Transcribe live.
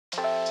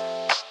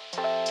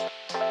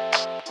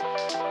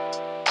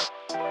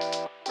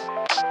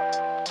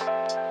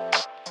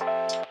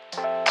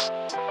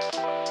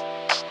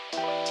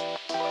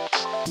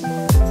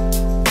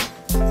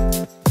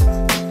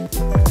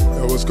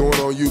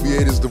on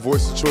UBA. This is the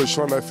voice of choice,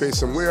 Sean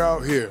Face, and we're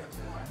out here.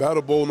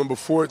 Battle Bowl number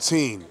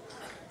 14.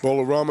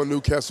 Bowlerama,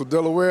 Newcastle,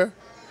 Delaware.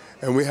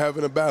 And we're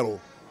having a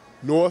battle.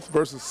 North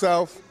versus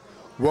South,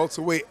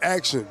 welterweight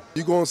action.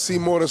 You're going to see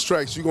more than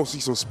strikes. You're going to see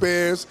some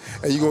spares,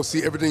 and you're going to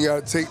see everything you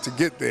got to take to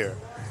get there.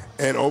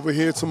 And over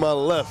here to my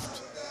left,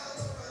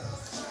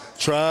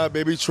 Tribe,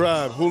 baby,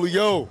 Tribe.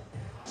 Julio,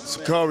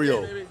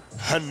 Sicario,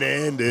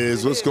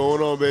 Hernandez. What's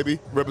going on, baby?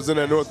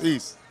 Representing that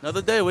Northeast.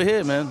 Another day, we're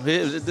here, man.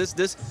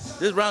 This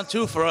is round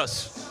 2 for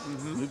us.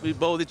 We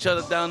bowled each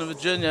other down in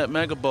Virginia at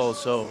Mega Bowl,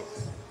 so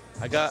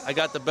I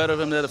got the better of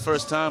him there the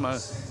first time. I'm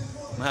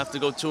gonna have to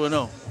go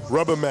 2-0.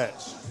 Rubber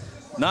match.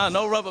 Nah,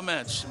 no rubber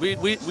match.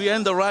 We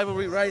end the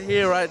rivalry right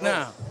here, right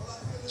now.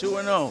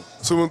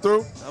 2-0. 2 and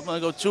through? I'm gonna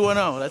go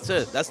 2-0. That's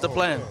it. That's the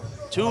plan.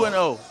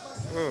 2-0.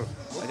 Okay.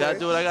 I gotta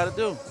do what I gotta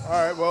do. All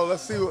right. Well,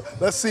 let's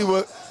see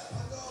what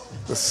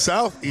the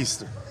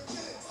Southeastern.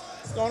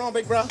 What's going on,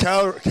 big bro?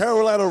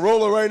 Carolina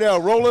rolling right now,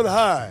 rolling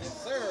high.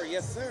 Yes, sir.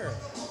 Yes, sir.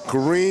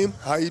 Kareem,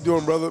 how you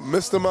doing, brother?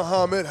 Mr.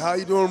 Muhammad, how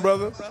you doing,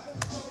 brother?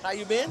 How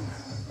you been?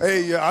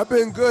 Hey, I've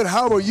been good.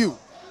 How are you?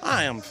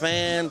 I am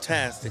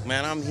fantastic,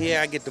 man. I'm here.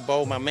 I get to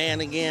bowl my man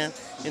again.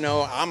 You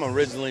know, I'm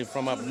originally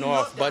from up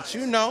north, but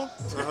you know,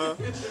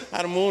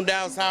 I done moved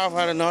down south.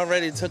 I done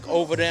already took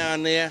over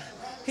down there.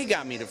 He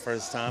got me the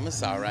first time.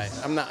 It's all right.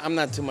 I'm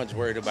not too much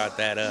worried about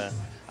that.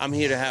 I'm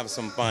here to have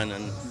some fun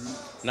and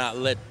not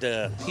let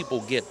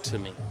people get to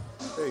me.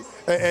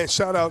 Hey, and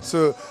shout out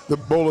to the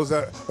bowlers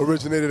that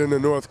originated in the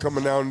north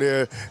coming down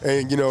there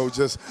and, you know,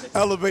 just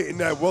elevating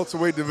that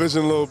welterweight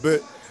division a little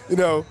bit. You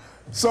know,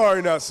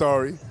 sorry, not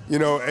sorry. You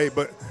know, hey,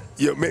 but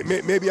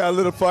maybe I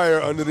lit a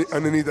fire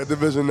underneath that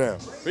division now.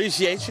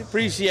 Appreciate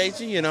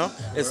you. You know,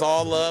 it's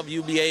all love,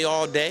 UBA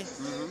all day.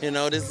 You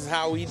know, this is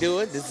how we do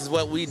it. This is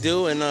what we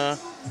do, and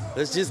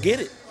let's just get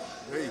it.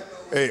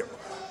 Hey,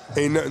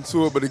 ain't nothing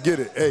to it but to get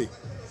it. Hey,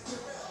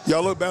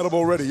 y'all look Battle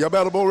Bowl ready. Y'all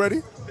Battle Bowl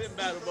ready? Been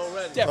Battle Bowl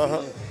ready.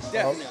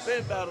 Definitely.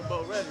 Been Battle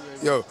Bowl ready.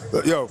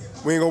 Yo,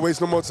 we ain't gonna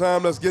waste no more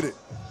time. Let's get it.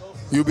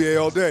 UBA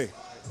all day.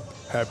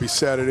 Happy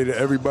Saturday to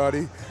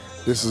everybody.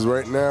 This is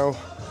right now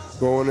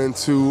going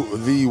into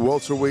the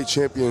welterweight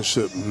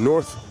championship.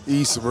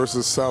 Northeast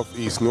versus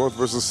Southeast. North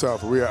versus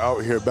South. We are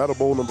out here. Battle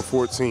Bowl number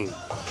 14.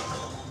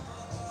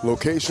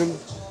 Location,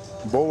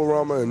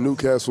 Bowlerama in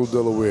Newcastle,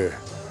 Delaware.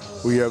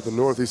 We have the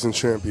Northeastern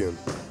champion.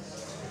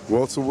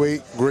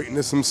 Welterweight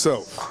greatness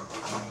himself.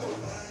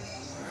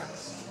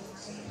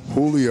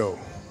 Julio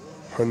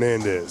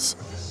Hernandez,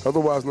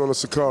 otherwise known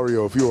as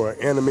Sicario. If you are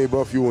an anime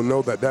buff, you will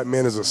know that that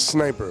man is a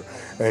sniper,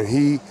 and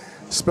he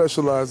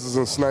specializes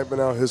in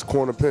sniping out his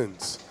corner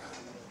pins.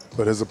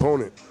 But his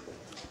opponent,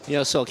 you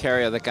know,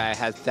 Sicario, the guy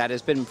that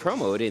has been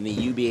promoted in the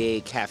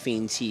UBA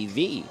Caffeine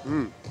TV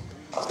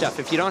stuff.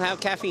 If you don't have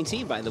Caffeine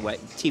TV, by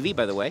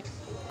the way,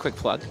 quick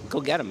plug,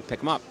 go get him, pick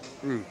him up.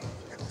 You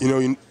know,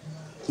 you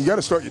got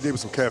to start your day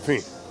with some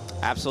caffeine.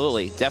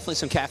 Absolutely. Definitely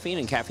some caffeine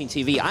and Caffeine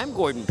TV. I'm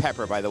Gordon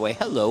Pepper, by the way.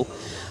 Hello.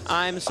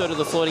 I'm sort of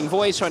the floating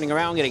voice, running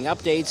around, getting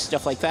updates,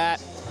 stuff like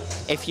that.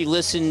 If you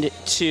listened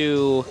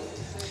to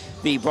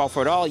the Brawl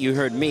for It All, you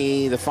heard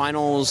me. The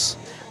finals,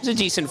 it was a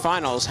decent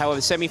finals. However,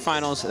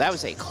 semifinals, that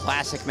was a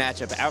classic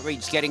matchup.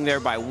 Outreach getting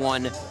there by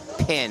 1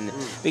 pin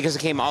because it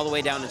came all the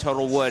way down to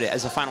total wood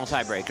as a final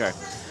tiebreaker.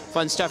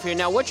 Fun stuff here.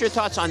 Now, what's your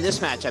thoughts on this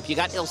matchup? You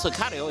got El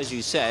Sicario, as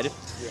you said.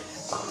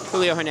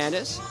 Julio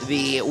Hernandez,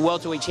 the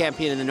welterweight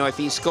champion in the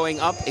Northeast, going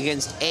up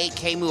against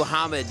A.K.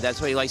 Muhammad. That's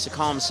what he likes to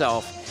call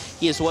himself.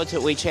 He is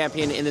welterweight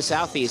champion in the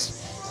Southeast.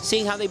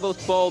 Seeing how they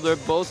both bowl, they're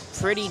both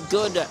pretty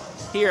good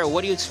here.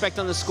 What do you expect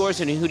on the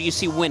scores, and who do you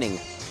see winning?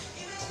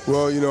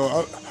 Well, you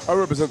know, I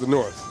represent the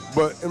North,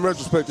 but in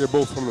retrospect, they're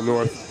both from the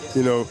North.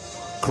 You know,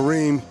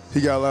 Kareem, he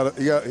got a lot of,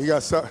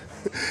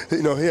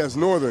 you know, he has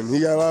Northern.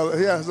 He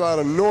has a lot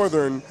of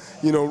Northern,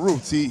 you know,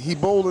 roots. He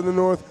bowled in the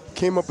North.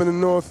 Came up in the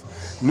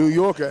North, New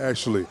Yorker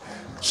actually.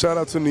 Shout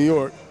out to New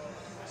York,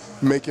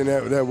 making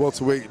that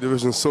welterweight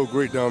division so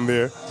great down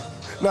there.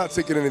 Not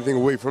taking anything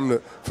away from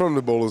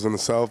the bowlers in the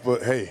South,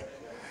 but hey,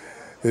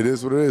 it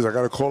is what it is. I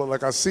gotta call it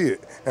like I see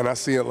it, and I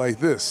see it like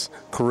this.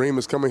 Kareem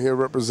is coming here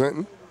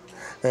representing,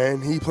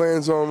 and he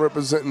plans on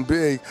representing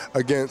big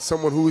against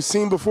someone who we've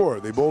seen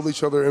before. They bowled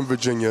each other in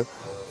Virginia.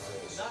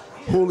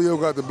 Julio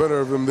got the better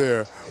of him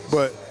there,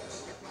 but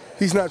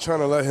he's not trying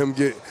to let him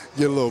get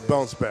a little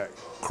bounce back.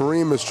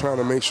 Kareem is trying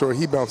to make sure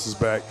he bounces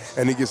back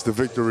and he gets the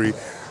victory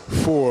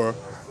for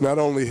not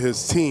only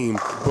his team,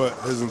 but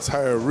his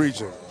entire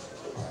region.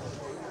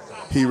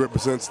 He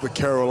represents the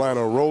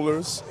Carolina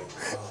Rollers,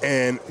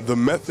 and the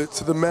method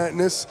to the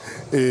madness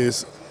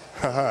is,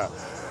 a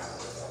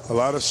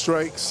lot of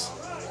strikes,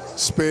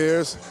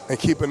 spares, and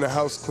keeping the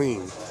house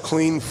clean.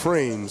 Clean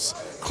frames,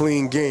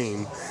 clean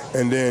game,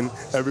 and then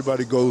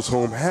everybody goes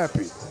home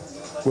happy.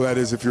 Well, that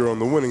is if you're on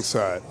the winning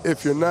side.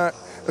 If you're not,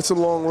 it's a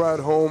long ride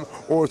home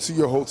or to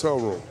your hotel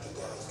room.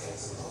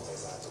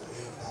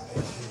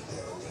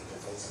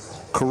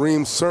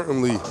 Kareem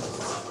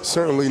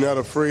certainly not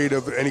afraid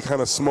of any kind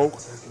of smoke,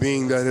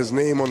 being that his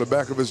name on the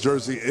back of his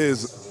jersey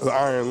is the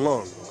Iron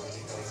Lung.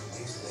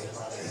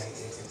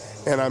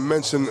 And I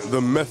mentioned the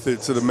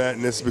method to the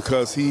madness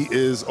because he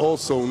is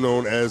also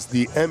known as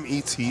the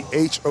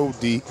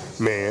METHOD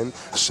man.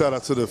 Shout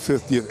out to the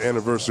 50th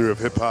anniversary of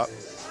hip hop.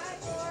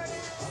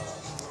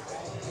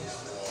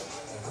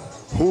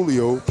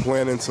 Julio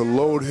planning to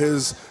load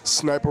his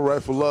sniper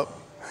rifle up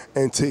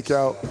and take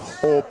out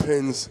all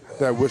pins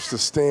that wish to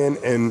stand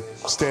in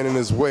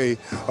his way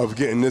of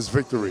getting this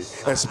victory.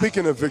 And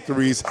speaking of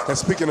victories, and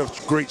speaking of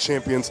great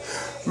champions,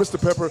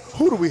 Mr. Pepper,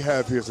 who do we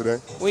have here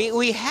today?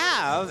 We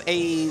have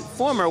a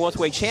former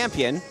welterweight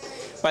champion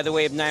by the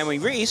way of Naomi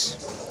Reese,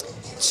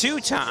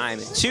 two-time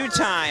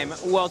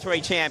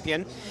welterweight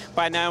champion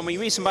by Naomi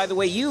Reese. And by the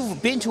way,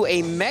 you've been to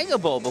a Mega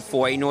Bowl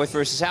before, a North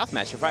versus South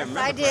match, if I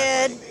remember. I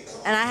did.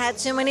 And I had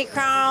too many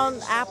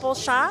Crown Apple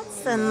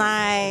shots, and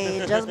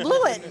I just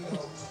blew it.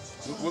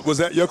 Was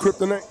that your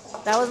kryptonite?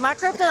 That was my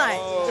kryptonite.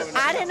 Oh, no.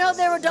 I didn't know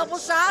there were double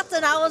shots,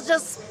 and I was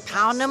just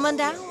pounding them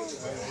down.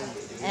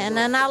 And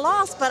then I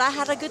lost, but I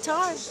had a good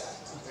time.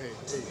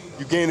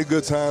 You gained a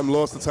good time,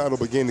 lost the title,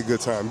 but gained a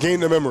good time.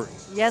 Gained the memory.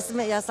 Yes,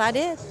 I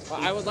did.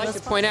 Well, I would like to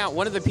point out,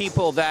 one of the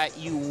people that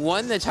you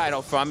won the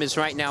title from is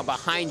right now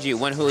behind you,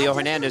 one Julio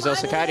Hernandez, El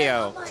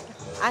Sicario.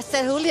 I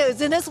said, Julio,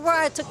 isn't this where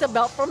I took the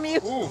belt from you?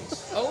 Ooh.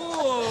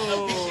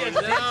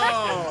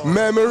 Oh, no.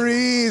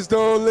 Memories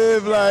don't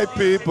live like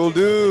people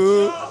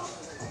do.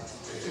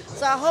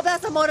 So I hope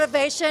that's a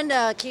motivation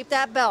to keep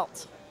that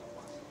belt.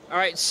 All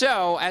right,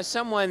 so as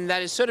someone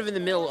that is sort of in the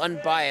middle,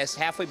 unbiased,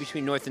 halfway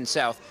between North and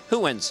South,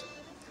 who wins?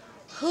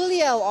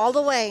 Julio, all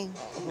the way.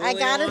 Julio I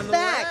got his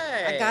back.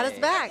 I got his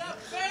back.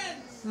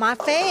 My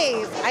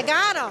fave. I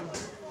got him.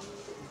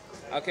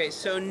 Okay,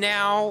 so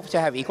now to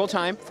have equal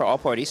time for all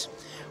parties,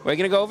 we're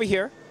going to go over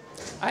here.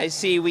 I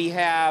see we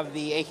have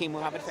the A.K.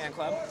 Muhammad fan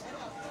club.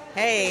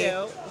 Hey.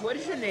 Hello. What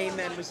is your name,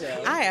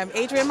 mademoiselle? I am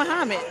Adrian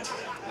Muhammad.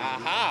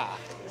 Aha.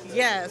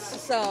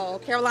 Yes,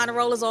 so Carolina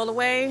Rollers all the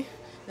way.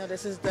 No,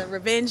 this is the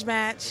revenge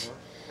match.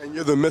 And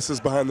you're the missus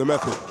behind the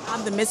method.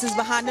 I'm the missus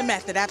behind the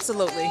method,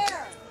 absolutely.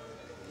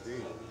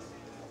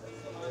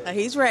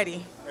 He's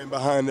ready. And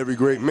behind every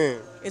great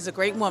man is a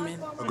great woman.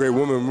 A great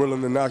woman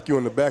willing to knock you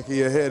on the back of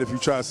your head if you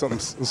try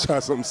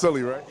something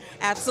silly, right?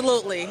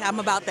 Absolutely. I'm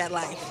about that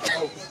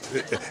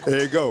life.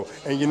 There you go.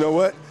 And you know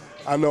what?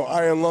 I know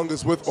Iron Lung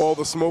is with all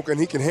the smoke, and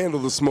he can handle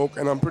the smoke,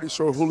 and I'm pretty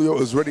sure Julio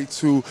is ready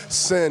to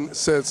send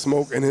said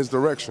smoke in his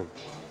direction.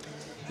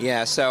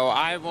 Yeah, so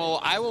I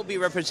will be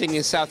representing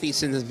the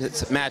Southeast in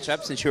this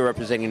matchup since you're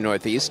representing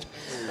Northeast.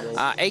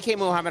 A.K.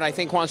 Muhammad, I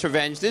think, wants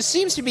revenge. This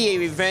seems to be a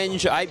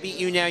revenge, I beat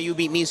you, now you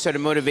beat me, sort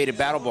of motivated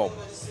battle bowl.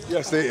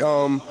 Yes,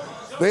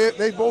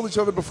 they bowled each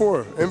other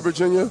before in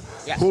Virginia.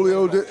 Yes.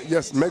 Julio did,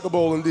 yes, Mega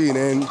Bowl indeed,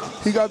 and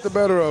he got the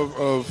better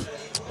of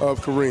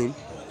Kareem.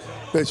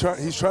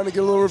 He's trying to get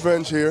a little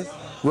revenge here,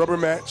 rubber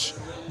match,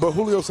 but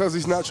Julio says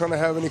he's not trying to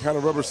have any kind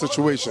of rubber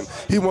situation.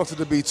 He wants it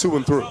to be 2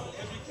 and 3.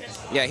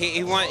 Yeah,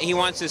 he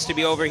wants this to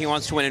be over. He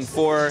wants to win in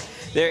 4.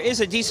 There is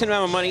a decent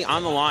amount of money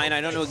on the line. I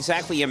don't know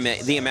exactly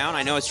the amount.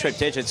 I know it's triple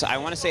digits. I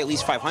want to say at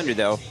least 500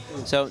 though.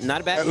 So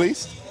not a bad. At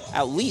least?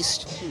 At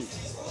least.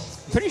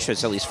 Pretty sure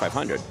it's at least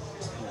 500.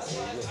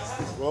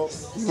 Well,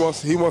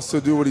 he wants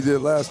to do what he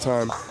did last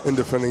time in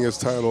defending his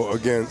title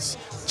against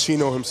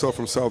Chino himself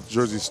from South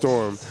Jersey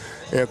Storm,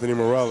 Anthony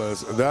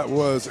Morales. That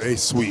was a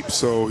sweep.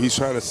 So he's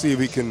trying to see if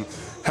he can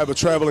have a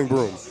traveling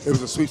broom. It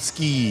was a sweep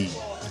ski.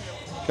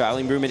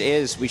 Traveling broom it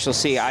is. We shall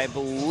see. I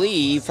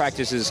believe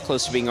practice is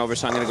close to being over,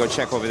 so I'm going to go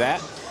check over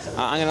that.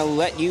 I'm going to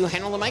let you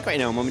handle the mic right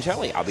now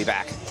momentarily. I'll be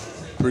back.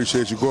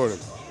 Appreciate you, Gordon.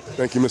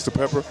 Thank you, Mr.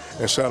 Pepper.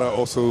 And shout out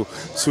also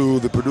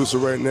to the producer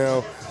right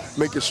now,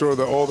 making sure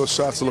that all the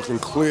shots are looking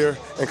clear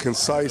and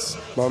concise.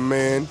 My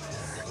man,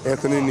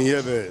 Anthony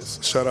Nieves.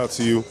 Shout out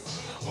to you,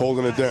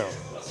 holding it down.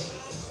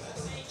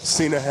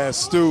 Cena has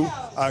Stu.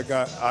 I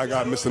got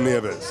Mr.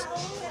 Nieves.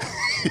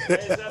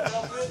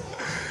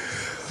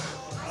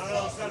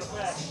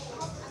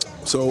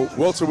 So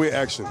welterweight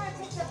action.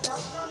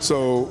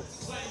 So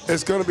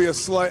it's going to be a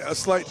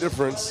slight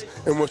difference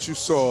in what you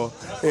saw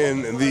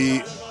in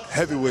the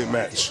heavyweight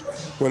match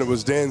when it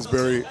was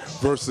Dansbury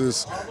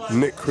versus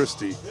Nick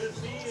Christie.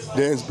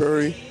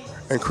 Dansbury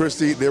and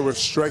Christie, they were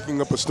striking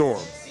up a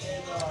storm.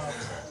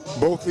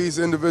 Both these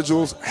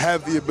individuals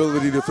have the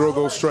ability to throw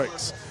those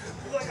strikes.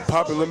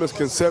 Popular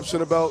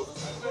misconception about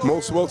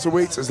most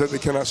welterweights is that they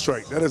cannot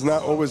strike. That is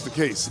not always the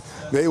case.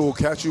 They will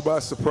catch you by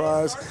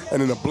surprise,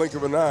 and in a blink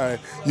of an eye,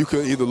 you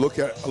can either look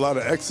at a lot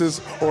of X's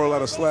or a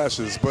lot of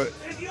slashes. But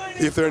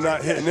if they're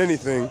not hitting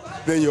anything,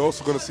 then you're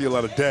also going to see a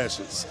lot of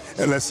dashes.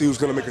 And let's see who's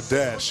going to make a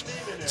dash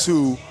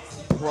to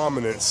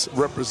prominence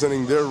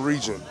representing their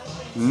region,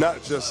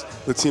 not just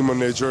the team on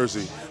their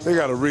jersey. They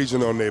got a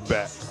region on their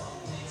back.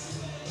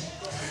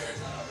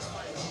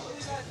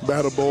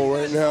 Battle Bowl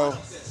right now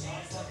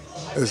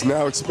is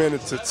now expanded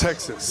to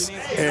Texas,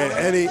 and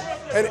any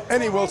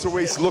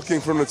welterweights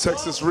looking from the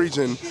Texas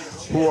region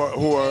who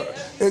are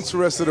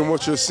interested in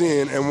what you're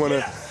seeing and want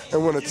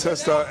to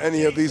test out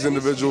any of these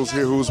individuals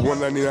here who's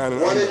 199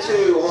 and 1 and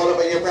 2. Hold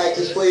up in your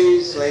practice,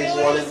 please. Lanes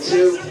 1 and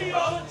 2.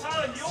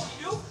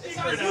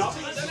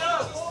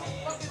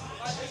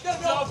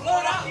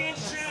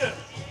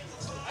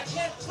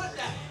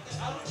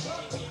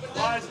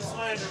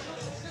 slander.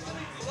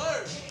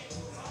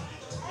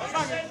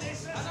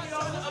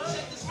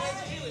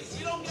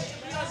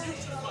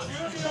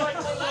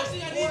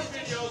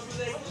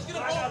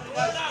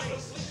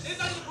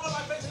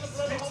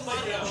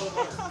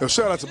 Yo,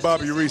 shout out to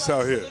Bobby Reese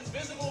out here.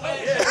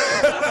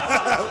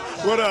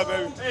 What up,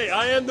 baby? Hey,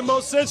 I am the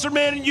most censored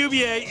man in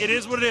UBA. It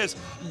is what it is.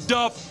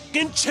 The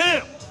fucking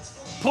champ.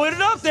 Put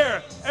it up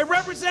there and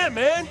represent,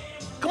 man.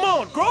 Come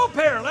on, grow a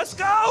pair. Let's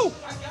go.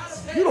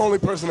 You're the only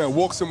person that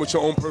walks in with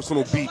your own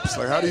personal beeps.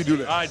 Like, how do you do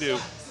that? I do.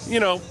 You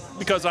know,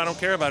 because I don't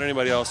care about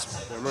anybody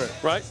else. Yeah,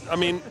 right. Right? I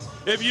mean,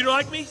 if you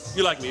like me,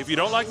 you like me. If you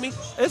don't like me,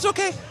 it's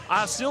okay.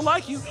 I still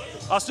like you.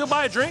 I'll still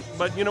buy a drink,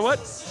 but you know what?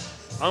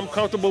 I'm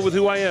comfortable with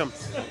who I am.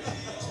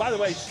 By the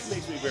way, she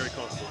makes me very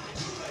comfortable.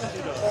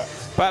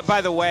 But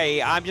by the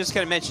way, I'm just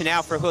going to mention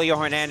now for Julio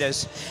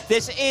Hernandez,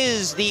 this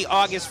is the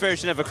August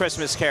version of A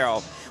Christmas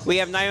Carol. We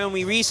have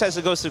Naomi Reese as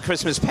the Ghost of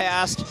Christmas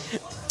Past.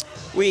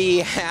 We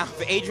have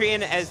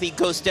Adrian as the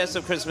Ghostess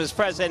of Christmas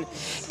Present.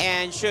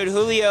 And should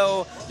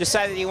Julio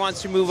decide that he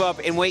wants to move up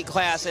in weight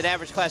class and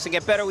average class and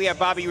get better, we have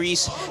Bobby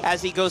Reese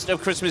as the Ghost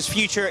of Christmas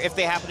Future if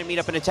they happen to meet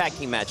up in a tag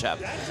team matchup.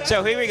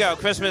 So here we go,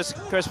 Christmas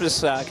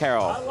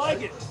Carol. I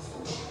like it.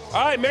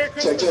 All right, Merry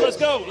Christmas, let's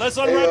go. Let's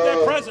unwrap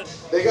that present.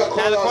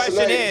 Now the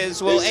question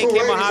is, will AK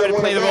Muhammad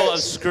play the role of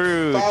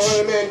Scrooge?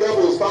 500-man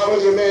doubles,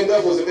 500-man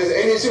doubles. If there's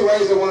any two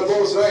ladies that want to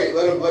bowl tonight,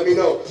 let me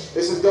know.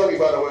 This is Dougie,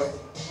 by the way.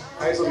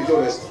 I ain't supposed to be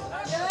doing this.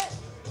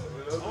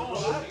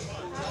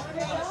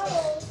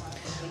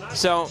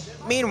 So,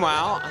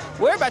 meanwhile,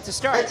 we're about to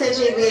start.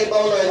 Attention UBA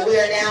bowlers, we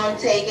are now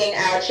taking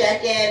our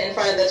check-in in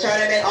front of the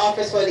tournament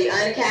office for the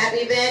uncap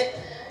event.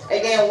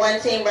 Again, one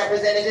team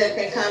representative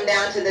can come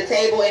down to the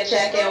table and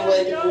check in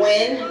with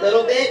Win a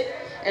little bit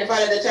in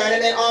front of the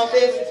tournament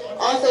office.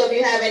 Also, if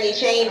you have any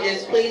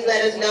changes, please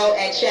let us know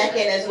at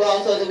check-in as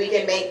well so that we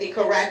can make the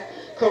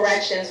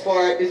corrections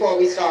for it before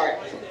we start.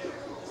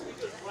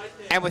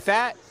 And with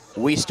that,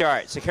 we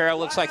start. Sicario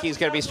looks like he's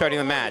going to be starting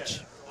the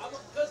match.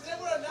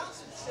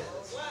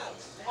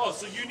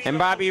 And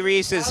Bobby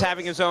Reese is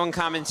having his own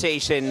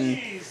commentation,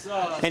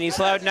 and he's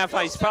loud enough.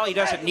 He probably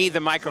doesn't need the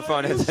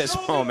microphone at this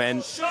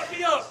moment. Shut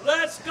me up.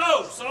 Let's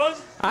go, son.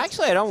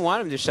 Actually, I don't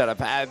want him to shut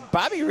up.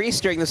 Bobby Reese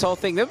during this whole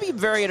thing, that would be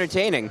very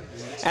entertaining.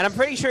 And I'm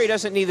pretty sure he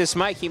doesn't need this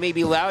mic. He may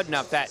be loud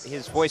enough that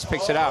his voice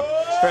picks it up.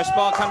 First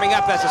ball coming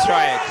up, that's a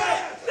strike.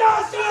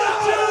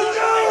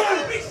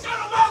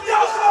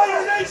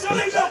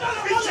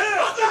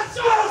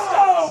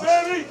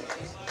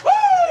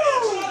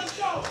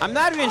 I'm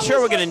not even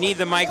sure we're going to need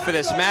the mic for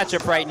this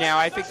matchup right now.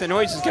 I think the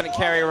noise is going to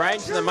carry right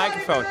into the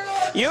microphone.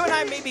 You and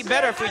I may be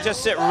better if we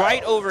just sit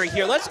right over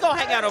here. Let's go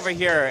hang out over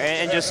here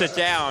and just sit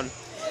down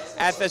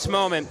at this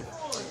moment.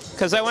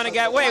 Because I want to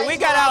get, wait, we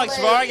got Alex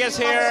Vargas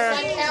here.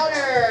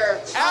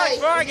 Alex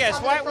Vargas,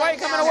 why are you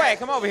coming away?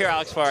 Come over here,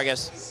 Alex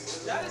Vargas.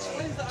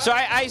 So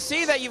I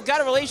see that you've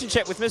got a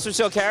relationship with Mr.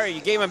 Sicario.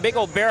 You gave him a big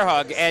old bear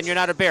hug, and you're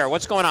not a bear.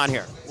 What's going on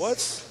here?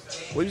 What?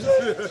 What you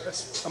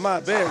say? I'm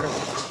not a bear.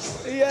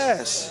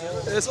 Yes.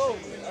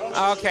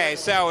 Okay,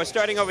 so we're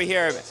starting over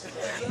here.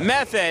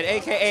 Method,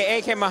 a.k.a.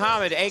 AK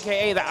Muhammad,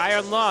 a.k.a. the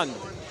Iron Lung.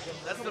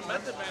 That's the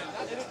Method Man.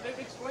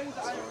 Explain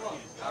the Iron Lung.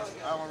 I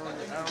don't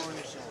ruin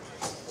the show.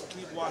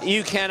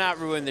 You cannot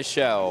ruin the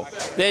show.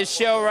 This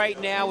show right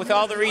now, with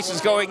all the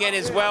Reeses going in,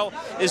 is well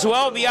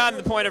beyond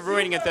the point of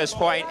ruining at this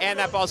point, and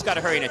that ball's got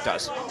to hurry, and it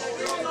does.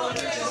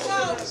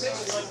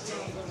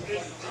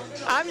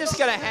 I'm just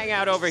going to hang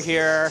out over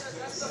here.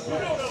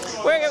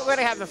 We're going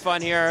to have the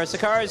fun here.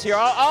 Sicario's here.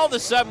 All of a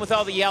sudden, with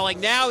all the yelling,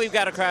 now we've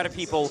got a crowd of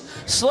people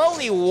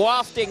slowly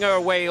wafting our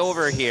way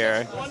over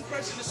here. One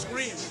person to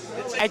scream.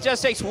 It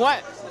just takes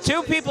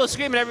two people to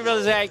scream, and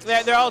everybody's like,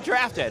 they're all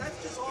drafted.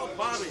 It's all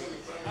Bobby.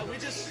 We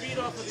just feed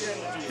off of the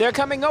energy. They're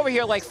coming over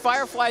here like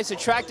fireflies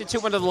attracted to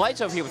one of the lights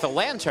over here with a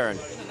lantern.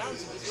 Hey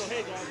guys,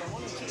 I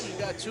want to you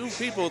got two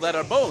people that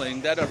are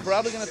bowling that are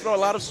probably going to throw a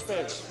lot of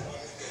spares.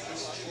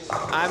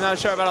 I'm not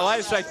sure about a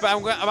light strike,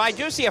 but I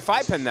do see a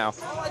 5-pin, though.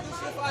 Oh, I do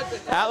see a 5-pin.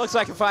 That looks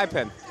like a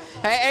 5-pin.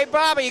 Hey,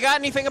 Bobby, you got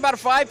anything about a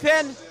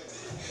 5-pin?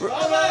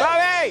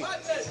 Bobby!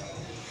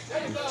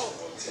 There you go.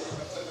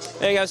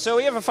 There you go. So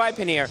we have a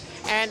 5-pin here.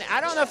 And I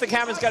don't know if the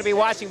camera's going to be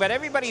watching, but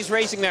everybody's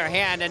raising their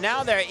hand, and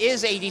now there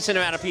is a decent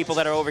amount of people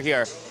that are over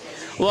here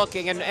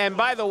looking. And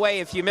by the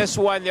way, if you miss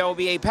one, there will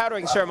be a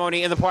powdering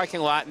ceremony in the parking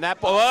lot. And that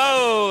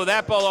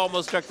ball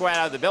almost struck right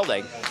out of the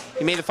building.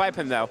 He made the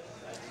 5-pin, though.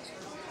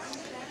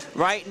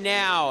 Right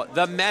now,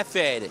 the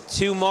Method,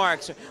 2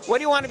 marks. What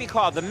do you want to be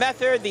called? The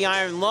Method, the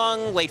Iron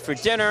Lung, late for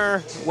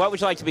dinner. What would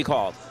you like to be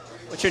called?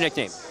 What's your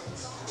nickname?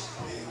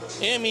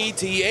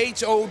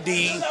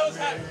 M-E-T-H-O-D.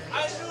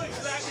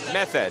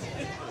 Method.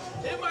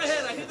 In my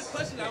head, I hear the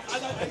question.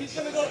 He's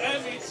going to go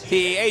M-E-T.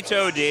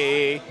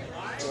 T-H-O-D.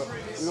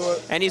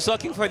 And he's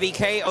looking for the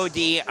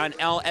K-O-D on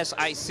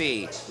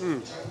L-S-I-C.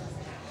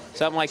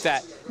 Something like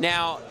that.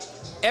 Now,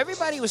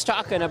 everybody was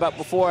talking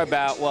before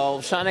about,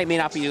 well, Sean may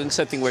not be doing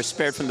something we're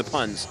spared from the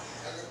puns.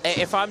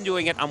 If I'm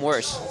doing it, I'm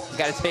worse.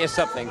 Got to tell you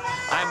something.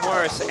 I'm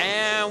worse.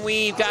 And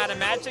we've got a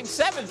matching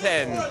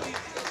 7-pin.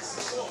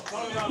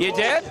 You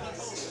did?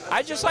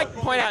 I'd just like to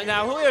point out,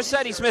 now Julio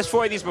said he's missed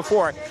 4 of these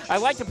before.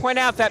 I'd like to point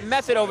out that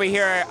Method over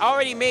here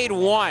already made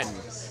 1.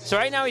 So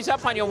right now he's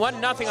up on you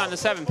 1-0 on the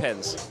 7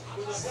 pins.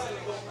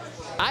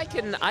 I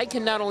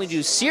can not only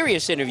do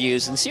serious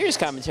interviews and serious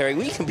commentary,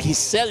 we can be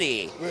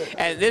silly.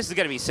 And this is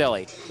going to be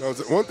silly.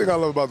 One thing I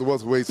love about the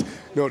welterweights,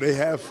 they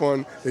have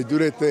fun, they do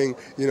their thing.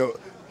 You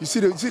see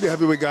the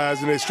heavyweight guys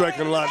and they're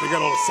striking a lot, they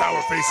got all the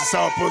sour faces,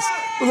 sour puss.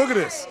 But look at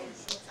this.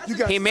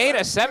 He made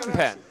a 7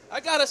 pin. I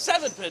got a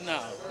 7 pin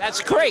now.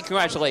 That's great.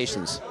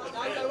 Congratulations.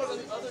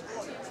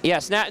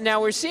 Yes,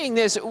 now we're seeing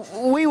this.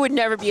 We would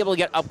never be able to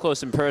get up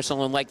close and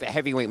personal in like the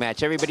heavyweight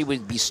match. Everybody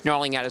would be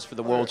snarling at us for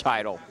the world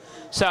title.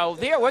 So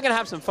there, we're gonna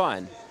have some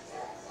fun.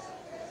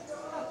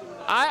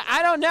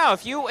 I don't know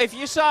if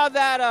you saw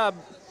that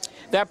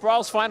that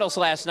Brawls finals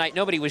last night.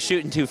 Nobody was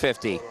shooting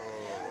 250.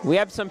 We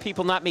had some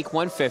people not make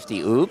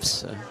 150.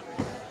 Oops.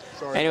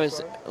 Sorry,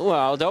 anyways,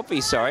 well, don't be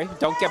sorry.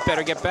 Don't get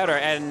better, get better.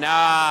 And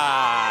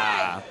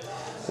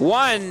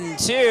 1,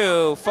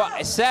 2,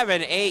 5,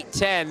 7, 8,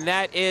 10.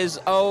 That is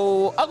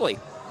ugly.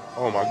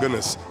 Oh my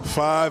goodness,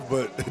 5,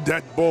 but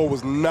that ball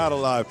was not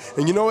alive.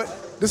 And you know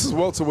what? This is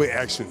welterweight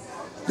action.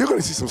 You're going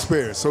to see some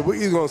spares. So we're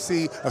either going to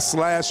see a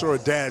slash or a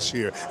dash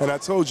here. And I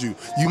told you,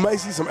 you might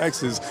see some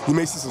X's, you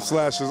may see some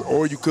slashes,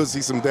 or you could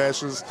see some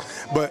dashes.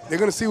 But they're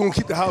going to see who's going to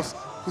keep the house.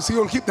 Is he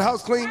going to keep the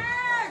house clean?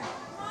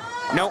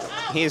 Nope,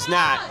 he's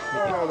not.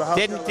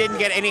 Didn't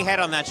get any head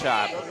on that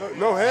shot.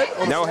 No head?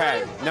 No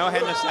head. No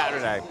head on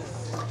Saturday.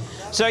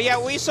 So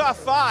yeah, we saw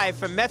 5.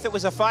 For Method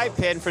was a 5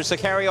 pin. For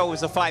Sicario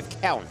was a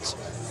 5 count.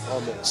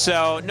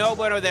 So no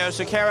bueno there.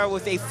 Sicario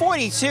with a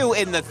 42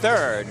 in the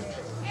 3rd,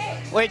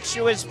 which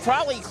was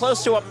probably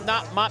close to what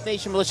Mop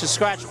Nation Militia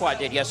Scratch Squad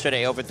did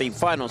yesterday over at the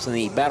finals in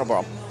the Battle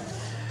Brawl.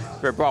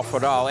 For Brawl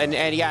for All. And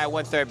yeah, I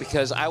went there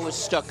because I was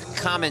stuck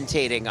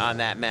commentating on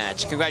that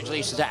match.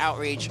 Congratulations to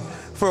Outreach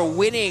for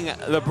winning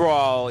the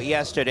Brawl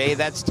yesterday.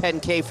 That's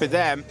 10K for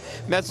them.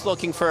 Mets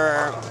looking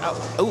for,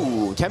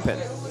 10 pin.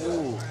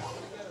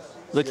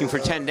 Looking for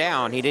 10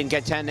 down. He didn't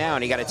get 10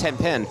 down. He got a 10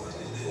 pin.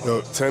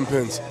 10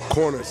 pins,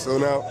 corners. So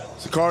now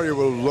Sicario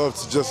would love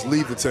to just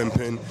leave the 10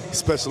 pin. He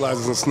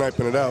specializes in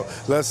sniping it out.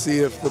 Let's see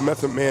if the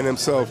Method Man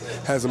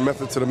himself has a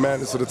method to the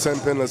madness of the 10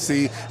 pin. Let's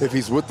see if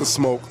he's with the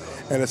smoke,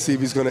 and let's see if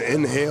he's going to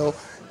inhale,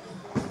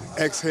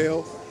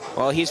 exhale.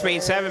 Well, he's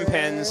made 7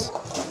 pins.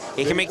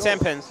 He can make 10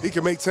 pins. He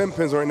can make 10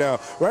 pins right now.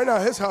 Right now,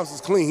 his house is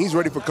clean. He's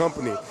ready for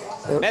company.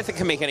 Method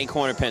can make any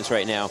corner pins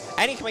right now,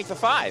 and he can make the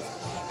 5.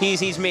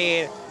 He's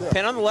made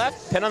pin on the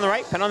left, pin on the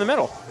right, pin on the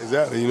middle.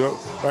 Exactly.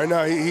 Right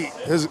now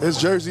his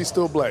jersey's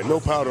still black, no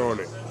powder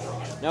on it.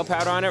 No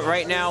powder on it.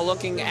 Right now,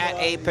 looking at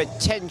a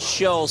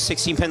potential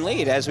 16-pin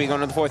lead as we go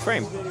into the 4th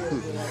frame.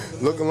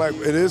 Looking like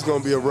it is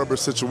going to be a rubber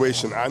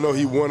situation. I know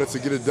he wanted to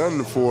get it done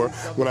before.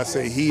 When I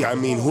say he, I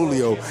mean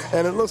Julio.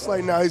 And it looks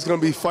like now he's going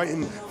to be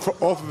fighting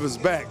off of his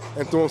back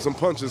and throwing some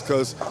punches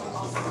because,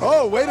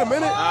 oh, wait a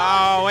minute.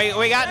 Oh,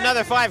 we got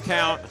another 5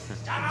 count.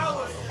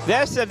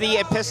 That's of the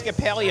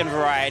Episcopalian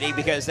variety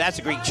because that's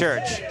a Greek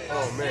church.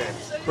 Oh, man.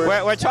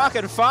 We're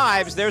talking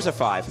 5s. There's a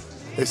 5.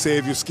 They say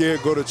if you're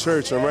scared, go to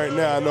church. And right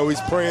now, I know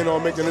he's praying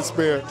on making it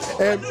spare.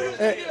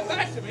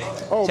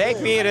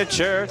 Take me to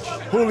church.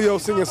 Julio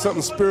singing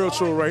something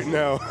spiritual right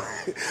now.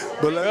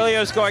 But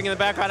Julio's going in the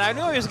background. I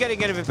knew he was going to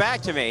get it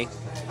back to me.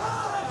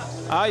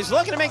 He's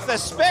looking to make the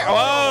spare.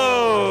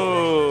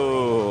 Whoa!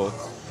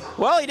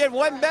 Well, he did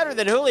one better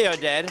than Julio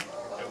did.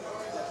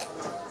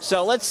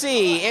 So let's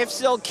see if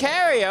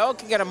Sicario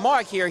can get a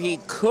mark here. He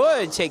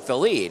could take the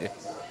lead.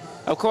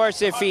 Of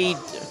course, if he.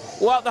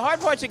 Well, the hard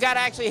part's you got to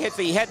actually hit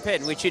the head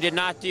pin, which you did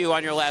not do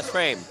on your last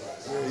frame.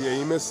 Yeah,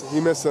 he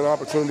missed an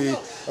opportunity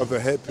of the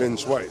head pin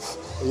twice.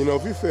 And,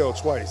 if you fail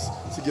twice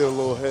to get a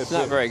little head it's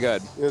not very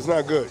good. It's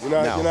not good. You're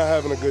not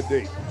having a good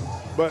date.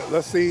 But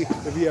let's see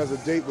if he has a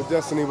date with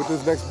Destiny with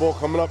this next ball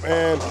coming up.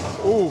 And,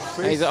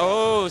 face.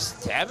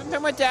 7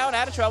 pin went down,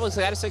 out of trouble. He's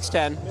at a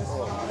 6-10.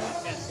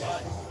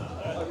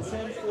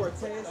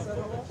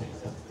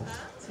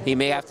 He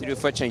may have to do a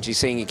foot change. He's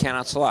saying he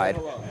cannot slide.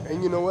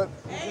 And you know what?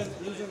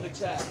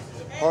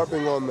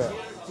 Harping on that.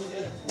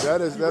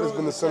 That has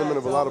been the sentiment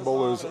of a lot of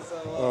bowlers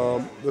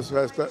this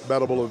past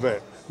Battle Bowl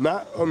event.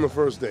 Not on the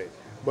first day,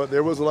 but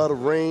there was a lot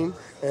of rain,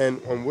 and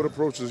on wood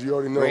approaches, you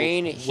already know.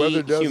 Rain,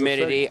 heat,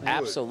 humidity,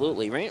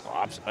 absolutely. Rain,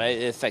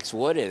 it affects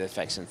wood, it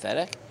affects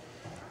synthetic.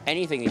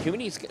 Anything.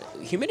 Humidity is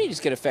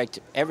going to affect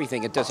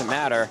everything. It doesn't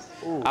matter.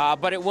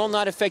 But it will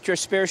not affect your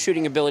spare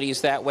shooting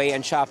abilities that way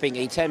and chopping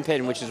a 10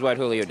 pin, which is what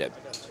Julio did.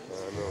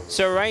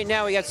 So right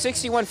now we got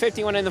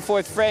 61-51 in the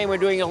 4th frame. We're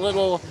doing a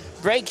little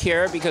break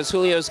here because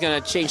Julio's going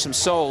to change some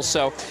souls.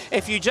 So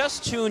if you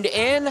just tuned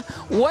in,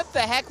 what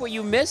the heck were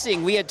you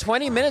missing? We had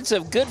 20 minutes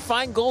of good,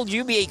 fine, gold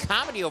UBA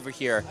comedy over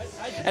here.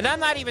 And I'm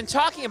not even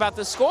talking about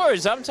the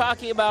scores. I'm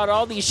talking about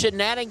all these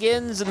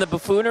shenanigans and the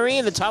buffoonery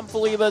and the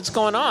tomfoolery that's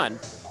going on.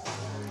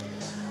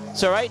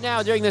 So right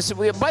now during this,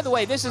 by the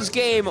way, this is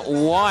game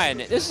 1.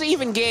 This is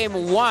even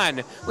game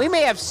 1. We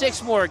may have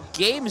 6 more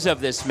games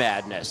of this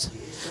madness.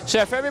 So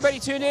if everybody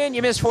tuned in,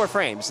 you missed 4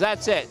 frames.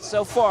 That's it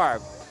so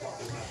far.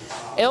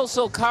 Il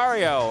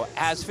Sicario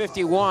has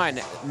 51.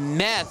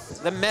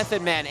 The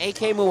Method Man,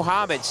 A.K.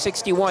 Muhammad,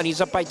 61. He's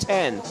up by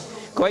 10.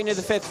 Going to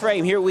the 5th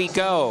frame. Here we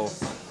go.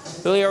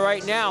 Julio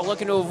right now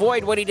looking to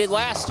avoid what he did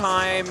last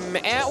time.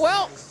 And,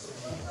 well,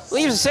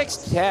 leaves a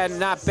 6-10.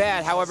 Not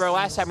bad. However,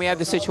 last time we had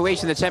the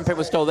situation, the 10 pin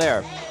was still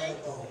there.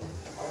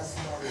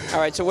 All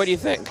right, so what do you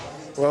think?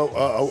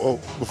 Well,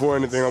 before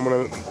anything, I'm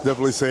going to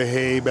definitely say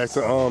hey back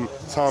to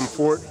Tom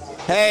Fort.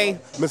 Hey.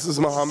 Mrs.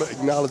 Muhammad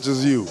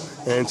acknowledges you,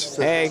 and she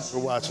said hey. Thanks for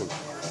watching.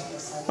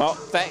 Well,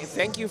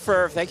 thank you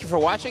for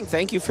watching.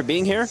 Thank you for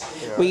being here.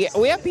 Yeah.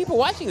 We have people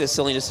watching this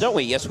silliness, don't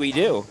we? Yes, we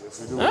do.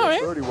 Yes, we do. We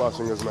got 30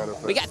 watching, as a matter of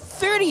fact. We got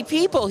 30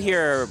 people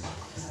here.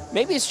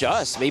 Maybe it's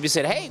just. Maybe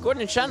said, hey,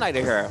 Gordon and Sean Knight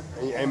are here.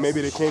 And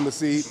maybe they came to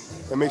see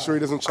and make sure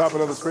he doesn't chop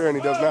another spear, and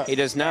he does not. He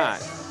does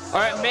not. All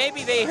right,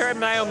 maybe they heard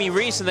Naomi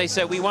Reese and they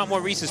said, we want more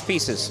Reese's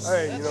Pieces.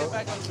 Hey, you know,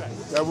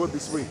 that would be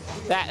sweet.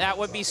 That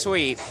would be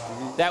sweet.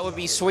 That would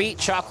be sweet,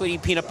 chocolatey,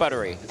 peanut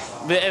buttery.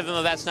 Even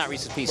though that's not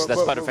Reese's Pieces,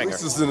 that's Butterfinger.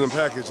 Reese's is in the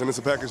package, and it's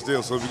a package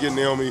deal. So if you get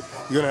Naomi, you're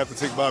going to have to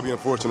take Bobby,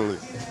 unfortunately.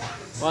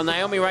 Well,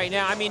 Naomi right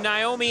now, I mean,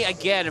 Naomi,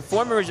 again,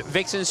 former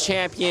Vixens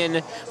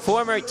champion,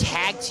 former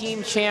tag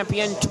team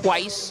champion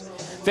twice,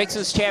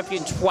 Vixens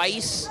champion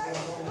twice,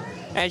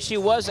 and she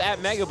was at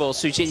Mega Bowl,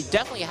 so she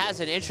definitely has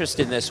an interest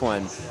in this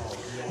one.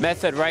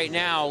 Method right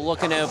now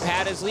looking to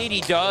pad his lead.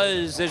 He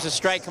does. There's a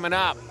strike coming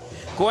up.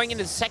 Going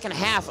into the second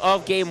half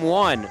of game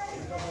 1.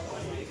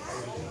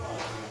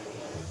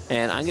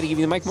 And I'm going to give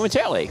you the mic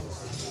momentarily.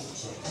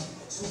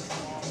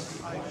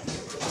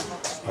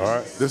 All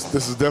right, this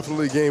is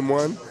definitely game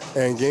 1.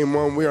 And game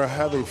 1, we are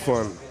having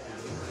fun.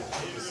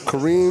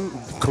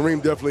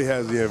 Kareem definitely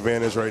has the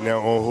advantage right now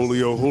on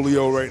Julio.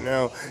 Julio right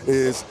now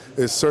is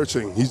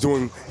searching. He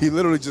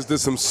literally just did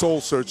some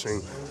soul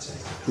searching,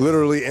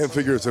 literally and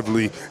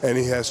figuratively, and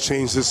he has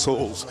changed his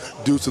souls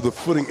due to the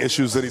footing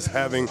issues that he's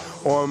having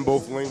on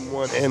both lane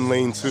 1 and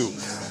lane 2.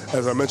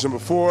 As I mentioned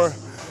before,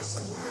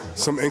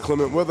 some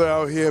inclement weather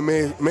out here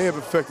may have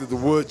affected the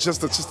wood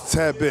just a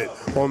tad bit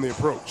on the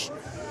approach.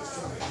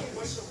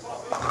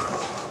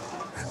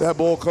 That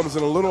ball comes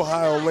in a little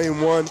high on lane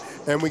 1,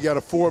 and we got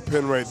a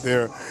 4-pin right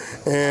there.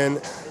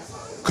 And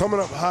coming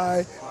up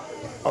high,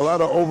 a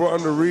lot of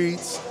over-under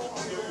reads.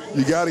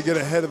 You got to get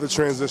ahead of the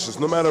transitions.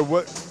 No matter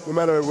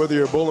whether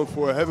you're bowling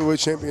for a heavyweight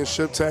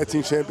championship, tag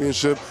team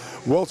championship,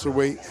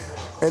 welterweight,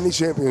 any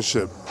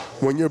championship.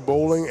 When you're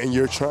bowling and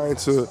you're trying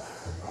to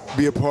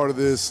be a part of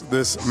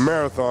this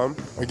marathon,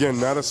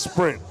 again, not a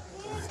sprint,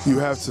 you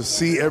have to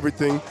see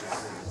everything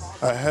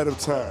ahead of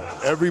time.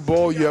 Every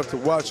ball, you have to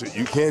watch it.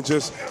 You can't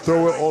just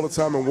throw it all the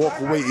time and walk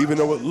away, even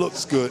though it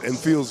looks good and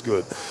feels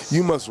good.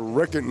 You must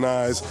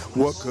recognize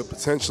what could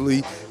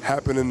potentially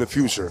happen in the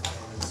future,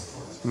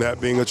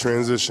 that being a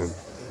transition.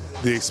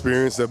 The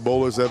experience that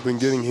bowlers have been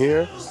getting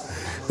here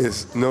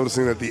is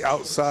noticing that the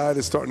outside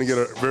is starting to get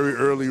a very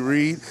early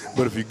read,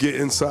 but if you get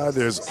inside,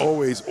 there's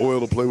always oil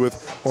to play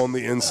with on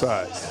the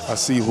inside. I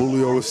see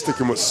Julio is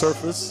sticking with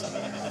surface.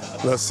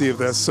 Let's see if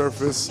that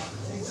surface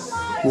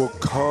will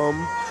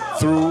come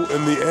through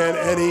in the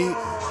end,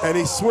 and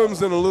he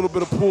swims in a little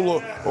bit of pool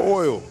of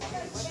oil.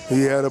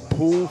 He had a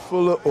pool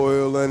full of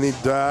oil, and he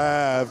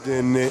dived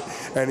in it,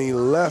 and he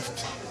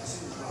left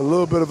a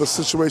little bit of a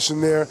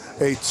situation there,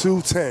 a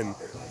 2-10.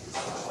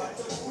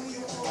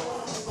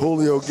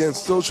 Julio, again,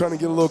 still trying to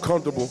get a little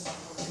comfortable.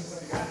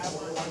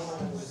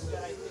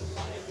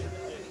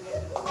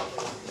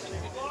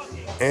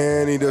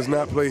 And he does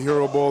not play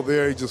hero ball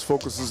there. He just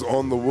focuses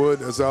on the wood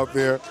that's out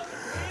there.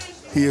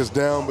 He is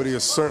down, but he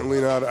is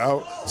certainly not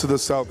out. To the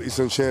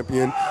Southeastern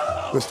champion,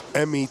 Mr.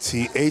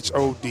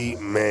 M-E-T-H-O-D,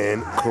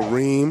 man,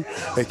 Kareem,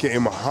 a.k.a.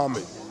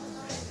 Muhammad.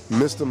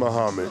 Mr.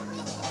 Muhammad.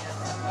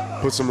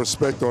 Put some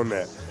respect on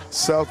that.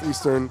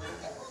 Southeastern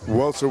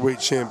welterweight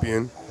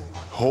champion,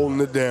 holding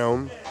it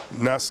down,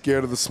 not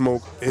scared of the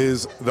smoke,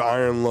 is the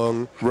Iron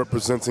Lung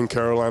representing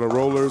Carolina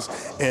Rollers,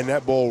 and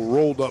that ball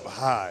rolled up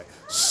high,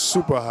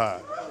 super high,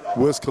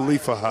 Wiz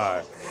Khalifa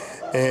high.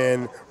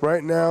 And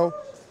right now,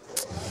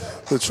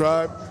 the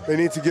tribe, they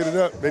need to get it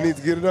up. They need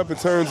to get it up in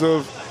terms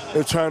of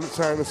they're trying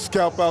to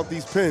scalp out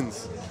these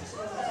pins.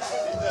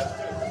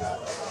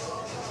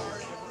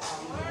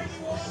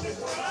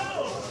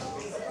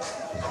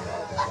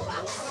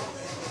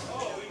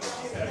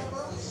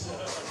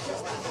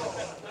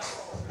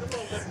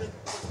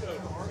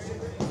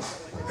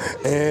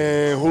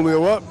 And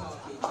Julio up.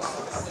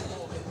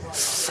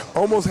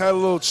 Almost had a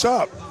little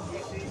chop,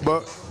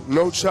 but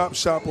no chop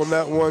shop on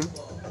that one.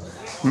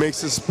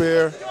 Makes a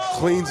spare,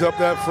 cleans up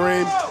that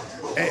frame.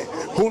 And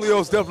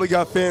Julio's definitely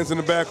got fans in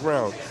the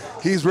background.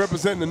 He's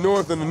representing the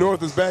North, and the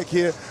North is back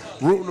here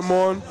rooting them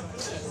on.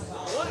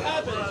 What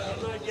happened?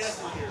 I'm not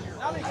guessing here.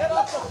 Get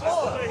off the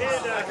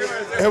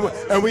floor.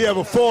 And we have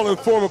a fallen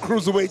former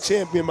cruiserweight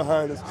champion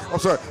behind us. I'm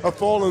sorry, a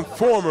fallen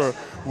former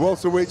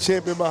welterweight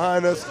champion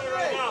behind us.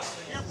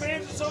 Your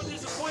fans are so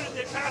disappointed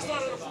they passed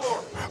out on the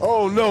floor.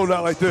 Oh no,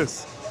 not like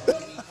this.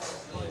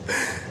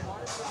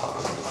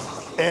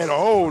 And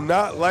oh,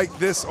 not like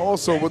this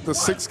also with the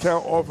 6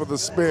 count off of the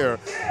spare.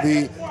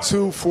 The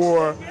 2,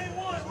 4,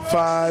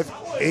 5,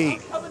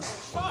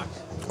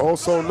 28.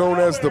 Also known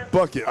as the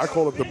bucket. I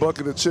call it the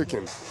bucket of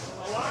chicken.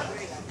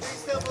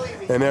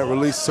 And that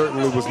release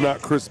certainly was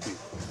not crispy.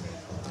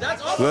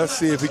 Let's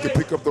see if he can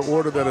pick up the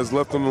order that is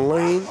left on the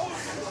lane.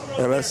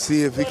 And let's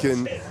see if he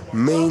can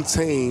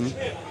maintain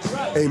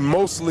a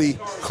mostly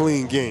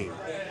clean game.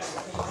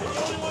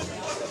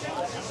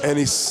 And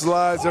he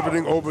slides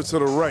everything over to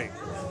the right.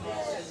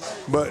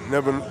 But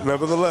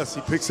nevertheless,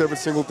 he picks every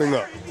single thing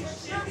up.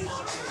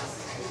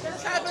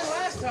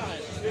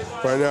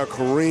 Right now,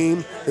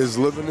 Kareem is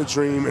living the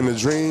dream, and the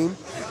dream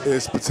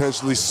is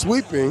potentially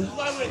sweeping,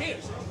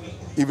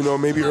 even though it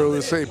may be early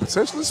to say,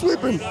 potentially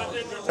sweeping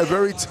a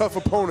very tough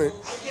opponent,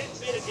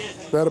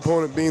 that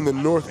opponent being the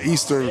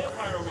Northeastern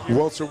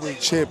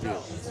welterweight champion.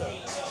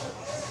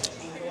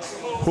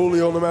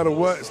 Julio, no matter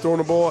what, is throwing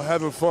the ball,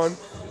 having fun.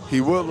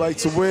 He would like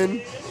to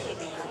win.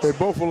 They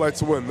both would like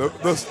to win.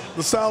 The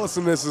solace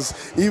in this is,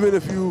 even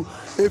if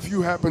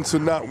you happen to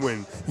not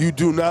win, you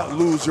do not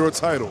lose your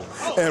title.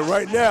 And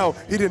right now,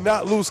 he did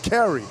not lose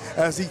carry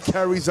as he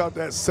carries out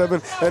that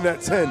 7 and that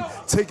 10,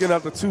 taking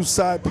out the 2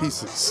 side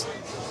pieces.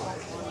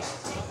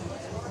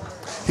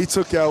 He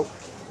took out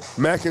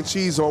mac and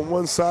cheese on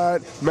one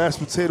side, mashed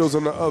potatoes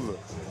on the other.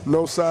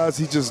 No sides,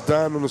 he just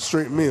dined on a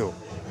straight meal.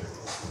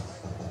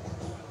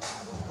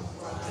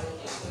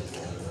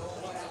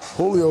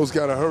 Julio's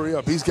got to hurry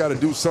up. He's got to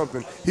do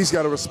something. He's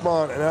got to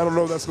respond, and I don't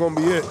know if that's going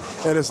to be it.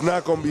 And it's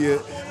not going to be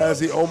it, as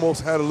he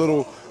almost had a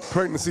little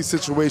pregnancy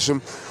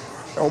situation,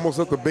 almost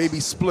let the baby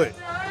split,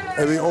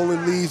 and he only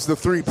leaves the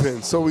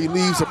 3-pin. So he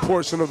leaves a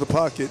portion of the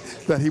pocket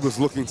that he was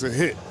looking to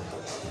hit.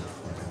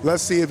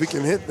 Let's see if he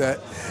can hit that,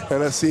 and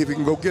let's see if he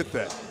can go get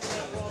that.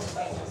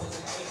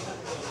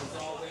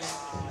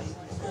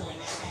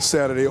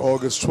 Saturday,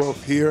 August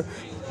 12th here,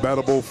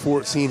 Battle Bowl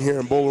 14 here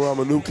in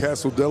Bowlerama,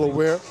 Newcastle,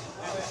 Delaware.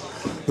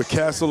 The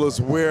castle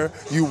is where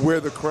you wear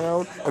the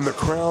crown, and the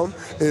crown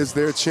is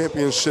their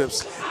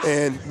championships.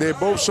 And they're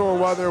both showing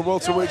why they're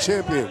welterweight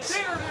champions,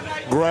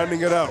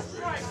 grinding it out.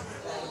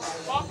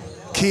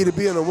 Key to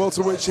being a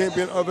welterweight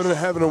champion, other than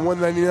having a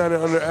 199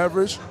 and under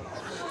average,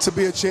 to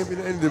be a champion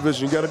in any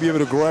division, you got to be able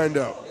to grind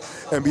out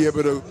and be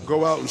able to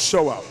go out and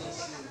show out.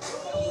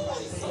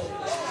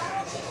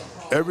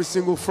 Every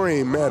single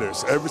frame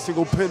matters. Every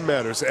single pin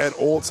matters at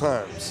all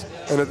times.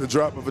 And at the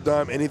drop of a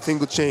dime, anything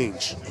will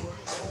change.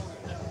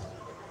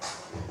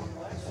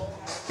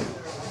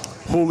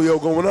 Julio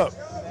going up.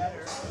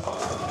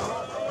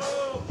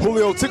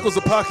 Julio tickles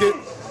the pocket,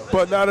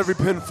 but not every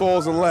pin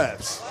falls and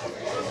laughs.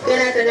 Good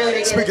afternoon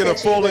again. Speaking of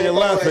falling and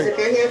laughing,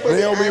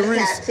 Naomi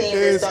Reese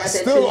is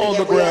still on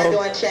the ground,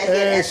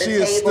 and she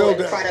is still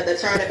in front of the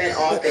tournament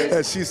office.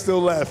 And she's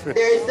still laughing.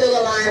 There is still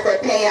a line for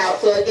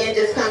payout, so again,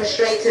 just come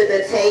straight to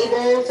the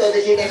table so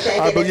that you can check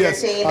in if your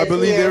team I is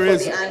believe here there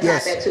for is. the uncapped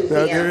Yes, at 2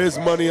 p.m. there is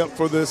money up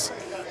for this.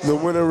 The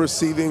winner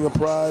receiving a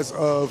prize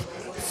of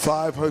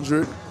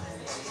 $500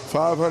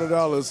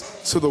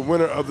 to the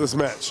winner of this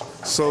match.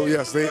 So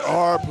yes, they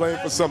are playing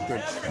for something,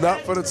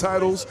 not for the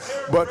titles,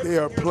 but they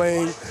are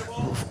playing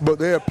for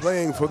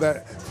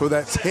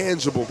that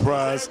tangible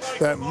prize,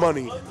 that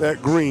money,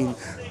 that green,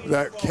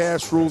 that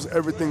cash rules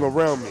everything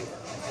around me. You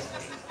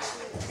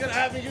gonna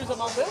have me use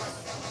them on this?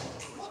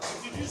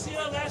 Did you see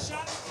that last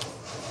shot?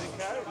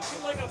 You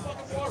feel like a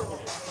fucking water balloon.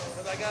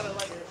 Because I gotta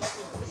like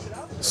fucking push it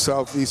out.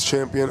 Southeast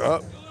champion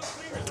up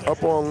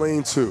on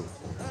lane 2.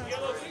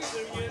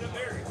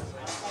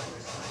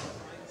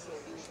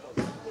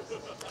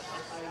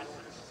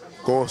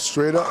 Going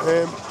straight up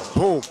and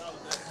boom.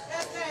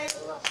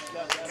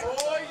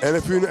 And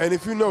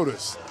if you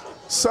notice,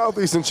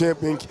 Southeastern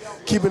champion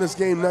keeping this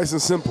game nice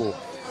and simple,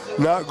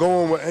 not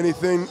going with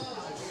anything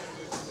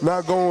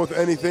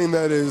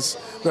that is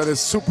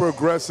super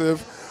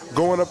aggressive,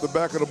 going up the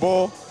back of the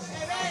ball.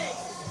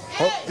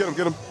 Oh, get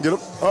him.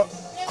 Oh,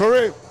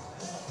 Kareem.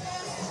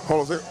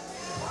 Hold on a second.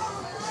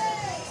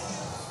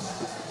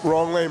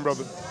 Wrong lane,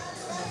 brother.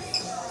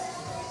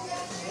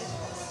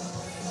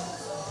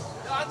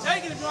 I'll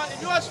take it if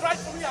you want to strike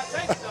for me, I'll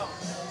take it though.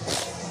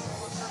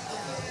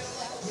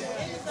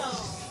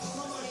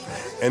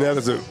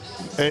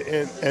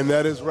 And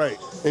that is right.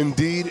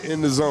 Indeed,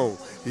 in the zone.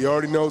 He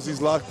already knows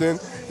he's locked in.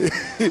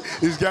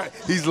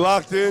 He's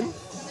locked in.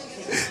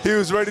 He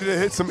was ready to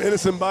hit some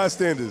innocent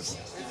bystanders.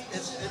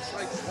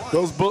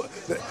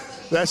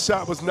 That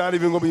shot was not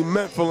even going to be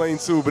meant for lane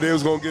 2, but he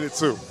was going to get it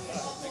too.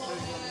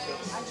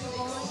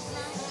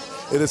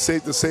 It is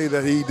safe to say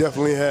that he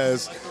definitely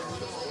has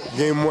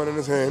game 1 in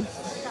his hand.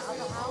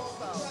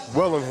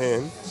 Well in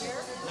hand.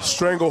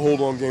 Stranglehold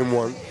on game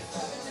 1.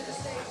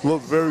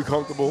 Looked very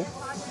comfortable.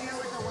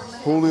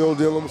 Julio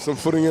dealing with some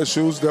footing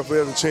issues.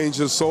 Definitely had to change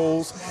his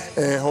soles,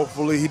 and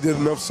hopefully he did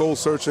enough soul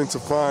searching to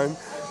find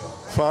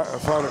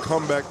a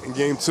comeback in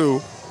game 2.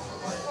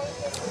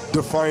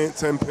 Defiant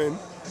 10-pin.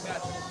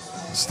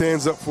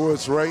 Stands up for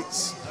its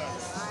rights.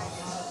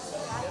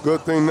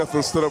 Good thing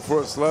nothing stood up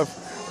for its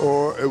left,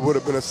 or it would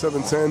have been a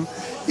 7-10.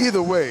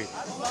 Either way,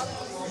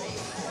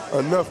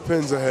 enough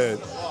pins ahead.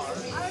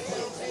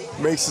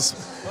 Makes us,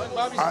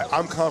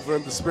 I'm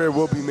confident the spare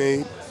will be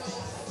made.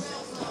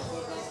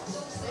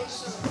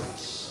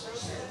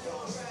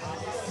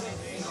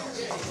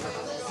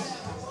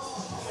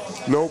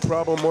 No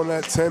problem on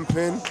that 10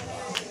 pin.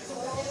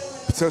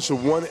 Potential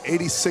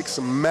 186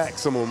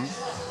 maximum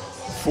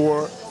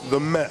for the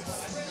meth.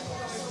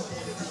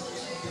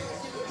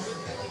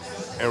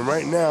 And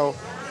right now,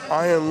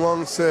 Iron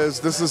Lung says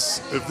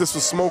if this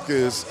was smoke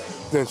is,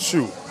 then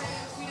shoot.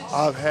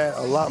 I've had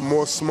a lot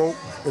more smoke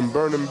in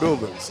burning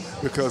buildings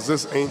because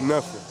this ain't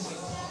nothing.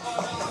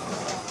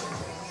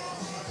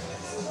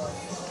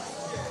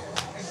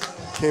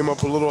 Came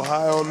up a little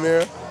high on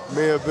there.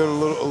 May have been a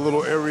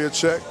little area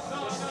check.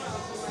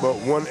 But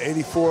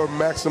 184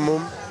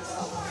 maximum.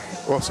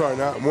 Well, sorry,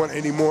 not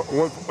 180 more.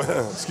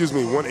 Excuse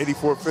me,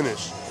 184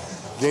 finish.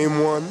 Game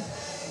 1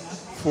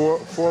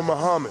 for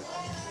Muhammad.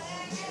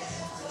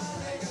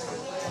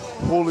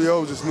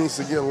 Julio just needs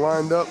to get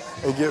lined up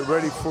and get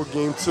ready for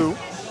game 2.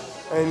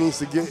 And he needs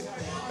to get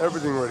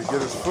everything ready.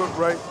 Get his foot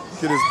right,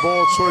 get his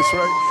ball choice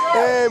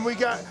right.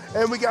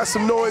 And we got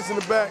some noise in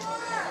the back.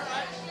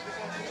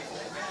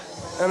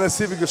 And let's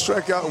see if we can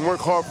strike out and work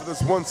hard for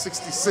this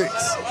 166.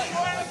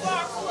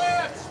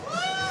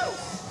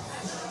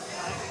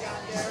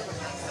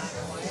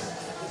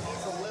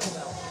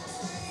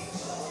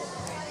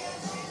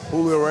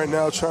 Julio right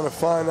now trying to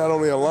find not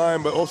only a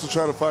line, but also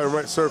trying to find the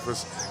right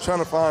surface. Trying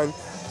to find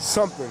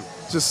something,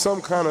 just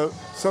some kind of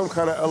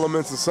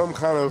elements and some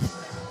kind of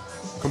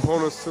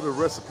components to the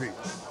recipe.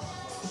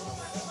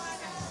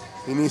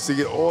 He needs to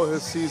get all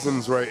his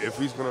seasons right if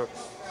he's gonna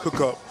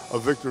cook up a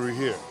victory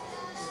here.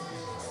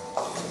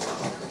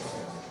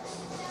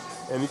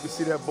 And you can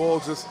see that ball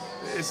just,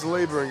 it's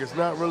laboring. It's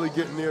not really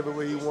getting there the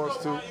way he wants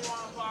to.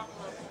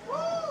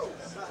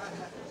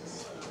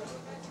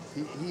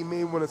 He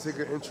may want to take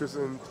an interest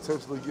in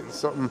potentially getting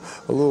something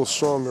a little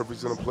stronger if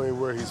he's going to play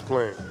where he's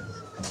playing.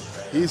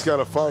 He's got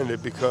to find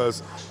it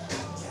because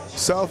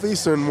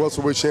Southeastern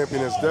welterweight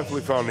champion has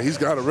definitely found it. He's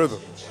got a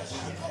rhythm.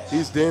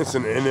 He's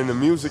dancing, and then the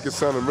music is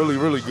sounding really,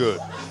 really good.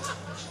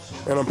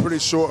 And I'm pretty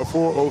sure a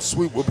 4-0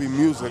 sweep will be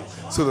music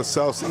to the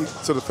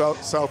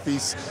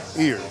Southeast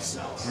ears.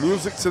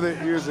 Music to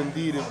their ears,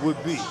 indeed, it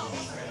would be.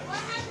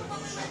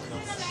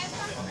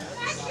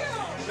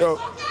 Yo,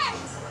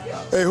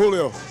 hey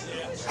Julio.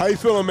 How you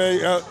feeling,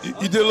 man?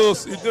 You did a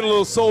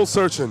little soul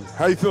searching.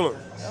 How you feeling?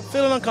 I'm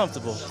feeling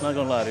uncomfortable. Not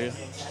gonna lie to you.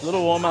 A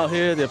little warm out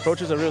here. The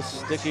approaches are real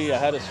sticky. I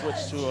had to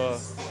switch to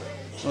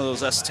one of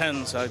those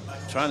S10s. I'm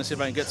trying to see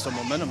if I can get some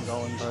momentum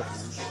going, but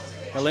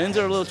the lanes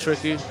are a little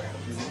tricky.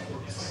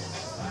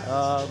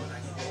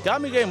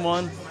 Got me game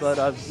 1, but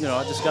I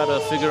just gotta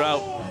figure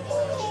out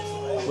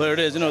where it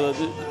is.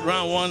 The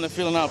round 1, the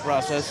feeling out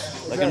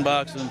process, like in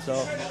boxing.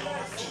 So.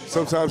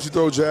 Sometimes you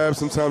throw jabs,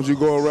 sometimes you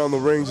go around the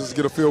ring just to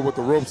get a feel what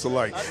the ropes are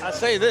like. I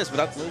say this, but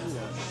I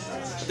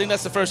think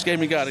that's the first game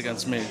he got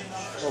against me.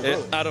 Oh,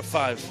 really? Out of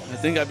 5. I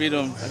think I beat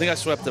him. I think I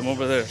swept him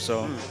over there.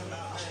 So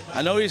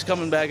I know he's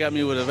coming back at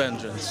me with a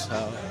vengeance.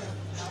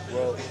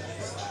 Well,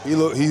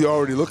 he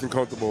already looking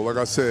comfortable. Like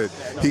I said,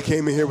 he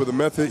came in here with a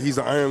method. He's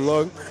an Iron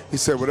Lung. He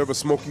said whatever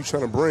smoke you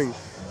trying to bring,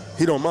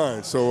 he don't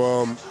mind.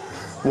 So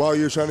while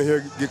you're trying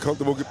to get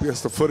comfortable, get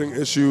past the footing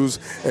issues,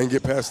 and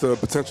get past the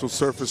potential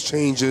surface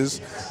changes,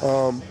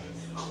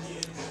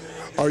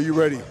 are you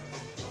ready?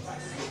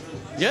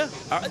 Yeah.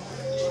 I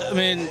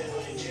mean,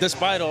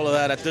 despite all of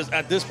that,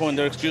 at this point,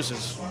 they're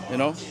excuses.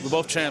 We're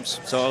both champs.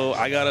 So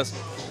I got to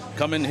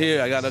come in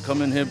here.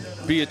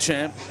 Be a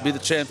champ, be the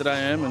champ that I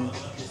am, and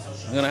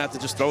I'm going to have to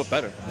just throw it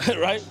better,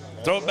 right?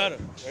 Throw it better.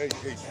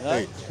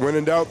 Hey, when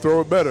in doubt, throw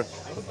it better.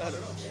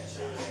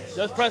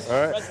 Just press, all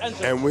right. Press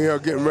enter. And we are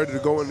getting ready to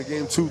go into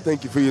game 2.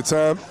 Thank you for your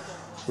time.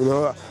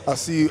 I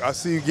see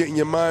you getting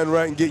your mind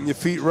right and getting your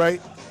feet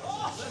right.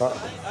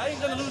 I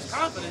ain't gonna lose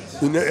confidence.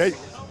 Hey,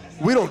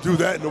 we don't do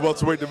that in the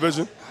welterweight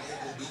division.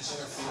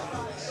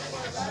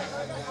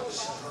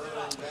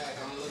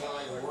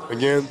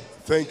 Again,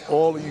 thank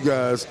all of you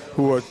guys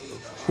who are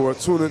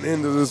tuning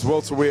into this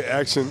welterweight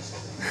action.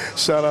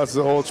 Shout out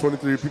to all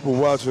 23 people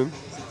watching.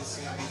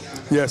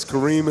 Yes,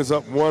 Kareem is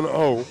up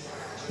 1-0.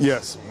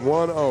 Yes,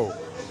 1-0.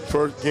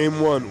 First game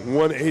 1,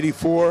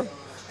 184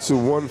 to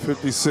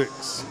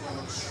 156.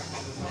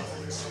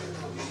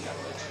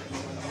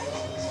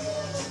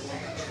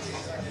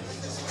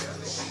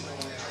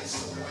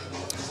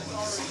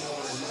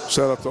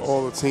 Shout out to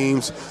all the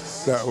teams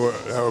that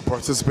were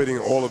participating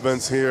in all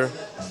events here.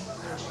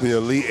 The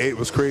Elite 8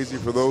 was crazy.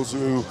 For those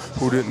who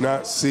did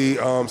not see,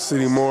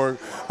 City Morgue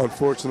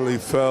unfortunately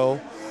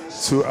fell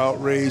to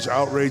Outrage.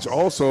 Outrage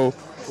also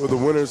were the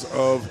winners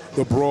of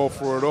the Brawl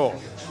for It All.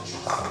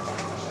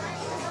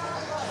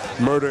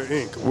 Murder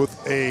Inc. with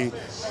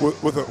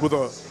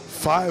a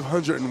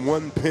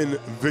 501 pin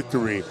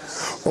victory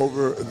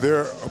over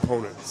their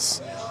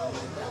opponents.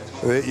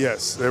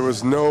 Yes, there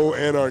was no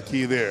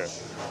anarchy there.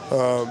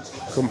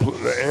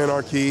 The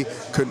anarchy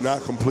could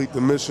not complete the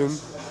mission.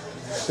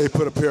 They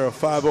put a pair of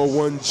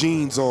 501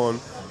 jeans on,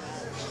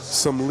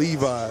 some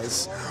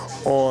Levi's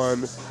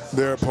on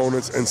their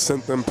opponents, and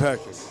sent them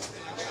packing.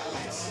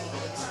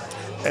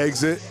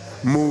 Exit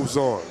moves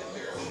on.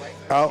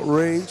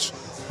 Outrage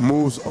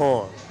moves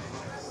on.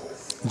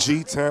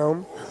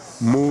 G-Town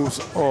moves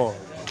on.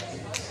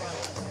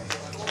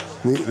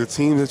 The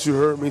team that you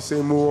heard me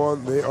say move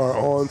on, they are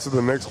on to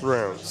the next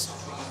rounds.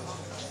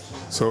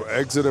 So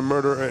Exit and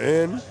Murder are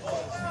in.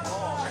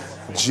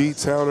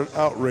 G-Town and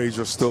Outrage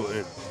are still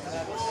in.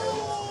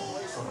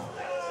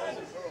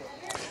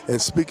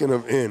 And speaking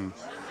of in,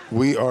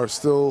 we are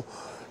still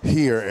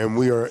here, and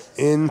we are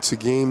into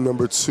game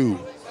number 2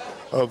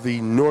 of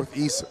the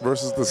Northeast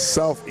versus the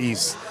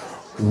Southeast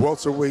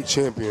welterweight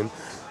champion.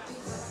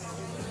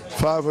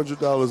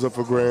 $500 up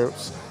for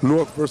grabs.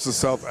 North versus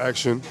South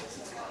action.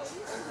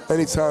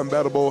 Anytime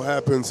Battle Bowl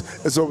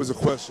happens, it's always a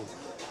question.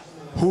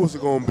 Who is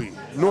it going to be,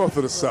 North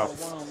or the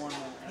South?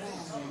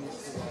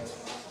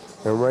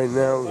 And right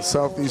now, the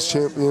Southeast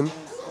champion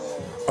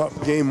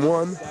up game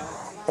 1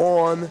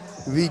 on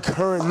the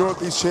current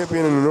Northeast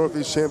champion, and the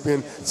Northeast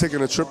champion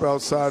taking a trip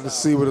outside to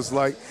see what it's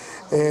like.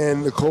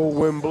 And the cold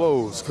wind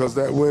blows, because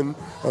that wind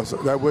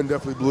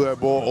definitely blew that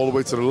ball all the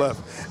way to the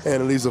left,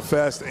 and it leaves a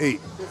fast 8.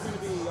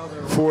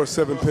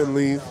 4-7 pin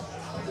lead.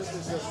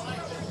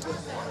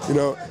 You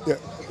know, yeah.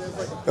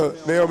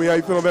 Naomi, how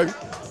you feeling, baby?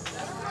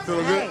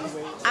 Feeling good?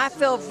 I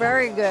feel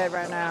very good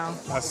right now.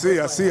 I see.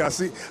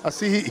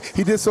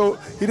 He did so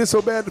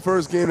bad the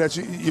first game that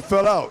you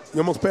fell out. You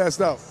almost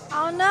passed out.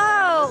 Oh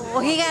no! Well,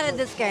 he got it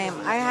this game.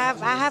 I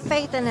have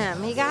faith in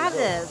him. He got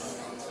this.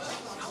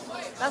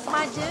 That's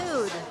my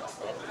dude.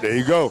 There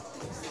you go.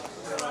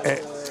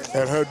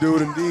 And her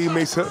dude indeed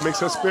makes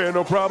her spare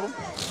no problem.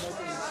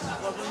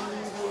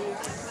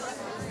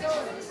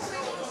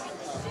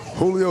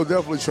 Julio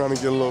definitely trying to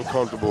get a little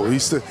comfortable.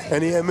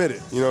 And he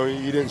admitted, you know,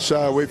 he didn't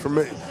shy away from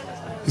it.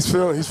 He's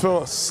feeling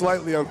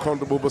slightly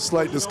uncomfortable, but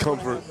slight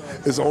discomfort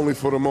is only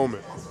for the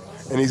moment.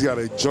 And he's got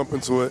to jump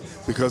into it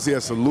because he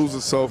has to lose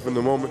himself in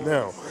the moment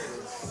now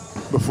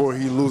before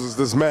he loses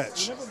this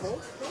match.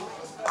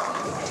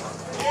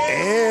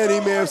 And he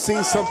may have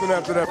seen something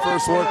after that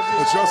first one.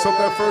 And just up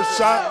that first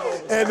shot,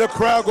 and the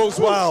crowd goes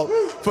wild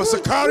for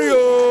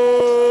Sicario.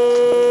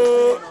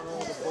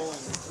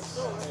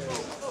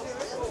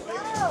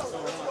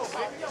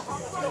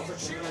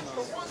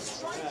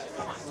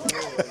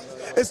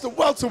 It's the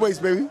welterweights,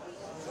 baby.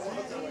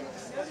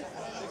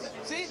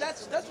 See,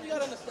 that's what you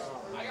gotta understand.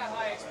 I got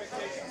high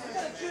expectations.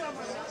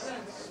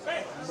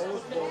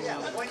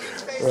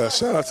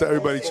 Shout out to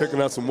everybody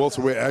checking out some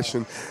welterweight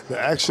action. The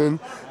action,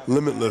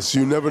 limitless.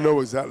 You never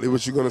know exactly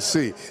what you're gonna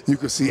see. You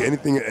could see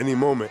anything at any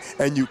moment,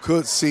 and you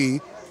could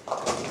see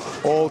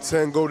all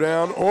 10 go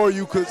down, or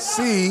you could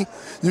see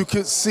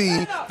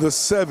the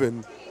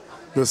seven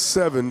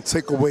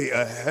take away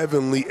a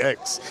heavenly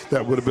X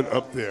that would have been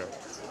up there.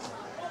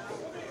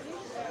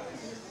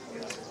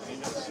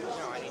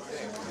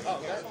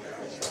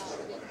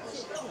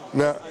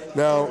 Now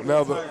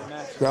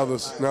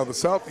the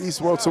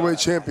Southeast welterweight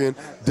champion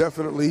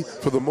definitely,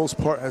 for the most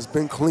part, has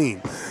been clean,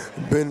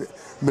 been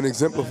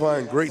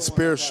exemplifying great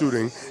spare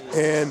shooting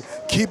and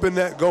keeping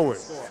that going.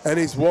 And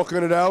he's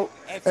walking it out,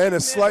 and a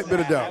slight bit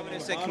of doubt. I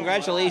would say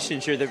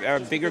congratulations, you're a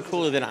bigger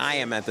cooler than I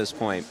am at this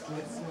point.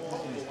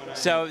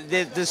 So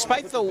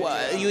despite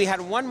you had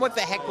one, what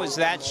the heck was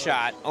that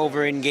shot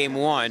over in game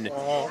 1,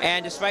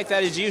 and despite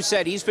that, as you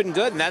said, he's been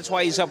good, and that's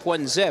why he's up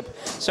 1-0.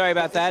 Sorry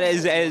about that.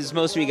 As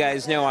most of you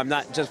guys know, I'm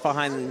not just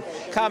behind the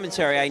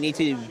commentary. I need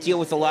to deal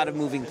with a lot of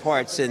moving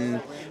parts,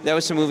 and there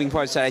was some moving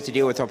parts that I had to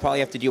deal with. I'll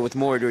probably have to deal with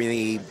more during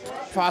the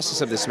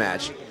process of this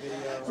match.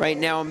 Right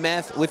now,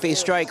 Meth with a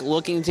strike,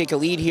 looking to take a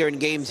lead here in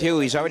game 2.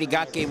 He's already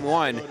got game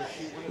 1.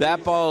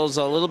 That ball's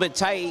a little bit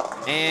tight,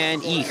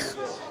 and eek.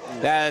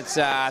 That's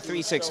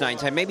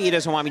 3-6-9-10. Maybe he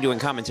doesn't want me doing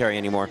commentary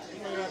anymore.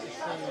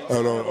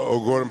 Oh, no. Oh,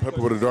 Gordon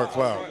Pepper with a dark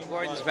cloud.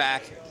 Gordon's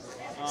back.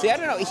 See, I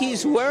don't know.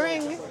 He's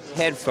wearing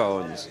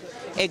headphones.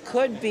 It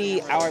could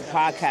be our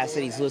podcast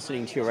that he's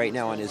listening to right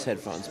now on his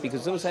headphones,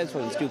 because those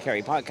headphones do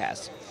carry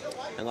podcasts.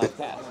 And like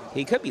that,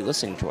 he could be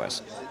listening to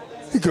us.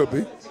 He could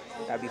be.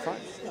 That'd be fun.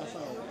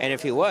 And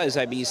if he was,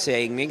 I'd be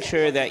saying, make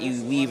sure that you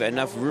leave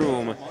enough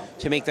room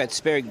to make that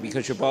spare,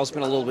 because your ball's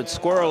been a little bit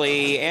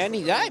squirrely, and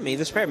he made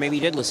the spare. Maybe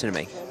he did listen to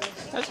me.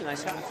 That was a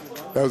nice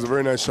shot. That was a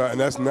very nice shot, and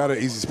that's not an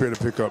easy spare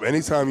to pick up.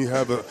 Anytime you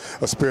have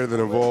a spare that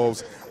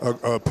involves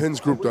pins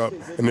grouped up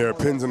and there are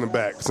pins in the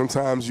back,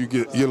 sometimes you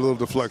get a little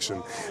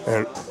deflection.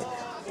 And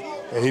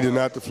he did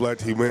not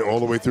deflect. He went all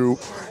the way through.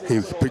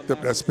 He picked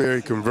up that spare,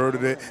 he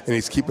converted it, and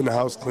he's keeping the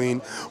house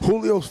clean.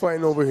 Julio's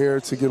fighting over here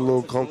to get a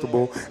little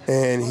comfortable,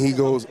 and he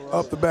goes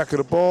up the back of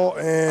the ball,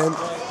 and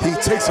he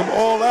takes them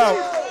all out.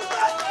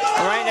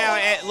 Right now,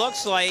 it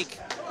looks like...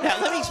 Now,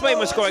 let me explain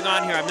what's going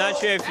on here. I'm not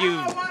sure if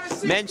you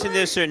mentioned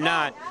this or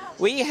not.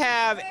 We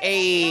have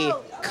a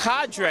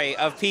cadre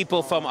of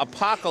people from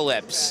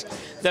Apocalypse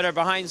that are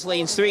behind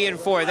lanes 3 and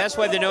 4. That's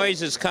where the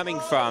noise is coming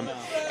from.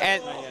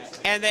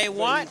 And they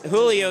want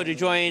Julio to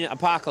join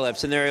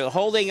Apocalypse, and they're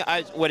holding,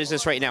 what is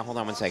this right now? Hold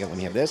on one second, let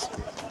me have this.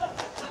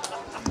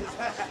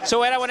 So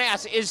what I want to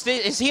ask, is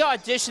he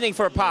auditioning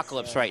for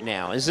Apocalypse right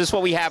now? Is this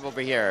what we have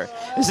over here?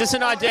 Is this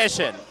an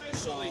audition?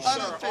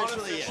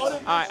 Unofficially, yes. All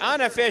right,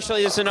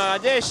 unofficially, it's an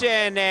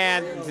audition,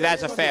 and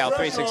that's a fail,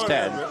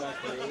 3-6-10.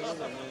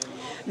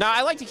 Now,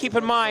 I like to keep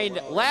in mind,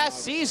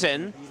 last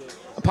season,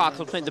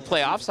 Apocalypse made the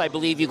playoffs. I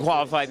believe you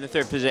qualified in the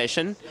 3rd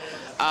position.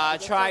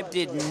 Tribe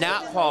did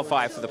not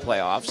qualify for the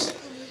playoffs.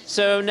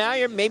 So now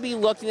you're maybe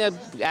looking to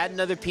add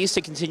another piece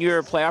to continue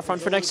your playoff run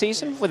for next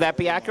season. Would that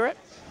be accurate?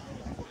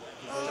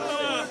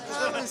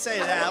 I wouldn't say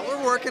that.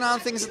 We're working on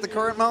things at the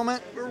current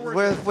moment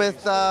with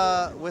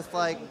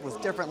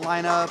different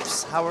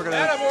lineups. How we're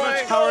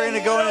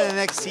gonna go into the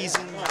next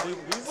season. We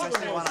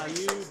essentially want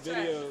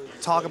to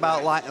talk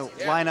about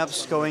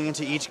lineups going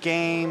into each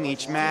game,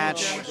 each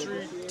match,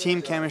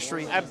 team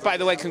chemistry. By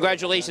the way,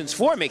 congratulations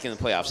for making the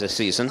playoffs this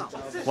season.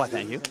 Well,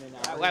 thank you.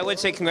 I would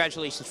say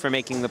congratulations for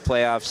making the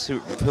playoffs,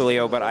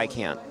 Julio, but I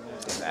can't.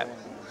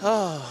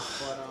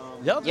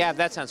 Yep. Yeah,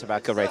 that sounds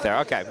about good right there.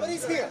 Okay. But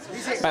he's here.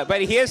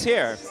 But he is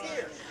here.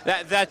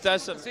 That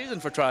does some season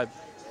for Tribe.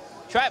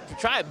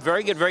 Tribe,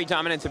 very good, very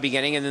dominant at the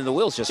beginning, and then the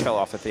wheels just fell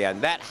off at the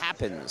end. That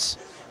happens.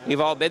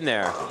 We've all been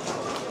there.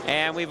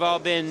 And we've all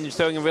been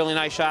throwing a really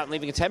nice shot and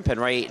leaving a 10-pin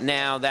right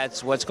now.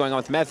 That's what's going on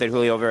with Method.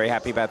 Julio, very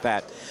happy about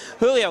that.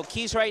 Julio,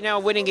 keys right now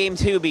winning game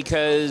 2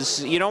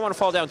 because you don't want to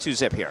fall down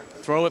 2-zip here.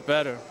 Throw it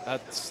better.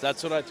 That's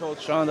what I told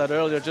Sean that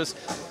earlier. Just,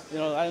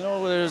 I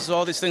know there's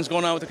all these things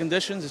going on with the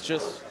conditions. It's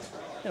just,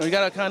 you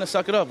got to kind of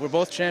suck it up. We're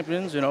both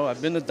champions.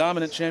 I've been the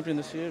dominant champion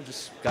this year.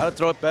 Just got to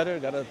throw it better.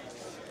 Got to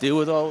deal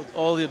with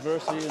all the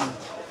adversity and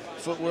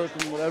footwork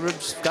and whatever.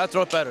 Just got to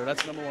throw it better.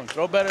 That's number 1.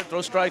 Throw better,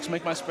 throw strikes,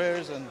 make my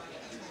spares. And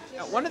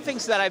one of the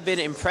things that I've been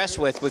impressed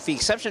with the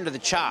exception of the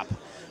chop,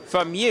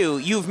 from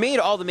you've made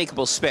all the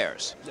makeable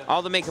spares,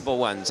 all the makeable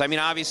ones. I mean,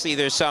 obviously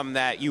there's some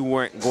that you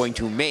weren't going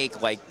to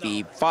make, like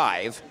the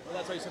 5. Well,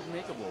 that's why you said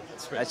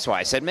makeable. That's why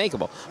I said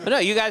makeable. But no,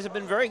 you guys have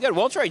been very good.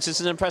 Welterweight, this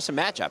is an impressive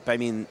matchup. I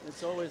mean,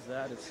 it's always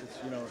that. It's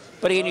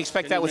But can you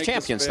expect that with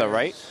champions, though,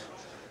 right?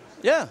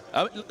 Yeah.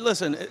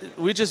 Listen,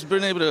 we've just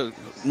been able to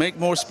make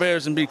more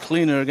spares and be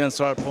cleaner against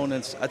our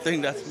opponents. I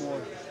think that's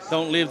more.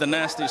 Don't leave the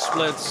nasty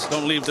splits.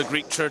 Don't leave the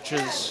Greek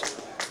churches.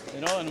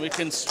 And we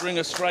can string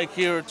a strike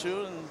here or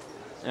two.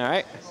 All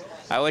right.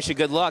 I wish you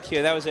good luck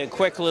here. That was a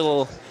quick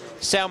little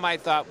soundbite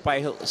thought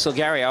by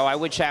Sicario. I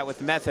would chat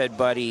with Method,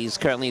 but he's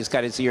got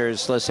his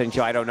ears listening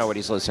to. I don't know what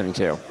he's listening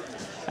to.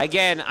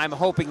 Again, I'm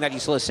hoping that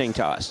he's listening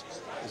to us.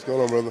 What's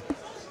going on, brother?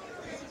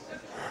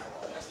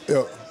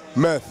 Yo,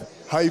 Meth.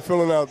 How you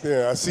feeling out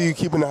there? I see you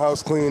keeping the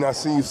house clean. I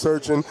see you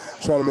searching,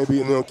 trying to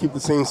maybe keep the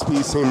same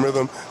speed, same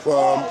rhythm. What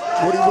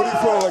are you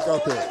feeling like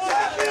out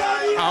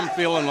there? I'm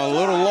feeling a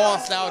little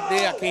lost out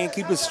there. I can't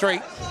keep it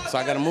straight, so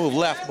I got to move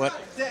left, but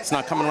it's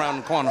not coming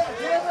around the corner,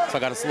 so I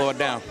got to slow it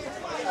down.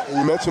 And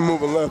you mentioned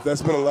moving left.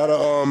 That's been a lot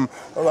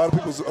of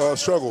people's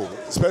struggle,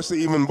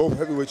 especially even both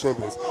heavyweight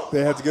champions.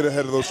 They had to get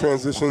ahead of those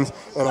transitions,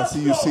 and I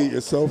see it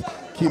yourself.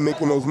 Keep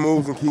making those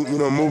moves and keep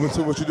moving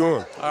to what you're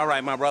doing. All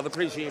right, my brother.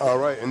 Appreciate it. All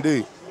right,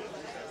 indeed.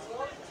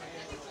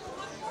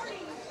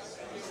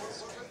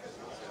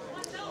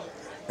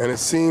 And it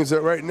seems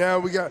that right now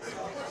we got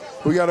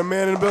a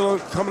man in the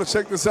building coming to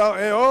check this out.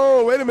 And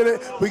oh, wait a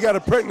minute, we got a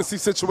pregnancy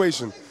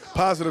situation.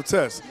 Positive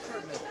test.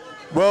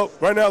 Well,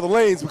 right now the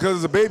lanes, because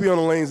there's a baby on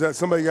the lanes that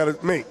somebody got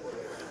to make.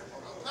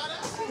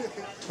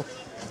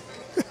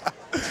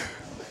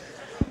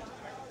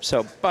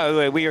 So, by the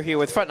way, we are here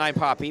with Front 9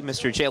 Poppy,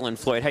 Mr. Jalen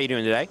Floyd. How you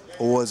doing today?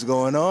 What's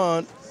going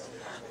on?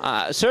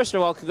 First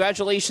of all,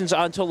 congratulations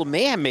on Total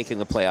Mayhem making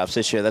the playoffs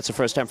this year. That's the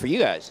first time for you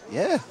guys.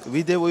 Yeah,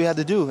 we did what we had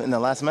to do in the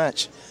last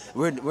match.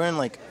 We're in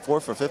like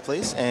 4th or 5th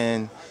place,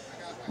 and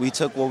we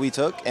took what we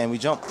took, and we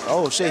jumped.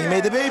 Oh, shit, he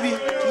made the baby.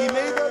 He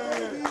made the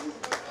baby.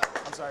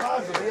 I'm sorry.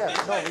 Yeah,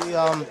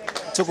 no, we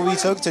took what we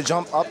took to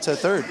jump up to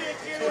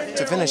 3rd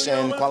to finish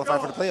and qualify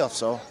for the playoffs,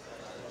 so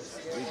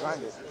we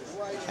grinded.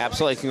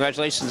 Absolutely.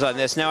 Congratulations on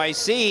this. Now, I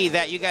see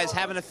that you guys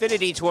have an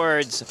affinity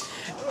towards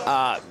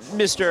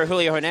Mr.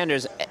 Julio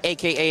Hernandez,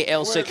 a.k.a.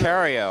 El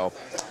Sicario.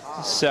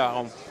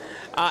 So,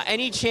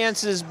 any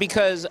chances,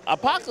 because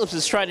Apocalypse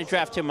is trying to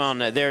draft him on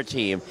their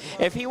team.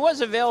 If he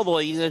was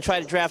available, you're going to try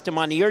to draft him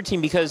onto your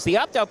team because the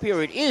opt-out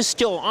period is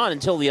still on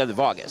until the end of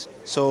August.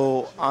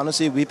 So,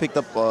 honestly, we picked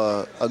up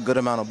a good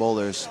amount of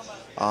bowlers.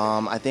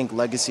 I think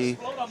Legacy,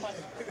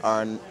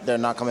 they're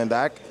not coming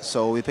back,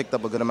 so we picked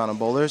up a good amount of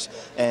bowlers.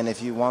 And if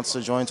he wants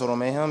to join Total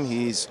Mayhem,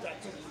 he's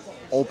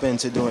open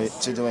to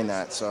doing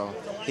that. So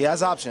he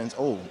has options.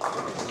 Oh,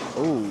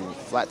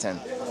 flat 10.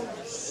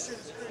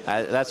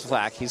 That's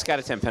flack. He's got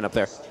a 10 pin up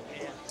there.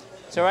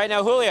 So right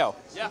now, Julio,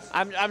 yeah.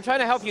 I'm trying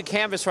to help you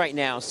canvas right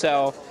now.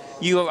 So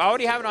you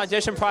already have an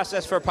audition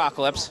process for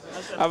Apocalypse.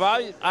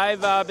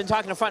 I've been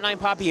talking to Front 9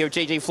 Poppy here,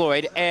 JJ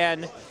Floyd,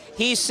 and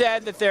he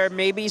said that there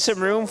may be some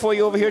room for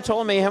you over here at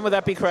Total Mayhem. Would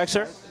that be correct,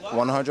 sir?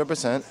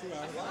 100%.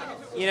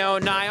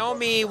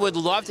 Naomi would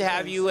love to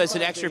have you as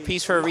an extra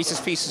piece for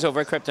Reese's Pieces over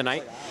at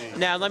Kryptonite.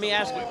 Now, let me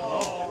ask you.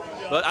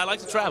 But I like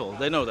to travel.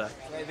 They know that.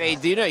 They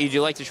do know you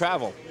do like to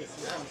travel.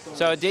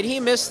 So did he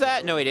miss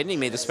that? No, he didn't. He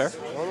made the spare.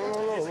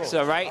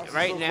 So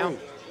right now,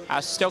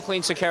 still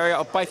clean Sicario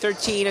up by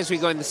 13 as we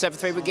go in the 7th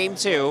favorite game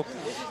 2.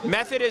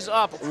 Method is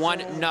up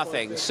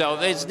 1-0. So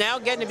it's now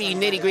getting to be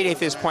nitty-gritty at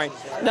this point.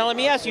 Now let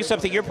me ask you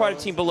something. You're part of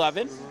Team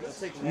Beloved.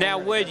 Now,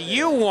 would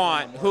you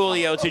want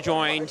Julio to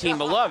join Team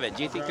Beloved?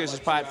 Do you think there's a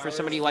spot for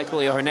somebody like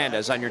Julio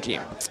Hernandez on your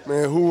team?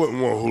 Man, who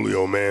wouldn't want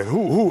Julio, man?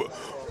 Who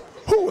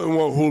wouldn't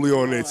want Julio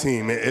on their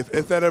team?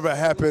 If that ever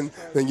happened,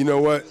 then you know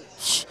what?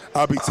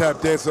 I'll be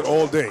tap dancing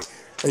all day.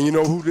 And you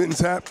know who didn't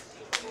tap?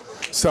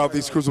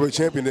 Southeast Cruiserweight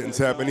Champion didn't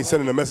tap, and he's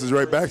sending a message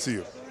right back to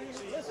you.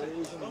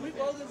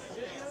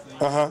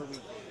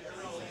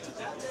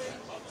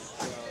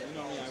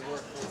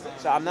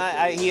 So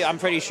I'm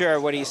pretty sure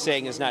what he's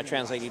saying is not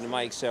translating to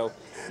Mike. So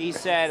he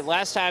said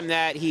last time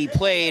that he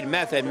played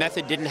Method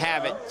didn't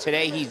have it.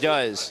 Today he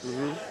does.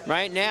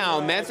 Right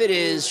now, Method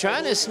is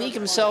trying to sneak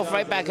himself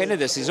right back into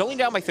this. He's only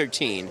down by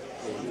 13.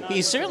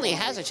 He certainly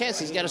has a chance.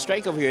 He's got a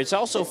strike over here. It's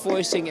also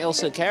forcing El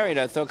Sicario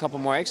to throw a couple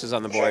more X's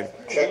on the board.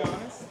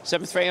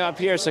 7th frame up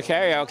here,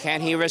 Sicario.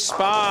 Can he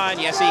respond?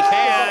 Yes, he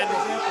can.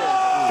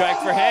 Strike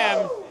for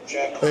him.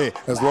 Hey,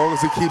 as long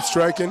as he keeps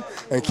striking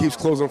and keeps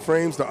closing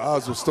frames, the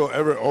odds will still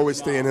always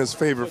stay in his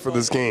favor for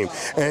this game.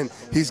 And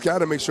he's got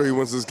to make sure he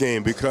wins this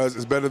game because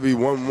it's better to be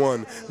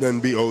 1-1 than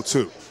be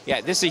 0-2.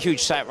 Yeah, this is a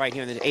huge shot right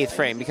here in the 8th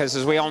frame because,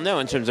 as we all know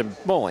in terms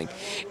of bowling,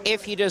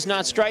 if he does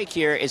not strike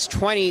here, it's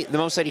 20. The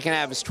most that he can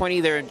have is 20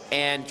 there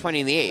and 20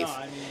 in the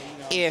 8th.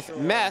 If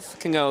Meth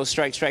can go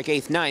strike,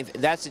 8th, 9th,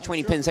 that's the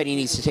 20 pins that he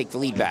needs to take the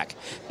lead back.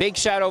 Big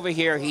shot over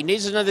here. He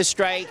needs another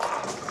strike.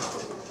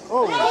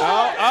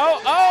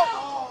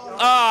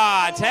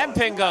 Ah, 10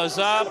 pin goes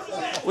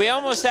up. We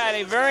almost had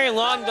a very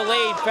long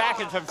delayed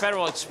package from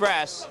Federal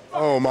Express.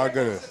 Oh, my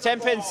goodness.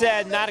 10 pin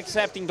said not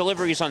accepting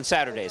deliveries on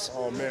Saturdays.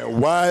 Oh,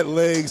 man. Wide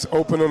legs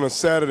open on a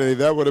Saturday.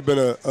 That would have been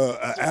a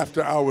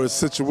after-hours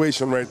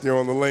situation right there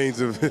on the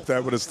lanes if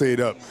that would have stayed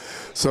up.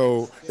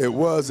 So it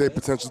was a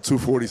potential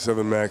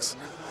 247 max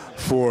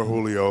for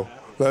Julio.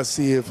 Let's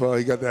see if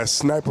he got that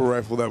sniper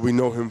rifle that we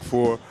know him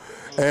for.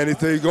 And he's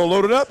going to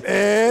load it up,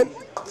 and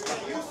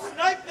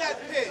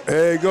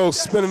there you go,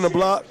 spinning the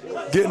block,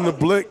 getting the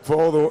blick for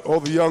all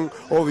the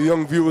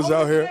young viewers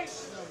out here.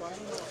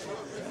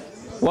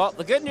 Well,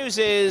 the good news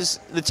is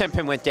the 10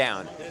 pin went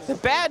down. The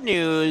bad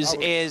news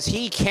is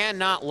he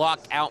cannot lock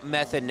out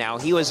Method now.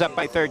 He was up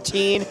by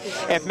 13.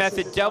 If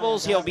Method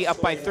doubles, he'll be up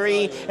by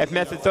 3. If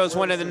Method throws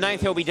one in the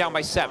 9th, he'll be down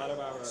by 7.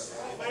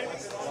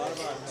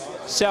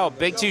 So,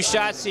 big 2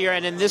 shots here,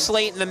 and in this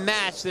late in the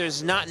match,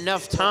 there's not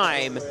enough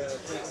time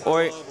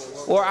or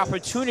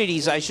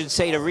opportunities, I should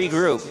say, to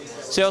regroup.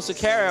 So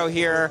Sicario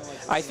here,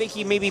 I think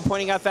he may be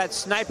pointing out that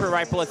sniper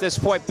rifle at this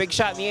point. Big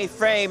shot in the 8th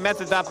frame.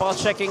 Method that ball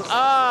checking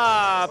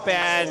up,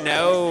 and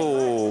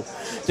no.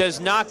 Does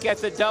not get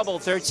the double.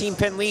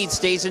 13-pin lead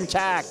stays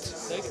intact.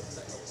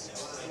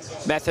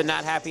 Method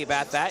not happy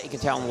about that. You can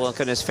tell him the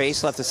look on his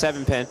face. Left the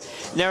 7-pin.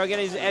 Now again,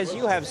 as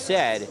you have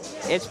said,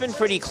 it's been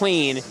pretty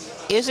clean.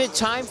 Is it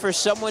time for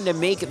someone to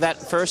make that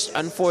first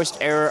unforced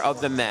error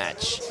of the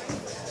match?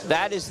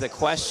 That is the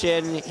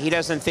question. He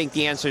doesn't think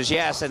the answer is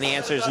yes, and the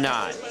answer is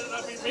not.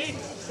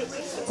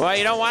 Well,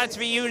 you don't want it to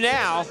be you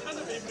now.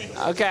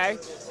 Okay.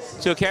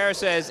 So Kara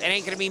says, it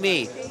ain't going to be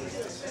me.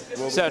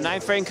 So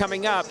 9th frame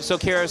coming up. So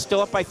Kara's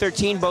still up by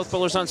 13, both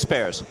bowlers on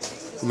spares.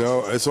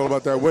 No, it's all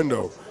about that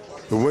window.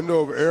 The window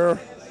of error,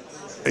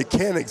 it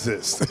can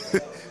exist.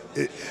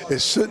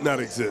 it should not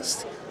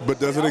exist. But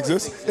does it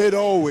exist? It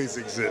always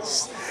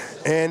exists.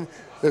 And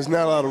there's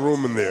not a lot of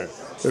room in there.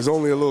 There's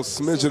only a little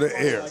smidge of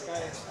air.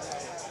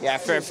 Yeah,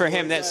 for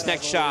him, that's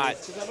next shot.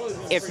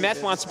 If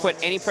Meth wants to put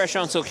any pressure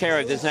on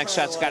Sicario, this next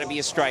shot's got to be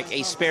a strike.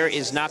 A spare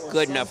is not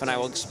good enough, and I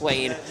will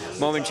explain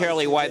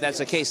momentarily why that's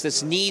the case.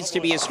 This needs to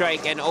be a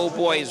strike, and oh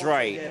boy is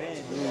right.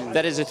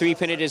 That is a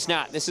 3-pin, it is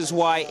not. This is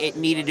why it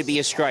needed to be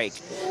a strike.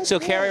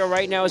 Sicario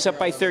right now is up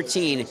by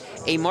 13.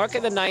 A mark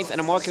in the 9th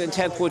and a mark in the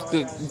 10th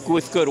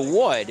with good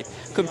wood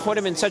could put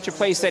him in such a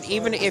place that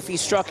even if he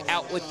struck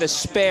out with the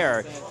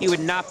spare, he would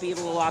not be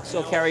able to lock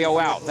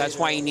Sicario out. That's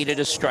why he needed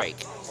a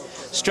strike.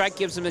 Strike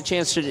gives him a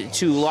chance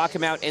to lock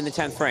him out in the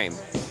 10th frame.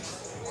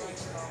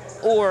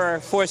 Or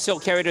force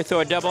Sicario to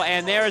throw a double.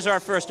 And there's our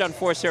first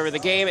unforced error of the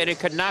game, and it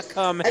could not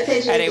come at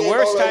a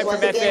worse time for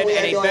Method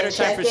and a better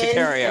time for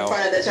Sicario.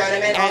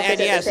 And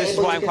yes, this is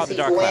why I'm called the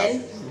Dark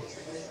Cloud.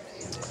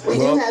 We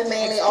do have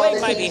mainly all the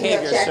teams who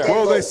have checked in.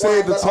 Well, they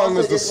say the tongue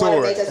is the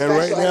sword, and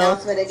right now,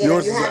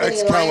 yours is an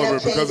Excalibur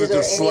because it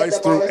just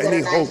sliced through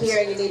any hopes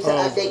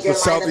of the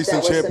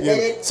Southeastern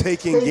champion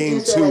taking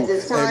game 2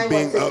 and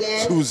being up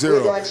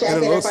 2-0.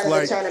 And it looks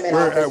like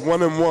we're at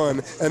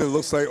 1-1, and it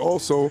looks like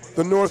also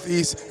the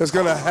Northeast is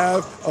going to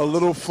have a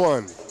little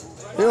fun.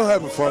 He'll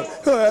have fun.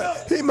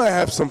 He might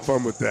have some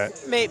fun with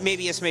that.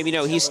 Maybe yes, maybe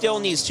no. He still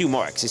needs 2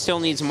 marks. He still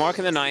needs a mark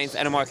in the 9th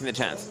and a mark in the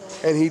 10th.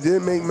 And he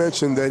did make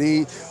mention that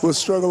he was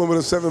struggling with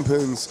the 7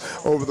 pins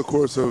over the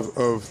course of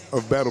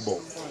Battle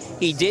Bowl.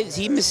 He did.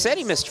 He said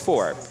he missed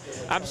 4.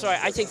 I'm sorry,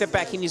 I take that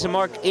back. He needs a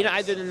mark in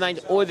either the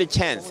 9th or the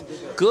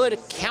 10th. Good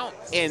count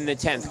in the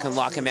 10th can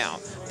lock him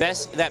out.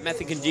 Best that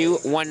Method can do,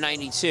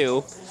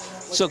 192.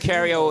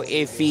 Sicario,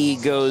 if he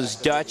goes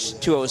Dutch,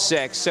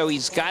 206. So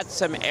he's got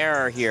some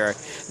error here.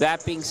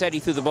 That being said,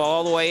 he threw the ball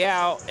all the way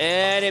out,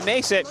 and it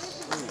makes it.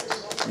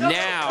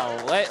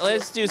 Now,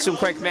 let's do some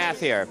quick math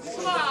here.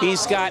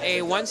 He's got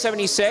a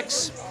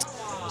 176,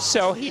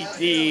 so he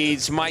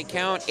needs, my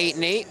count, 8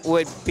 and 8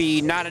 would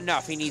be not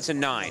enough. He needs a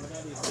 9.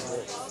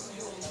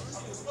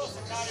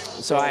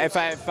 So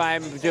if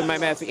I'm doing my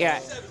math,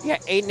 yeah,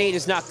 8 and 8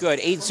 is not good.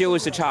 8-0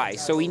 is a tie,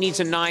 so he needs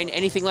a 9.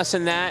 Anything less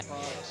than that,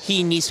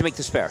 he needs to make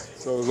the spare.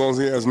 So as long as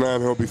he has 9,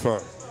 he'll be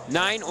fine.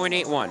 9 or an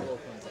 8-1.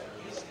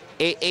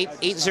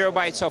 8-0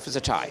 by itself is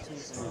a tie.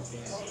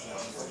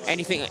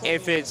 Anything,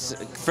 if it's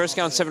first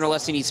count 7 or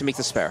less, he needs to make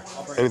the spare.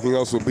 Anything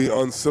else will be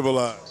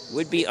uncivilized.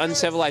 Would be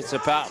uncivilized. The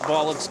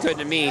ball looks good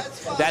to me.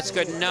 That's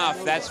good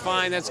enough. That's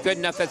fine. That's good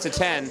enough. That's a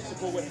 10.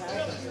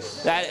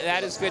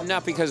 That is good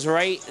enough because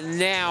right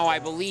now, I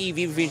believe,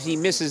 even if he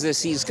misses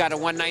this, he's got a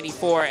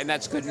 194, and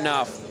that's good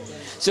enough.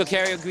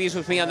 Sicario agrees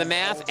with me on the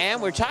math,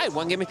 and we're tied.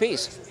 1 game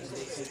apiece.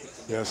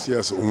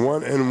 Yes,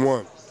 1 and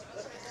 1.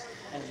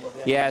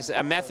 Yes,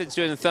 a Method's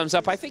doing the thumbs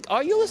up. I think,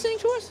 are you listening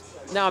to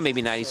us? No,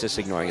 maybe not. He's just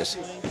ignoring us.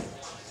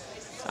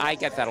 I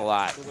get that a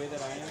lot.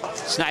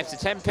 Snipes a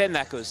 10-pin.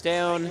 That goes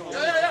down.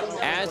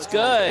 That's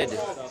good.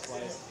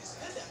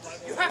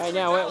 Right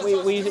now,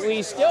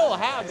 we still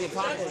have the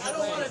Apocalypse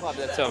Playing Club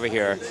that's over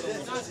here.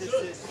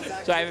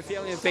 So I have a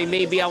feeling that they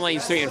may be on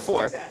lanes 3 and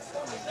 4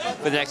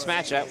 for the next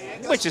matchup,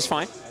 which is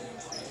fine.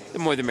 The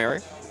more the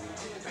merrier.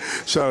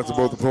 Shout out to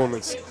both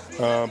opponents,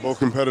 both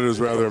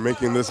competitors rather,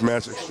 making this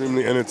match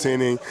extremely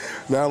entertaining,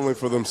 not only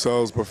for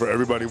themselves, but for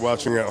everybody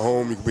watching at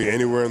home. You could be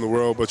anywhere in the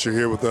world, but you're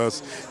here with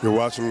us. You're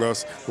watching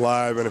us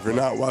live, and if you're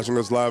not watching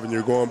us live and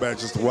you're going back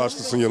just to watch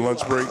this on your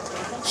lunch break,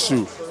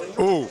 shoot.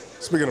 Oh,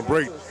 speaking of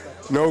break,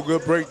 no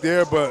good break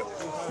there, but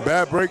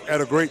bad break at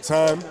a great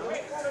time.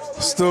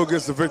 Still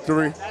gets the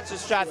victory. That's a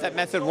shot that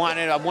Method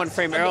wanted on 1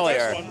 frame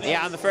earlier.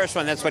 Yeah, on the first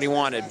one, that's what he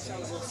wanted.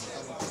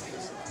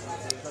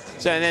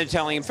 So and then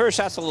telling him, first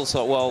shot's a little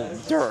slow.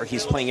 Well,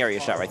 he's playing area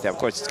shot right there. Of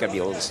course, it's going to be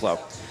a little slow.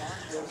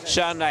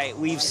 Sean Knight,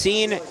 we've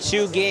seen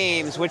 2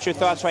 games. What's your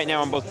thoughts right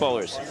now on both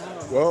bowlers?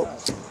 Well,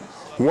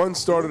 one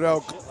started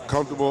out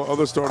comfortable,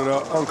 other started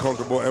out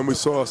uncomfortable, and we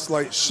saw a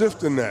slight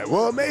shift in that.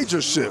 Well, a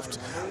major shift.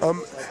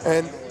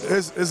 And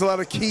there's a lot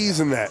of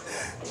keys in that.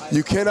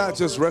 You cannot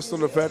just rest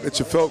on the fact that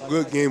you felt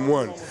good game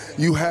 1.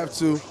 You have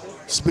to,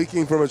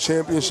 speaking from a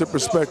championship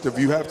perspective,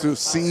 you have to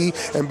see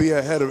and be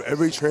ahead of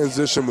every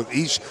transition with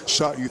each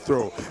shot you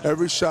throw.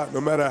 Every shot,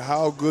 no matter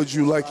how good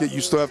you like it,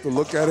 you still have to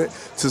look at it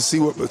to see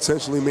what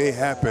potentially may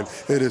happen.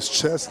 It is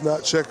chess,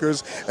 not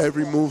checkers.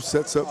 Every move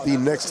sets up the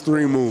next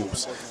 3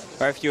 moves.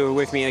 Or if you were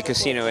with me in a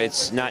casino,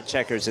 it's not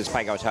checkers, it's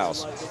Pai Gow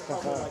tiles.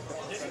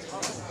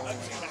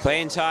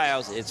 Playing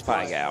tiles, it's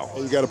Pai Gow.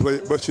 You got to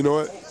play, but you know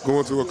what?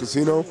 Going to a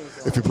casino,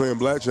 if you're playing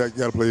blackjack, you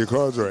got to play your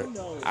cards right.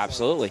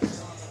 Absolutely.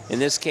 In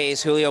this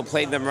case, Julio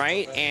played them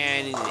right,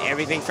 and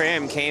everything for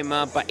him came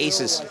up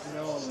aces.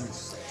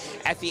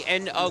 At the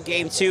end of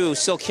game 2,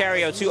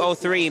 Sicario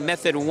 203,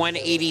 Method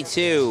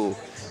 182.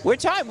 We're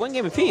tied, 1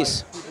 game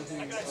apiece.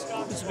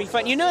 This will be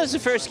fun. You notice the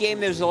first game,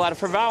 there was a lot of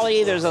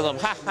frivolity, there's a little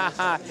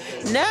ha-ha-ha.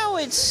 Now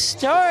it's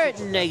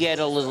starting to get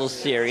a little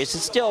serious.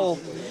 It's still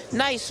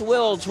nice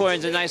will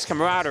towards a nice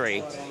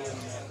camaraderie,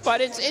 but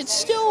it's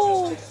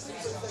still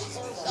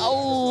a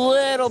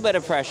little bit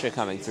of pressure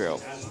coming through.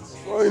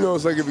 Well, you know,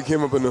 it's like if you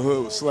came up in the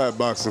hood with slap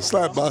boxing.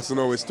 Slap boxing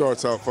always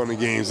starts out funny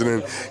games,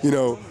 and then, you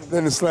know,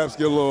 then the slaps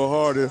get a little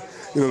harder.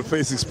 You know, the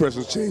face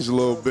expressions change a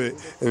little bit,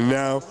 and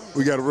now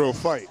we got a real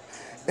fight.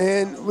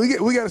 And we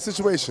got a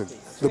situation.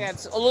 Yeah,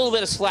 it's a little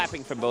bit of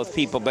slapping from both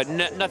people, but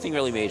nothing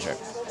really major.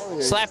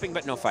 Slapping,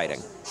 but no fighting.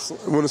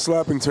 When the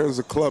slapping turns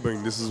to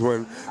clubbing, this is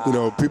when, you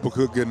know, people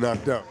could get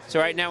knocked out. So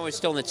right now we're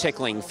still in the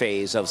tickling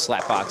phase of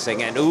slap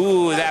boxing, and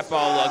ooh, that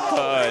ball looked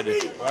good.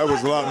 That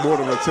was a lot more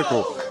than a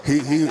tickle.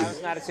 He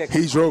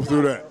drove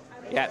through that.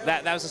 Yeah,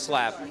 that was a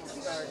slap.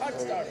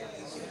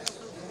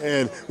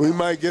 And we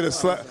might get a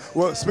slap.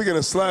 Well, speaking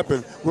of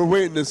slapping, we're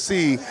waiting to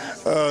see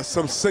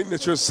some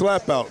signature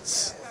slap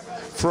outs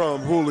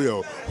from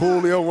Julio.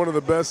 Julio, one of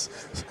the best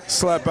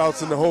slap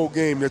outs in the whole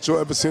game that you'll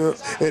ever see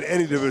in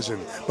any division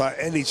by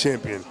any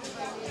champion.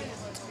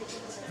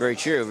 Very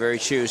true, very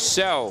true.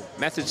 So,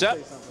 Method's up.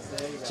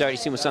 So you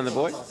see what's on the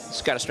board.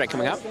 He's got a strike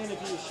coming up.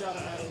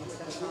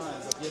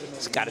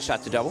 He's got a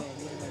shot to double.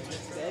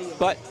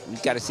 But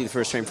you've got to see the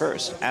first frame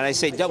first. And I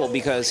say double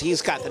because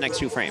he's got the next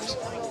 2 frames.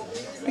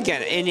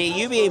 Again, in a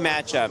UBA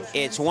matchup,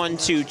 it's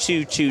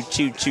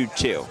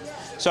 1-2-2-2-2-2-2.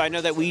 So I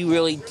know that we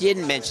really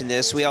didn't mention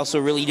this. We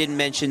also really didn't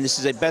mention this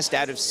is a best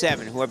out of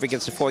 7. Whoever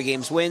gets the 4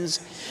 games wins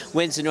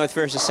the North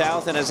versus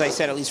South. And as I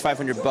said, at least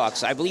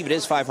 $500. I believe it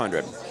is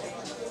 500.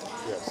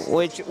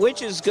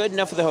 Which is good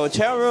enough for the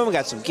hotel room. We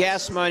got some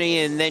gas money,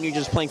 and then you're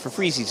just playing for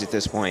freezies at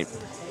this point.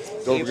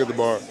 Don't forget the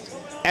bar.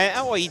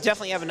 And, well, you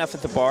definitely have enough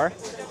at the bar.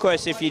 Of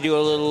course, if you do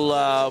a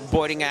little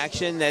boarding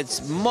action,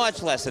 that's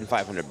much less than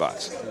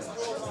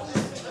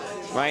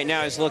 $500. Right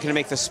now, he's looking to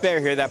make the spare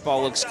here. That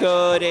ball looks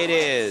good. It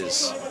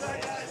is.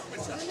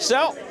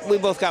 So, we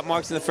both got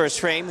marks in the first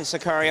frame.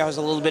 Sicario has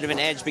a little bit of an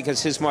edge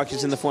because his mark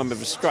is in the form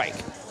of a strike.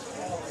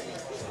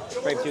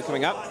 Frame 2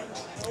 coming up.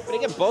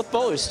 But again, both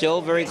bowlers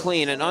still very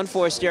clean. An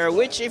unforced error,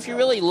 which if you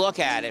really look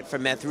at it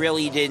from Meth,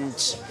 really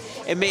didn't,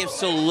 it may have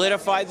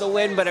solidified the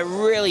win, but it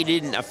really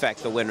didn't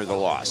affect the win or the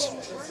loss.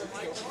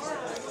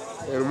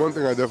 And one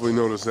thing I definitely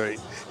noticed, that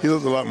he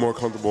looked a lot more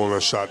comfortable in a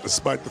shot.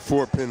 Despite the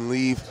 4-pin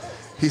leave,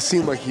 he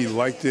seemed like he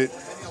liked it.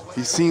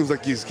 He seems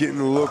like he's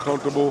getting a little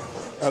comfortable,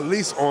 at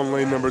least on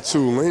lane number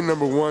 2. Lane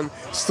number 1,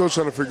 still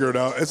trying to figure it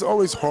out. It's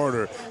always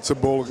harder to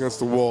bowl against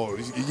the wall.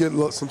 You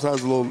get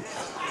sometimes a little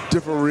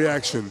different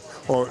reaction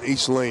on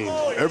each lane.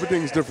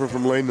 Everything's different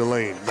from lane to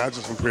lane, not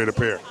just from pair to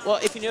pair. Well,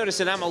 if you notice,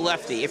 and I'm a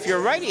lefty, if you're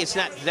a righty, it's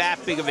not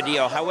that big of a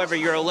deal. However,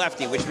 you're a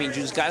lefty, which means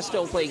you've got to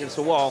still play against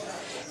the wall.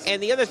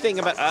 And the other thing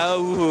about,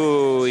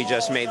 oh, he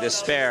just made this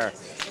spare.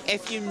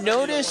 If you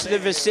notice the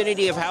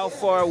vicinity of how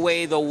far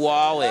away the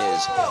wall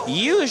is,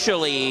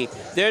 usually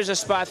there's a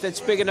spot that's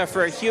big enough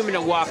for a human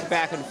to walk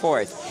back and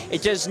forth.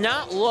 It does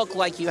not look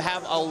like you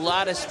have a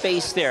lot of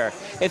space there.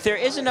 If there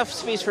is enough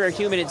space for a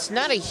human, it's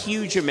not a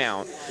huge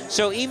amount.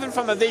 So even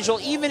from a visual,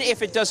 even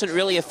if it doesn't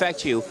really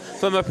affect you,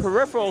 from a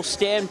peripheral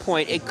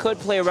standpoint, it could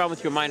play around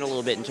with your mind a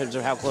little bit in terms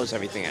of how close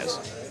everything is.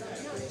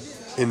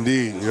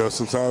 Indeed, you know,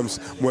 sometimes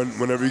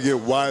whenever you get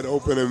wide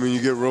open and when you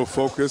get real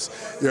focused,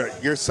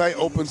 your sight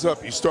opens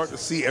up. You start to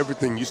see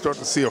everything. You start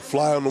to see a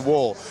fly on the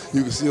wall.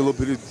 You can see a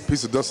little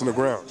piece of dust on the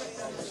ground.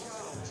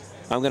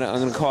 I'm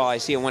gonna call. I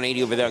see a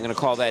 180 over there. I'm gonna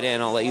call that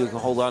in. I'll let you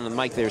hold on to the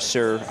mic there,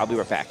 sir. I'll be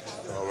right back.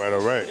 All right, all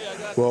right.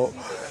 Well,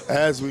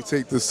 as we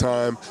take this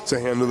time to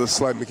handle this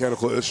slight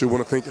mechanical issue, I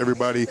want to thank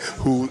everybody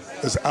who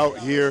is out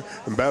here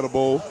in Battle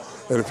Bowl.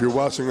 And if you're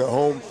watching at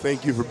home,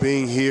 thank you for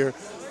being here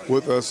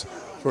with us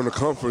from the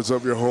comforts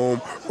of your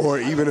home, or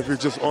even if you're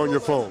just on your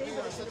phone.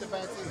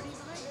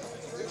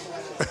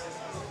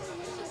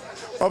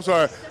 I'm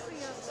sorry.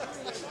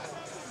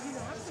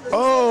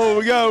 Oh,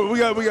 we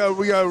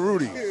got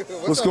Rudy.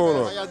 What's going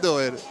on? How y'all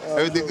doing?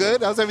 Everything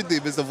good? How's everything,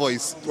 Mr.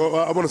 Voice? Well,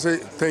 I want to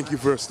say thank you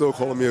for still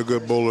calling me a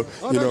good bowler.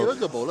 Oh, no, you're a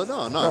good bowler.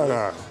 No.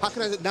 How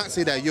can I not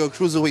say that? You're a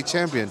cruiserweight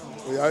champion.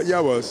 Yeah,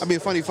 I was. I mean,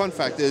 fun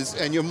fact is,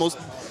 and you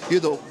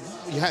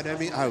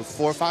had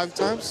 4 or 5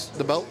 times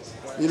the belt.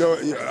 You know,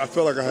 I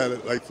feel like I had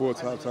it like 4 or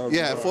 5 times.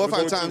 Yeah, 4 or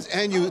 5 times,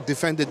 and you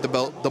defended the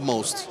belt the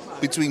most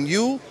between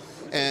you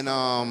and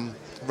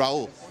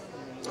Raul.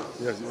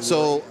 Yes,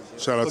 so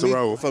shout out to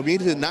Raul. For me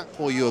to not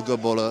call you a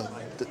good bowler,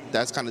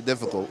 that's kind of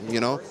difficult,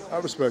 you know. I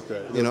respect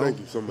that. You know, thank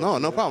you so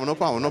much. No problem.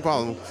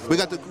 We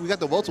got the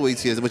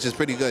welterweights here, which is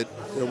pretty good.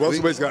 Yeah,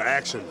 welterweights got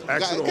action.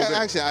 Got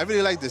action. I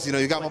really like this. You know,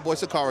 you got my boy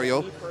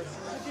Sicario.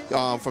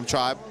 From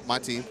Tribe, my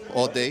team,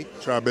 all day.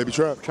 Tribe, baby,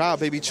 Tribe. Tribe,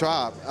 baby,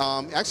 Tribe.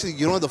 Actually,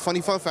 you know, the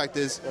fun fact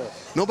is,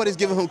 nobody's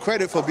giving him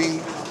credit for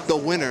being the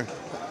winner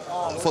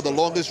for the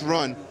longest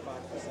run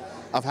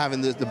of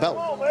having the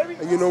belt.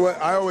 And you know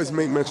what? I always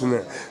make mention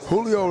that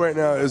Julio right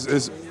now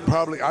is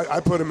probably, I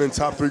put him in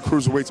top 3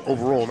 cruiserweights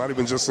overall, not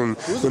even just in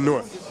the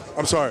North.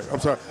 I'm sorry.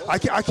 I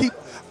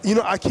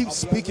keep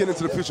speaking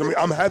into the future. I mean,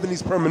 I'm having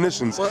these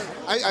premonitions. Well,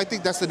 I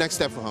think that's the next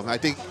step for him. I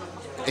think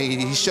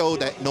he showed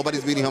that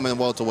nobody's beating him in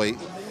welterweight.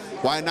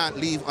 Why not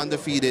leave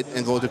undefeated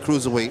and go to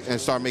cruiserweight and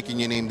start making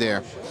your name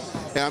there?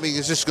 And I mean,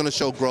 it's just going to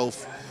show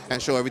growth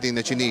and show everything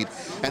that you need.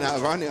 And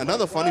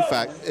another funny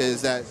fact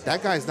is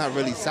that guy's not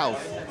really South.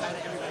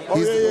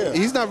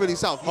 He's not really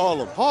South.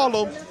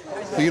 Harlem.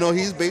 You know,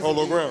 he's basically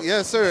Hollow ground.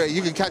 Yes, sir.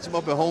 You can catch him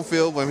up at home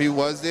field when he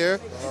was there.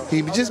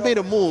 He just made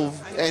a move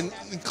and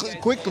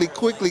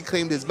quickly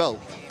claimed his belt.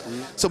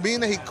 So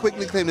being that he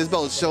quickly claimed his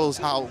belt shows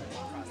how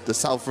the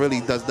South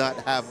really does not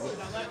have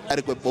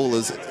adequate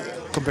bowlers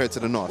compared to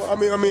the North. Well,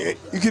 I mean,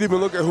 you could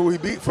even look at who he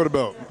beat for the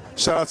belt.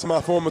 Shout out to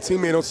my former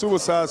teammate on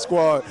Suicide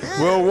Squad,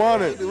 Will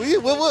Wanted.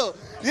 Will.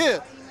 Yeah.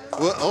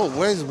 Well,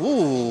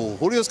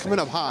 Julio's coming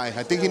up high.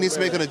 I think he needs to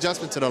make an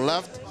adjustment to the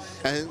left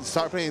and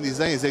start playing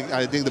these lanes.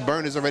 I think the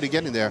burn is already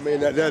getting there. I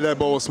mean, that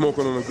ball was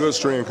smoking on a good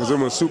strand because it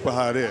was super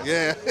high there.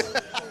 Yeah.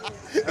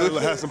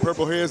 It had some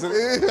purple hairs in it?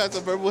 It had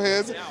some purple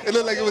hairs. It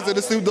looked like it was in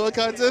the Snoop Dogg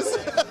contest.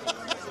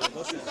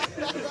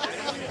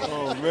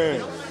 Oh,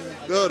 man.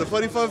 No, the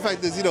funny fun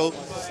fact is, you know,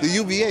 the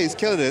UBA is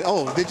killing it.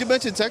 Oh, did you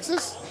mention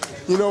Texas?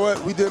 You know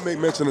what? We did make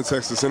mention of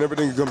Texas, and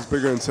everything becomes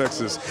bigger in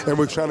Texas. And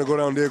we're trying to go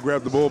down there,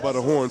 grab the bull by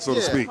the horn, so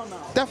to speak.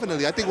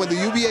 Definitely. I think when the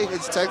UBA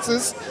hits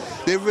Texas,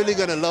 they're really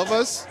going to love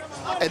us,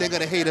 and they're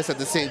going to hate us at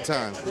the same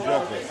time.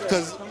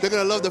 Because they're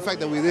going to love the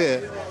fact that we're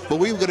there, but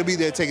we're going to be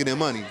there taking their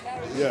money.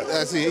 Yeah.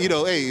 That's it. You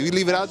know, hey, we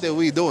leave it out there,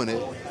 we doing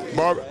it.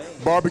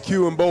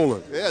 Barbecue and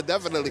bowling. Yeah,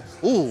 definitely.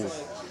 Ooh.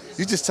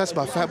 You just touched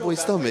my fat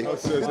boy's stomach.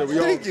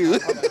 Thank you.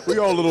 We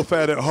all a little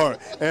fat at heart.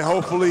 And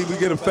hopefully we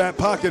get a fat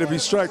pocket if he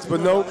strikes. But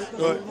no,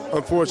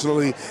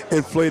 unfortunately,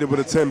 inflated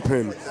with a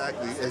 10-pin.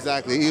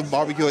 Exactly. Even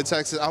barbecue in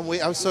Texas.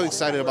 I'm so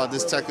excited about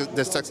this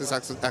Texas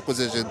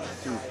acquisition.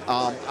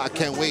 I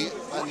can't wait.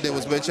 There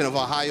was mention of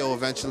Ohio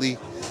eventually.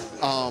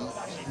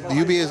 The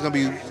UBA is going to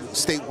be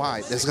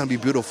statewide. That's going to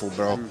be beautiful,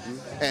 bro.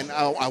 And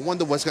I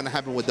wonder what's going to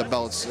happen with the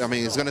belts. I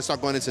mean, it's going to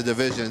start going into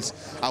divisions.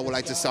 I would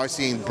like to start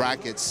seeing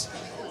brackets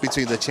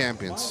between the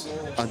champions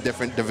on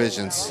different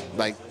divisions,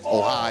 like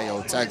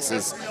Ohio,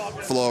 Texas,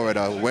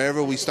 Florida,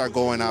 wherever we start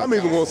going out. I'm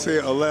even going to say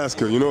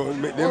Alaska, you know.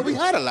 Well, we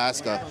had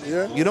Alaska.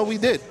 Yeah. You know, we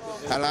did.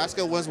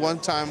 Alaska was one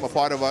time a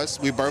part of us.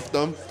 We birthed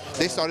them.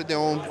 They started their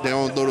own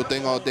little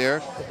thing out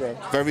there,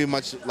 very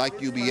much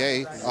like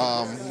UBA.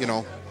 You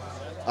know,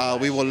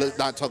 we will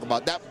not talk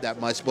about that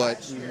much,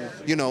 but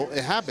you know,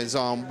 it happens.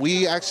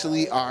 We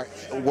actually are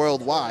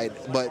worldwide,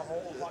 but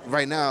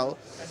right now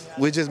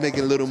we're just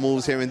making little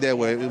moves here and there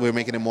where we're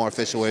making it more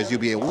official. Whereas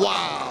UBA,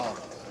 wow,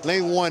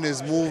 lane 1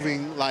 is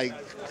moving like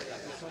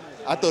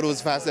I thought it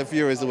was Fast and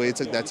Furious the way it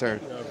took that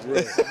turn.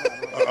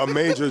 A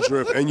major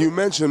drift. And you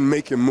mentioned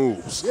making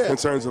moves in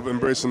terms of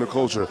embracing the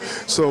culture.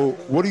 So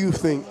what do you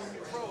think,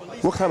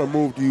 what kind of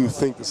move do you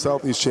think the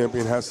Southeast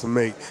champion has to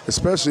make,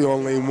 especially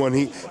on lane 1?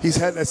 He's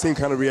had that same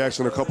kind of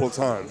reaction a couple of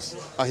times.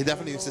 He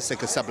definitely needs to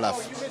take a step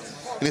left.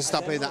 He needs to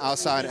stop playing the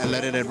outside and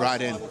letting it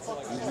ride in.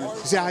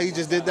 You see how he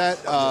just did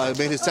that?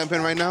 Made his 10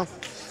 pin right now?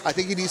 I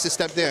think he needs to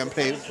step there and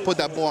put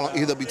that ball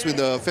either between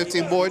the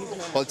 15 board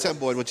or the 10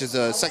 board, which is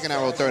the second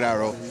arrow, third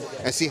arrow,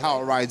 and see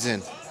how it rides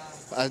in.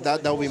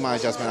 That will be my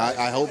adjustment.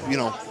 I hope, you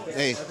know,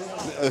 hey,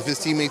 if his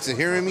teammates are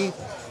hearing me,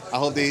 I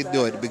hope they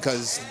do it,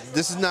 because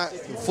this is not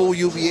full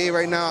UBA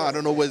right now. I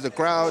don't know where's the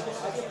crowd,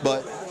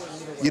 but,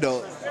 you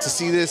know, to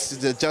see this,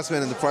 the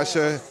adjustment and the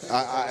pressure,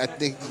 I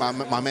think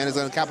my man is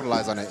going to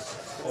capitalize on it.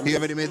 He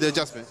already made the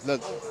adjustment.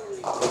 Look,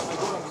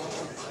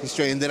 he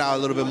straightened it out a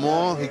little bit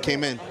more. He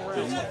came in.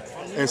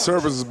 And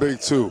service is big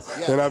too.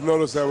 And I've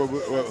noticed that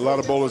what a lot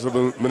of bowlers have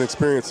been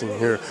experiencing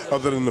here,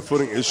 other than the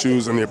footing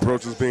issues and the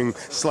approaches being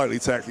slightly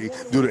tacky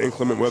due to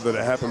inclement weather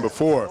that happened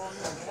before.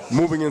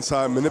 Moving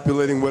inside,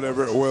 manipulating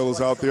whatever oil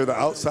is out there. The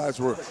outsides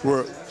were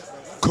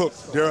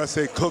cooked, dare I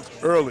say cooked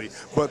early,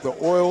 but the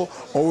oil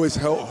always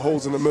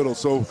holds in the middle.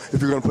 So if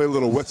you're going to play a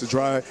little wet to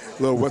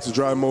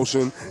dry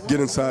motion, get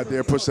inside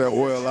there, push that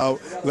oil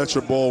out, let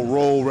your ball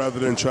roll rather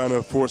than trying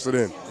to force it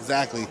in.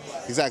 Exactly.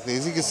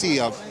 As you can see,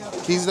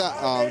 he's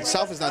not.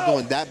 South is not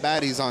doing that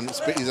bad. He's at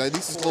least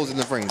he's closing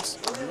the frames.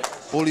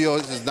 Julio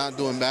is not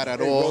doing bad at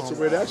all.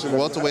 Welterweight action.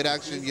 Welterweight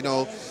action. You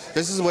know,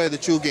 this is where the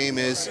true game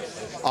is.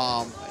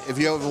 If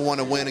you ever want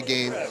to win a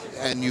game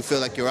and you feel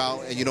like you're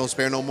out and you don't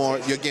spare no more,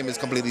 your game is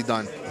completely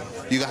done.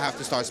 You have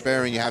to start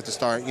sparing. You have to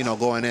start, you know,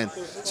 going in.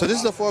 So this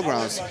is the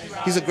foregrounds.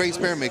 He's a great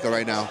spare maker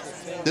right now.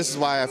 This is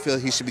why I feel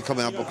he should be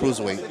coming up a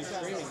cruiserweight.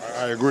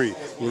 I agree.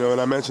 You know,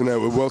 and I mentioned that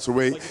with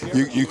welterweight,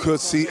 you could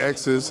see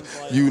X's.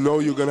 You know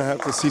you're going to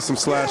have to see some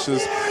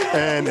slashes.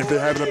 And if they're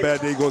having a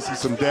bad day, you're going to see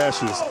some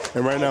dashes.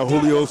 And right now,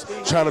 Julio's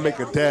trying to make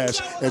a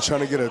dash and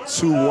trying to get a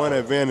 2-1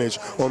 advantage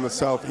on the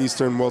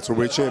Southeastern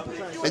welterweight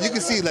champion. And you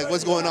can see, like,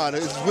 what's going on.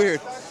 It's weird.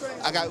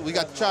 We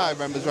got the tribe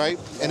members, right?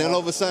 And then all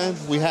of a sudden,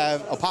 we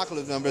have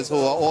Apocalypse members who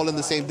are all in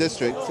the same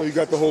district. So you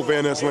got the whole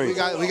Van Ness lane. We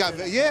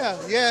got,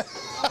 yeah.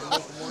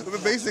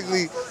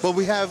 Basically, but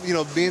we have, you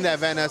know, being that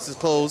Van Ness is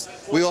closed,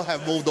 we all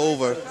have moved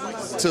over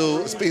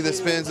to either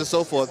spins and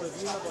so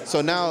forth.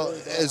 So now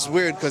it's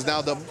weird because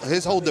now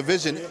his whole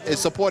division is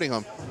supporting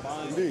him.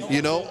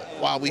 You know,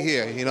 while we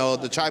here, you know,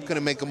 the tribe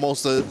couldn't make it,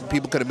 most of the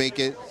people couldn't make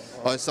it,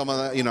 or some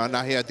of the, you know,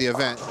 not here at the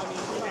event.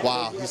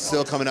 Wow, he's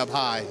still coming up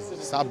high.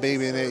 Stop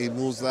babying it. He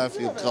moves left,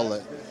 he'll kill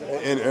it.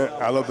 And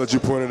I love that you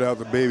pointed out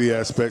the baby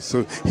aspect.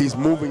 So he's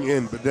moving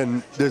in, but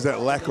then there's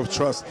that lack of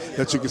trust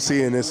that you can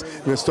see in this,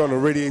 and it's starting to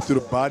radiate through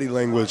the body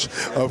language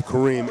of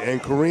Kareem.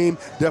 And Kareem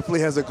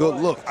definitely has a good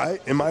look.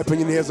 In my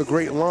opinion, he has a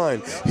great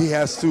line. He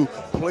has to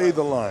play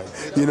the line.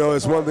 You know,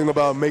 it's one thing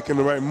about making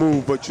the right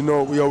move, but you know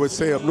what we always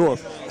say up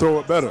north, throw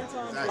it better.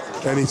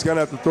 And he's going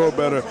to have to throw it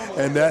better,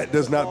 and that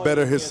does not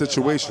better his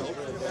situation.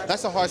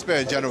 That's a hard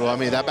spare in general. I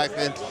mean, that back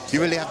then, you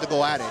really have to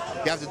go at it.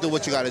 You have to do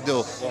what you got to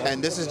do.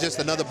 And this is just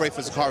another break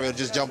for Sicario to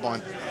just jump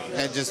on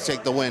and just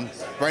take the win.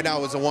 Right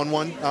now, it's a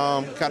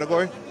 1-1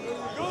 category.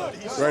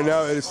 Right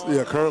now, it's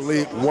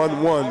currently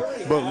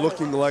 1-1, but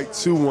looking like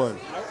 2-1.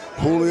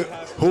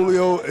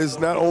 Julio is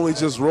not only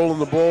just rolling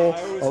the ball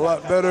a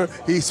lot better,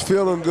 he's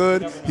feeling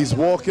good, he's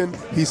walking,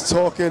 he's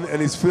talking,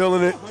 and he's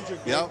feeling it.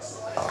 Yep.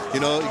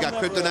 You know, you got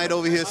Kryptonite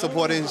over here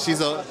supporting.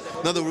 She's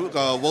another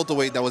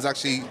welterweight that was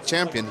actually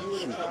champion.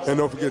 And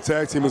don't forget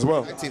tag team as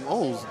well. Tag team,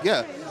 oh,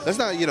 yeah. That's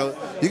not, you know,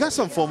 you got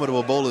some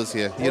formidable bowlers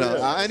here. You know,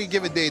 any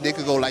given day, they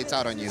could go lights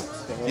out on you.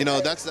 You know,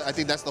 I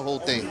think that's the whole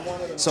thing.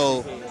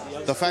 So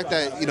the fact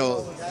that, you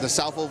know, the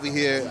South over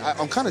here,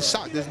 I'm kind of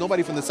shocked. There's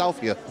nobody from the South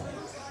here.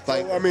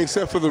 Like, I mean,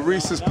 except for the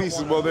Reese's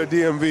Pieces, well, they're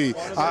DMV.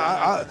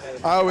 I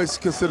always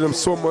consider them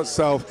so much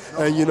South.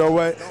 And you know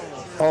what?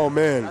 Oh,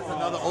 man.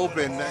 Another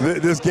open.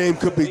 This game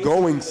could be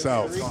going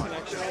south.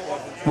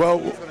 Well,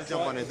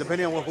 jump on it.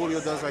 Depending on what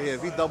Julio does right here,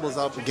 if he doubles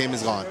up, the game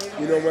is gone.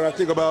 You know, when I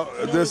think about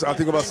this, I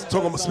think about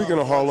speaking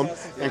of Harlem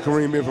and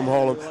Kareem being from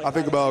Harlem, I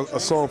think about a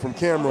song from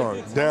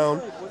Cameron,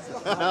 Down,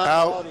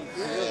 Out,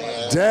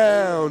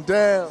 Down,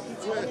 Down,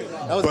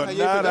 was but Kanye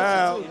not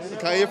out.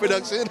 Kanye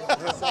production.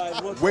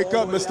 Wake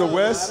up, Mr.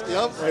 West.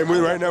 Yep. And we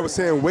right now we're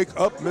saying, wake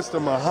up,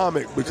 Mr.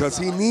 Muhammad, because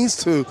he needs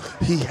to,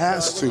 he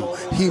has to,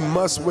 he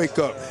must wake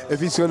up if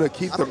he's going to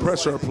keep the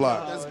pressure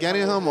applied. It's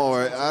getting him,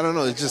 or I don't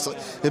know, it's just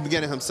him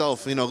getting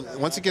himself. You know,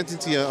 once you get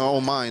into your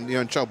own mind,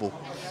 you're in trouble.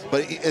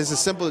 But it's a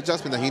simple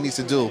adjustment that he needs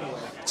to do.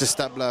 Just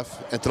step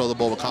left and throw the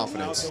ball with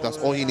confidence. That's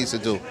all he needs to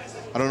do.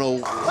 I don't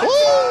know.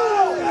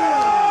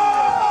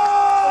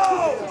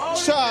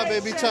 Chop,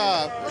 baby,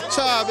 chop.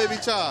 Chop, baby,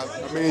 chop.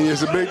 I mean,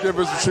 there's a big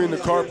difference between the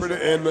carpet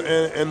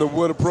and the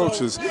wood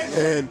approaches.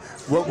 And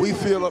what we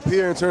feel up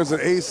here in terms of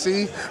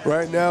AC,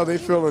 right now, they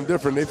feeling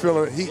different. They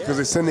feeling heat because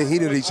they're sending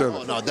heat at each other.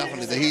 Oh, no,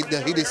 definitely.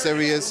 The heat is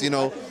serious. You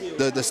know,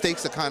 the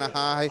stakes are kind of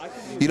high.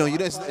 You know,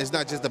 it's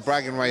not just the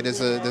bragging right. There's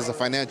a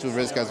financial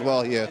risk as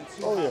well here.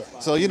 Oh, yeah.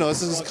 So, you know,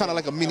 this is kind of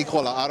like a mini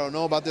call-out. I don't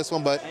know about this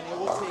one, but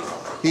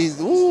he's,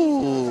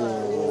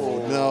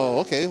 ooh, no.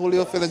 Okay,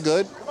 Julio feeling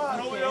good.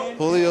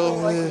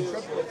 Julio,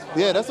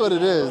 yeah, that's what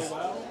it is.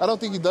 I don't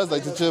think he does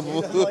like the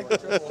triple. No.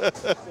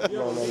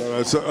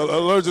 It's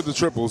allergic to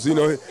triples. You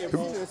know,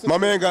 my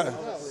man got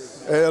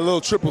a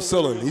little triple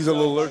ceiling. He's a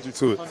little allergic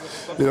to it.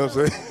 You know what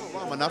I'm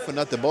saying? Not for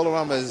nothing,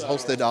 Bowlerama has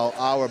hosted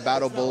our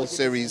Battle Bowl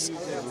series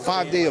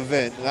 5-day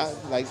event.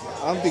 I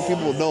don't think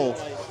people know.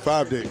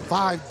 5 days.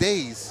 5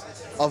 days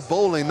of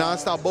bowling,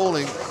 non-stop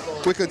bowling,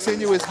 with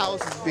continuous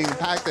houses being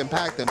packed and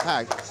packed and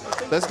packed.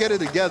 Let's get it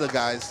together,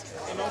 guys.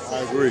 I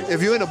agree.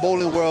 If you're in the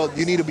bowling world,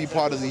 you need to be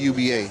part of the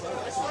UBA.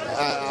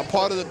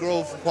 Part of the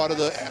growth, part of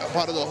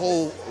the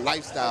whole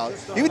lifestyle.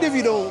 Even if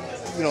you don't,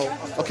 you know,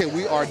 okay,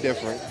 we are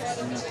different.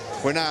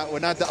 We're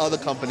not the other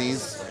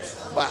companies,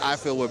 but I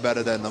feel we're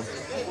better than them.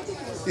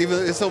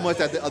 Even it's so much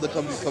that the other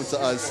companies come to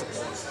us.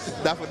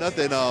 Not for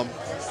nothing.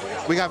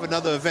 We have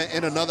another event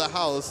in another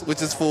house,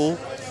 which is full,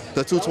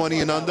 the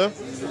 220 and under.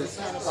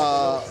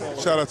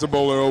 Shout out to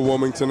Bowler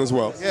Wilmington as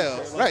well. Yeah,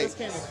 right.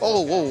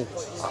 Oh, whoa.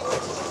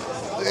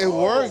 It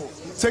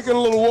worked. Taking a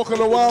little walk on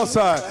the wild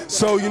side.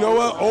 So, you know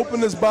what?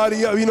 Open this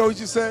body up. You know what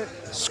you said?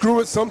 Screw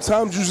it.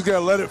 Sometimes you just got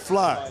to let it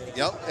fly.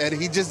 Yep, and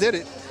he just did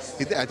it.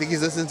 I think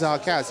he's listening to our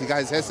cast. He got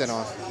his headset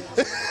on.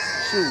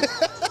 Shoot.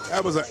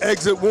 That was an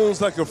exit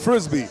wounds like a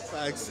Frisbee.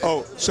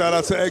 Oh, shout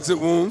out to Exit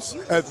Wounds,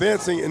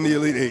 advancing in the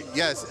Elite 8.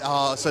 Yes,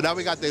 so now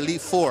we got the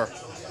Elite 4.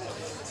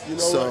 You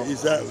know what?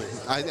 Exactly.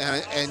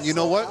 And you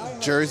know what?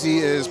 Jersey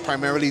is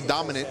primarily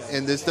dominant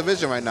in this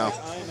division right now.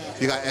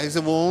 You got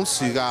Exit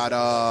Wounds, you got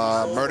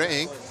Murder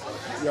Inc.,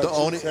 the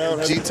only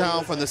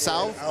G-Town from the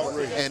South,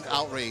 and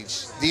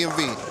Outrage,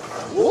 DMV.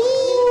 Woo!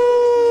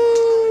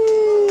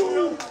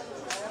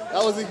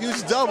 That was a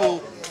huge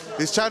double.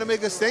 He's trying to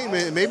make a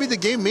statement. Maybe the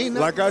game may not.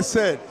 Like I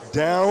said,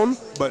 down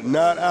but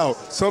not out.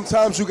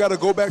 Sometimes you got to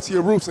go back to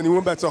your roots, and he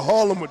went back to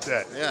Harlem with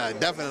that. Yeah,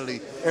 definitely.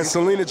 And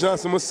Selena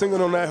Johnson was singing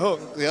on that hook.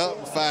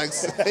 Yep,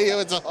 facts. He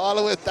went to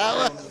Harlem with that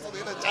one.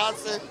 Selena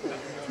Johnson.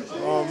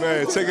 Oh,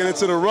 man, taking it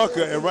to the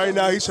rucker. And right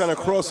now he's trying to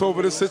cross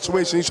over this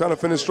situation. He's trying to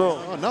finish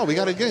strong. Oh, no, we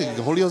got to get it.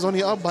 Julio's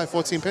only up by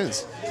 14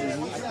 pins.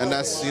 And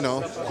that's, you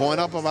know, going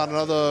up about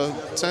another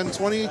 10,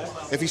 20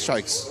 if he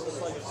strikes.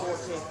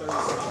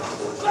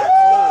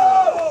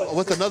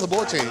 With another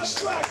ball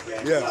change.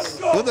 Yes.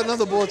 With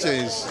another ball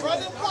change.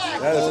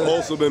 That has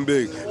also been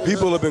big.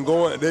 People have been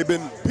going,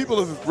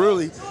 people have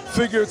really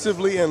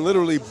figuratively and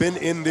literally been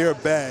in their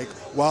bag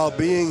while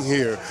being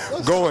here,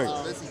 going.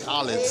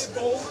 Collins.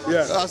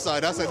 Yeah. I'm sorry,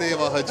 that's the name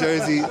of her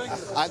jersey.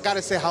 I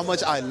gotta say how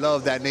much I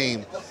love that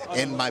name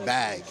in my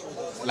bag.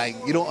 Like,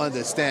 you don't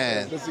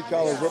understand. Missy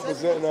Collins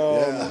representing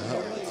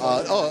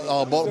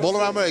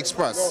Bowlerama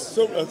Express.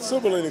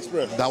 Silverlane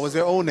Express. That was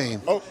their own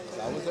name. Oh.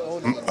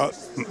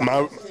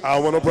 I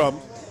want no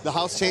problem. The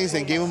house changed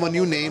and gave him a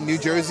new name, New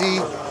Jersey.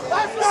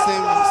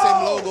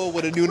 Same logo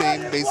with a new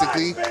name,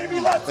 basically.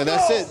 And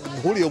that's it.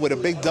 Julio with a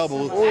big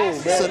double,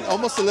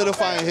 almost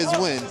solidifying his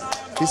win.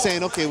 He's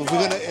saying, okay,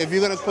 if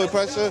you're gonna put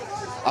pressure,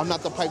 I'm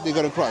not the pipe they're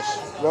gonna crush.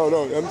 No,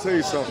 let me tell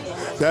you something.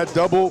 That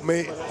double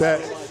made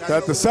that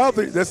the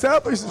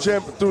Southeastern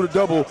champ threw the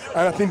double,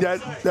 and I think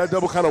that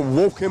double kind of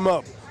woke him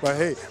up. Like,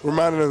 hey,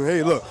 reminding him,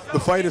 hey, look, the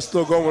fight is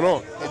still going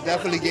on. It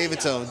definitely gave it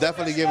to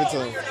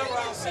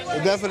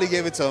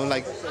him.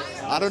 Like,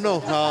 I don't know.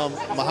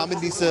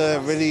 Muhammad needs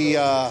to really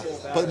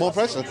put more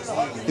pressure.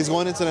 He's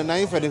going into the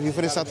 9th, and if he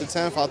finishes out the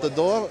 10th out the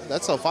door,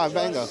 that's a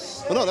 5-banger.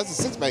 Oh, no, that's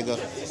a 6-banger.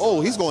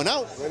 Oh, he's going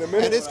out. Wait a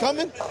minute. And it's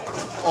coming.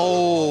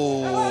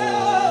 Oh.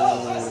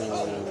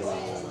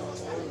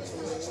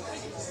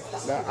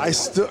 Now, I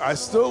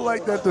still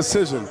like that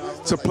decision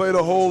to play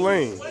the whole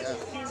lane.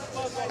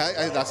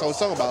 That's what I was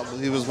talking about.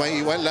 He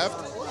went left,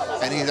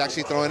 and he's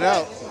actually throwing it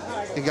out.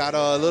 He got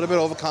a little bit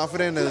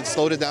overconfident and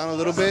slowed it down a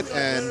little bit,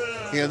 and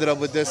he ended up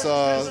with this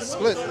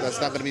split that's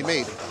not going to be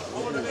made.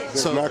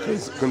 So not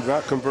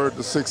convert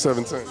the 6,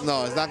 7, 10.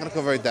 No, it's not going to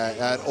convert that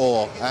at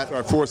all.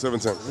 Sorry, 4, 7,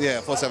 10.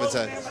 Yeah, 4, 7,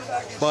 10.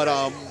 But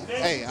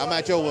hey, I'm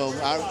at your will.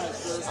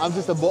 I'm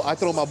just I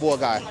throw my ball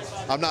guy.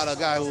 I'm not a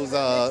guy who's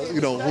who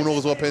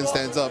knows what pin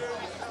stands up.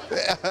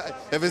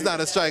 If it's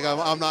not a strike,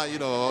 I'm not,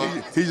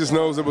 He just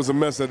knows it was a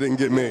mess that didn't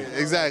get made.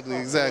 Exactly.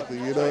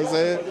 You know what I'm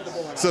saying?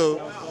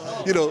 So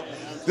You know,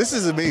 this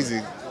is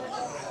amazing.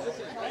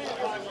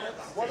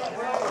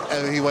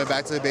 And he went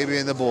back to the baby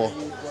and the bull.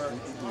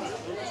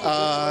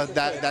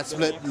 That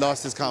split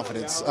lost his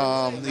confidence.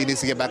 He needs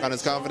to get back on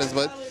his confidence,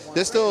 but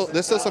there's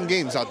still some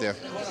games out there.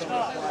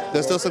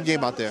 There's still some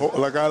game out there.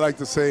 Like I like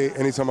to say,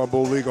 anytime I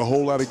bowl league, a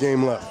whole lot of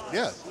game left.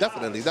 Yeah,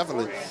 definitely.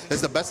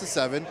 It's the best of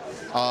 7.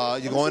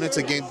 You're going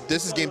into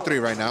this is game 3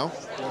 right now.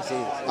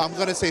 I'm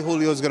gonna say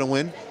Julio's gonna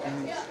win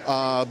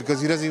because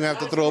he doesn't even have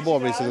to throw a ball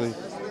basically.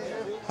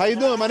 How you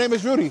doing? My name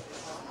is Rudy.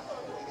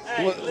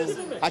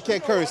 I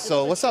can't curse,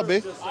 so what's up,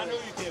 big?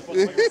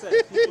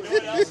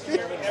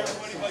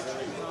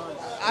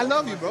 I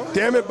love you, bro.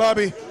 Damn it,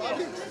 Bobby.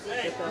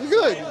 You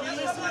good?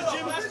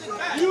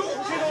 You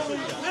can only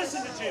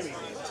listen to Jimmy.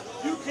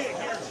 You can't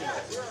hear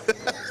Jimmy.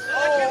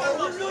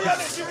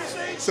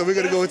 So we're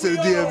gonna go into the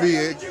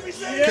DMV.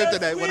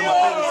 Kryptonite, one of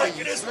my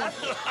favorite things.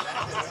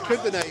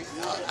 Kryptonite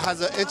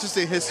has an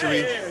interesting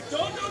history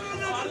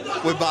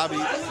with Bobby.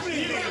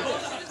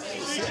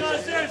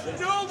 Because there's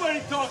nobody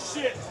talks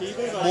shit.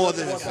 More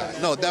than his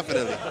side. No,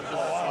 definitely.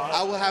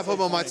 I will have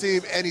him on my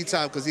team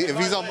anytime because if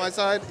he's on my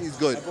side, he's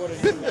good.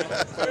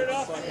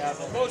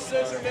 Most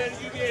censored man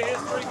in UBA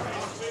history.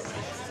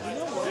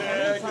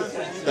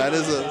 That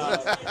is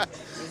a...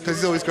 Because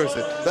he's always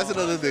cursing. That's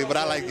another thing, but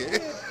I like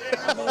it.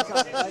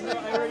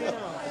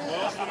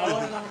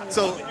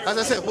 So, as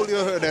I said,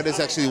 Julio Hernandez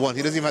actually won.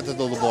 He doesn't even have to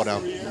throw the ball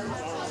down.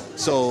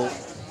 So,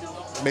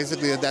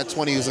 basically at that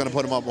 20, he was going to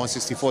put him up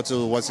 164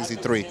 to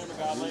 163.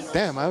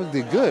 Damn, I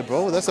did good,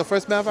 bro. That's the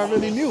first math I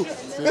really knew.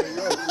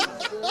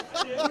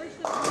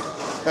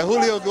 And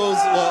Julio goes,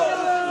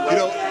 well, you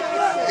know,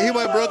 he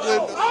went Brooklyn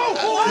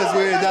because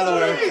we're in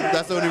Delaware.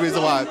 That's the only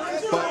reason why.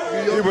 But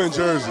he went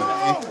Jersey.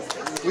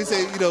 We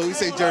say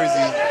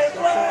Jersey.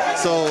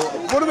 So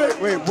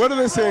what do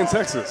they say in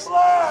Texas?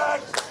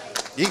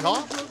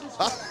 Yeehaw?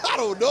 I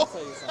don't know.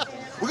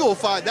 We're gonna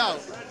find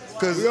out.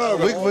 Because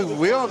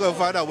we all gonna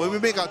find out when we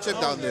make our trip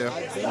down there.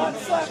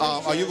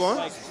 Are you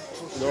going?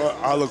 You know what?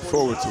 I look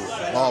forward to it.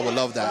 Oh, I would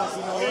love that.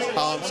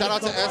 Shout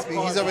out to Espy.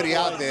 He's already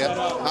out there.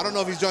 I don't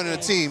know if he's joining the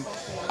team.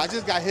 I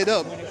just got hit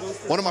up.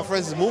 One of my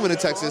friends is moving to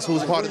Texas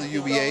who's part of the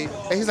U.B.A.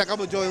 And he's like, I'm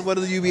going to join one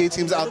of the U.B.A.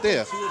 teams out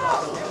there.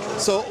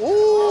 So,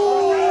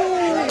 ooh,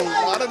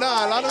 I don't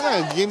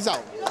know. Game's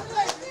out.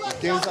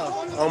 Game's out.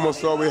 I almost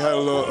thought we had a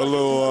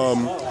little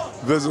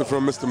visit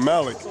from Mr.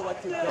 Malik.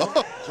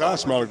 Oh.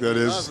 Josh Malik, that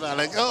is. Josh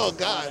Malik. Oh,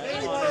 God.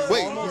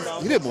 Wait,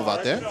 he didn't move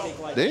out there,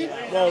 did he?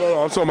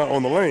 No. I'm talking about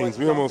on the lanes.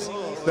 We almost,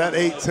 that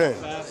 8-10.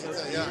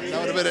 Yeah, that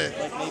would have been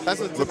it. That's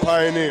the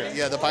pioneer.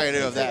 Yeah, the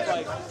pioneer of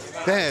that.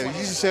 Damn, you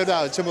just shared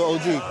out Chimba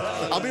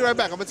OG. I'll be right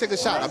back. I'm going to take a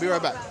shot. I'll be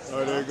right back.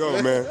 Oh, there you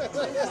go, man.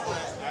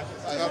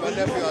 I got my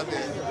nephew out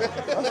there.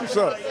 That's what's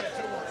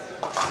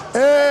up.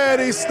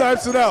 And he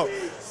snipes it out.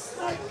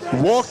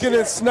 Walking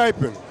and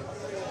sniping.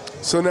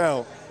 So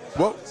now,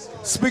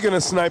 speaking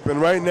of sniping,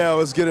 right now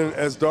it's getting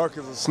as dark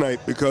as a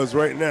snipe because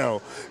right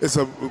now it's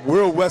a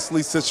Will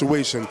Wesley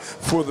situation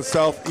for the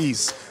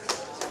Southeast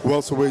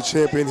welterweight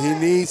champion. He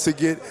needs to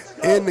get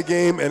in the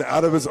game and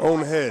out of his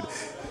own head.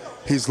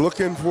 He's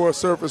looking for a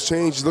surface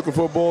change. He's looking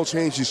for a ball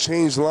change. He's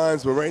changed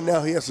lines, but right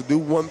now he has to do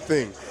one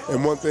thing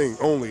and one thing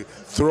only: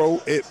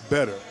 throw it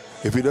better.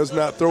 If he does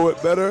not throw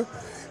it better,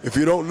 if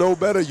you don't know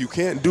better, you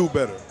can't do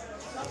better.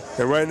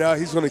 And right now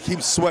he's going to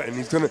keep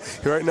sweating.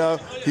 Right now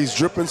he's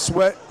dripping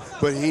sweat,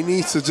 but he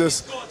needs to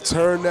just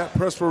turn that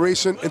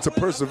perspiration into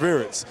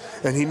perseverance,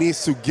 and he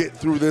needs to get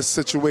through this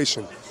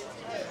situation.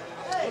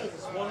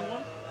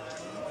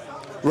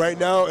 Right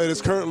now it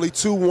is currently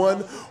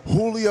 2-1.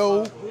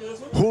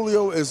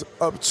 Julio is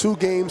up 2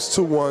 games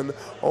to 1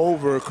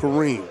 over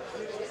Kareem.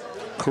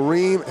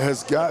 Kareem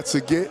has got to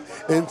get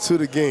into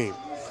the game.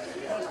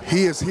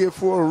 He is here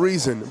for a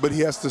reason, but he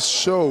has to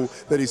show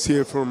that he's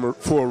here for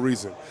a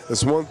reason.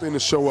 It's one thing to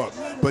show up,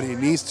 but he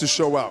needs to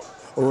show out,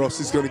 or else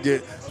he's going to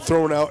get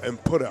thrown out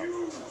and put out.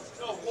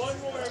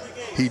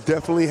 He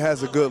definitely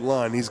has a good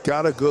line. He's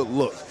got a good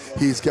look.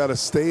 He's got to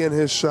stay in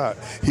his shot.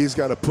 He's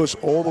got to push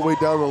all the way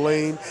down the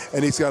lane,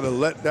 and he's got to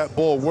let that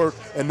ball work.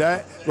 And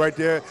that right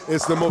there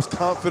is the most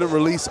confident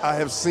release I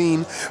have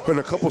seen in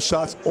a couple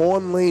shots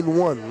on lane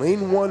 1.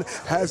 Lane 1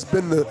 has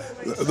been the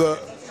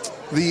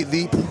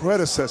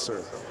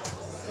predecessor.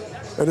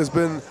 It has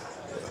been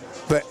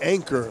the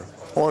anchor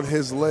on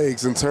his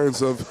legs in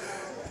terms of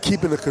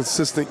keeping a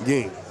consistent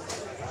game.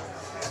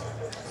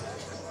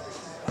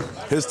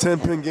 His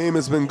 10-pin game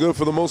has been good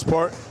for the most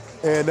part,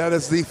 and that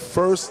is the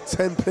first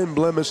 10-pin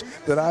blemish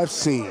that I've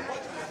seen,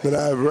 that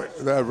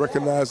I've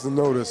recognized and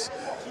noticed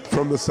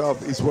from the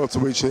Southeast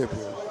welterweight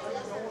champion.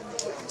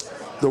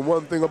 The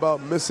one thing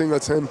about missing a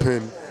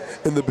 10-pin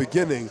in the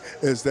beginning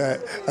is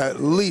that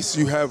at least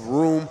you have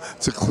room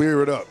to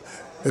clear it up.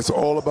 It's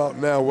all about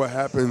now what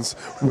happens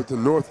with the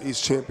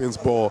Northeast Champions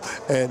Ball,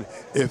 and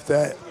if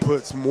that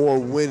puts more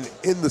wind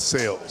in the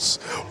sails,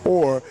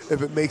 or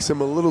if it makes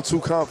him a little too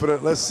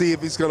confident. Let's see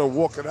if he's going to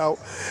walk it out,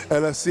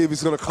 and let's see if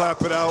he's going to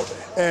clap it out.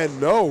 And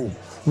no,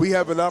 we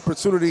have an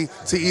opportunity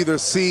to either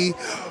see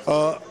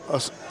a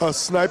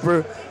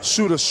sniper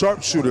shoot a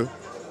sharpshooter,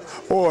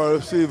 or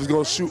let's see if he's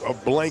going to shoot a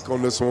blank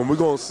on this one. We're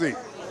going to see.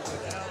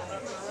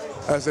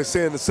 As they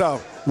say in the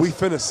South, we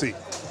finna see.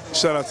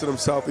 Shout out to them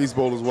Southeast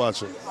bowlers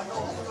watching.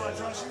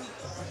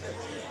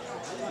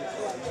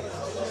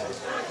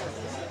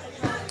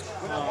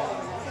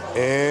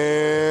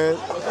 And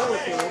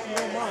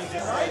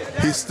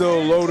he's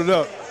still loaded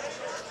up.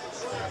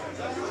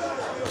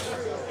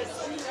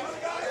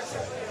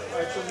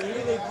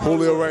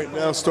 Julio right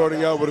now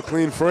starting out with a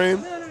clean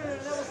frame.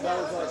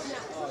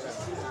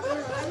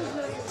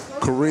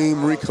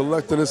 Kareem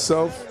recollecting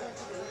himself.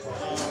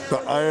 The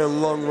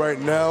iron lung right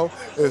now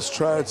is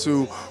trying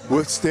to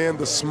withstand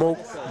the smoke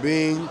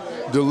being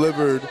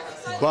delivered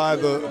by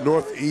the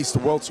Northeast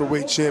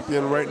welterweight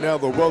champion right now.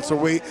 The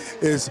welterweight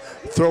is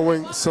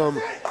throwing some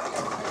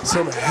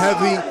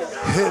heavy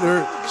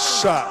hitter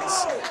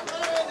shots.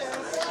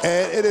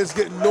 And it is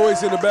getting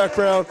noisy in the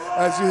background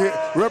as you hear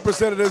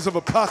representatives of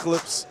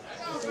Apocalypse.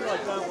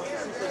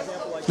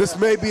 This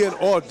may be an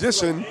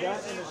audition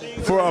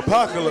for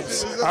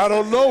Apocalypse. I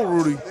don't know,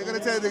 Rudy. They're gonna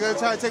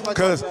try to take my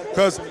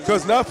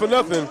Because not for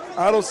nothing,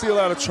 I don't see a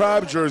lot of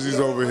tribe jerseys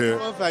over here.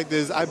 One fact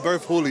is, I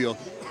birthed Julio.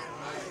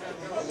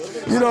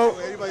 You know,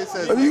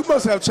 you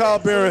must have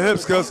childbearing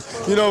hips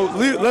because, you know,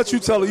 let you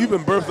tell her you've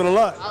been birthing a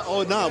lot.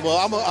 Oh, no. Well,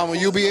 I'm a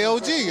UBA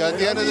OG at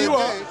the end of the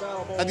day.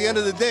 At the end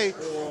of the day.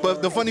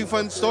 But the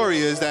fun story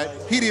is that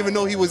he didn't even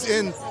know he was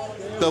in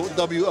the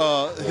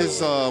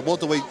his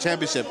welterweight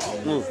championship.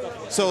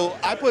 So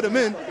I put him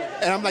in,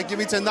 and I'm like, give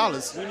me $10.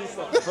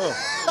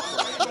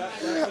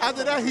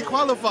 After that, he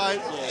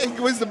qualified and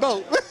wins the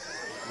belt.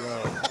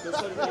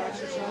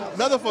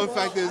 Another fun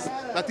fact is,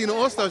 Latino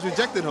All-Stars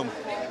rejected him.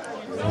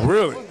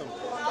 Really?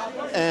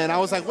 And I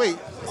was like, wait.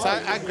 So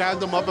I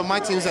grabbed him up, and my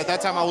teams at that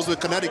time, I was with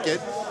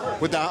Connecticut,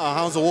 with the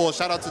Hounds of War.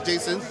 Shout out to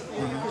Jason.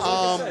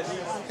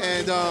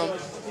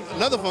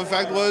 Another fun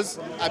fact was,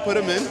 I put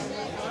him in.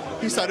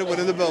 He started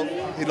winning the belt.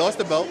 He lost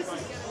the belt.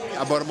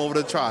 I brought him over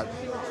to the tribe.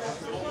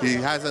 He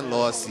hasn't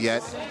lost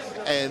yet.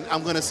 And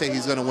I'm going to say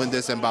he's going to win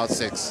this in about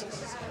 6.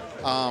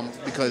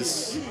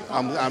 Because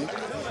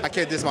I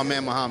can't diss my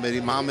man Muhammad.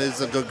 Muhammad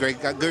is a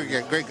great guy,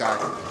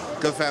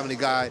 good family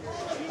guy.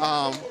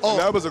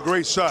 That was a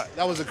great shot.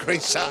 That was a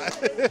great shot.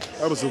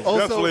 That was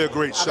definitely a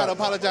great shot. I gotta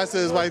apologize to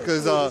his wife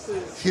because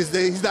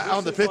he's not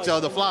on the picture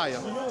of the flyer.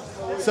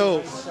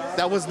 So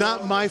that was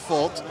not my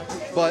fault,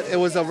 but it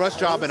was a rush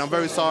job, and I'm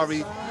very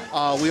sorry.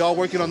 We are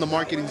working on the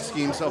marketing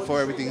schemes for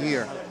everything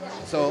here.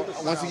 So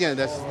once again,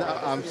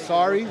 I'm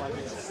sorry.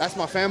 That's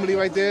my family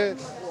right there.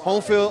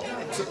 Home field.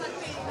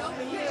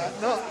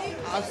 No,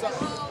 I'm sorry.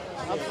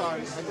 I'm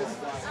sorry.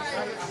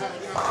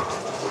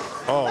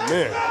 Oh,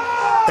 man.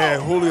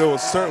 And Julio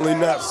is certainly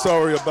not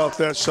sorry about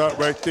that shot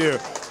right there.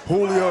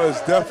 Julio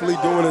is definitely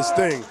doing his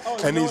thing,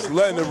 and he's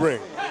letting it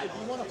ring.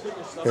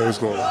 Here he's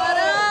going.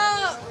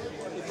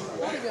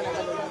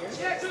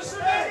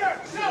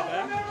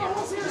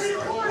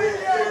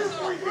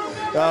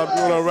 I'm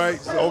doing all right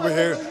over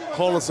here,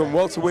 calling some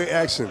welterweight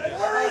action.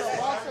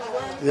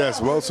 Yes,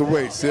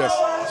 welterweights, yes.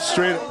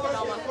 Straight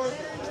up.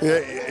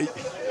 Yeah.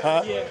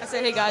 Huh? I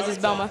said, hey guys, it's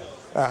Belma.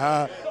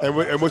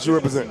 And what you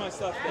represent?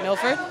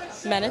 Milford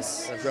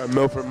Menace.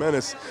 Milford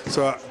Menace.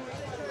 So,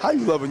 how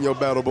you loving your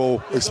Battle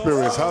Bowl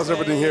experience? How's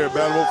everything here at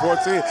Battle Bowl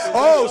 14?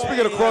 Oh,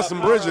 speaking of crossing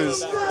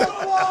bridges.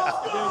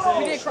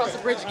 We did cross the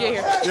bridge to get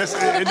here. Yes,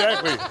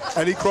 exactly.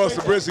 And he crossed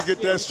the bridge to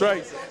get that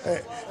strike.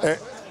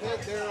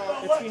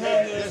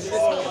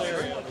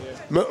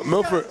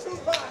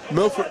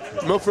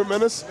 Milford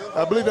Menace?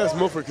 I believe that's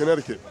Milford,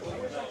 Connecticut.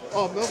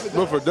 Oh,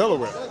 Milford,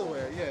 Delaware.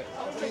 Yeah.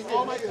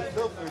 All my years,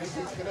 Milford, he's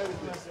in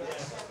Connecticut.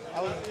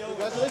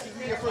 Congratulations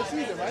on your first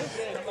season, right?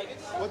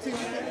 What team you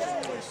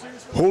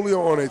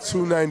Julio on a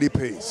 290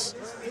 pace.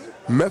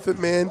 Method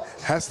Man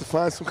has to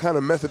find some kind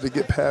of method to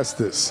get past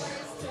this.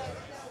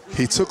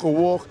 He took a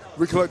walk,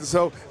 recollected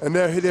himself, and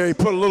there he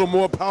put a little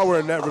more power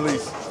in that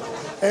release.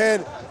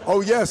 And,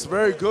 oh yes,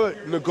 very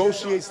good.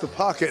 Negotiates the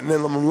pocket, and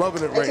then I'm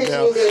loving it right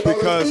now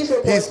because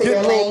he's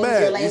getting a little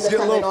mad. He's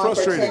getting a little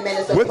frustrated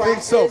with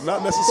himself,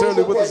 not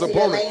necessarily with his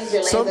opponent.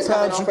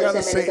 Sometimes you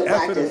gotta say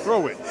F it and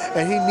throw it.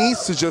 And he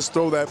needs to just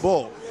throw that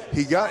ball.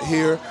 He got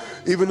here,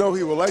 even though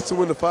he would like to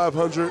win the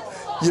 500,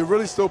 you're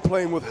really still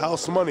playing with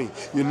house money.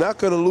 You're not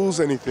gonna lose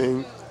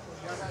anything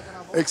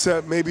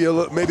except maybe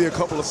a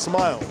couple of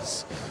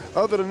smiles.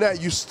 Other than that,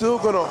 you're still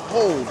gonna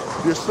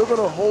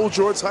hold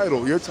your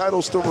title. Your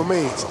title still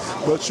remains,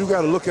 but you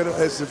gotta look at it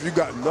as if you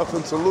got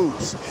nothing to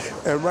lose.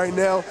 And right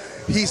now,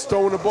 he's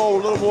throwing the ball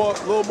a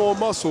little more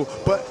muscle,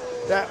 but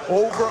that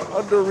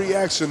over-under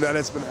reaction that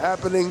has been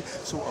happening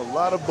to a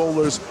lot of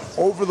bowlers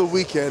over the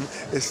weekend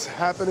is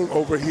happening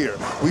over here.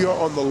 We are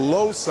on the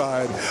low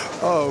side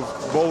of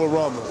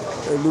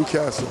Bowlerama in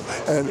Newcastle,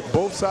 and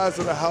both sides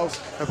of the house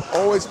have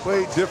always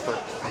played different.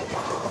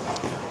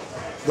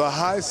 The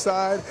high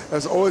side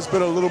has always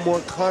been a little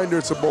more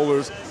kinder to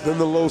bowlers than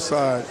the low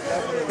side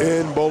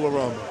in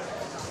Bowlerama.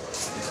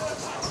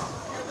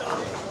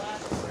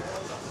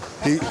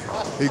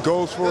 He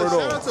goes for it all.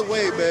 Shout out to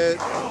Wade, man.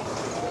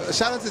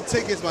 Shout out to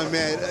Tickets, my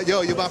man.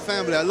 Yo, you're my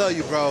family. I love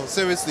you, bro.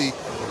 Seriously.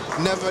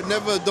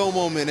 Never a dull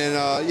moment. And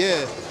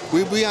yeah,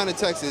 we out in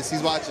Texas.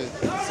 He's watching.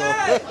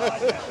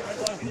 So.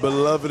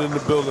 Beloved in the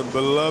building,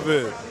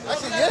 beloved.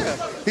 Actually,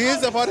 yeah. He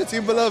is a part of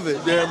Team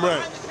Beloved. Damn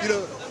right. You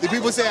know, the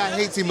people say I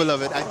hate Team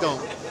Beloved. I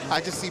don't.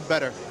 I just see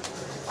better.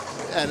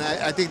 And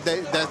I think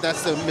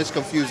that's the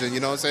misconfusion, you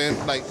know what I'm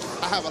saying? Like,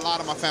 I have a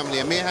lot of my family.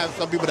 I may have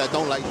some people that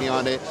don't like me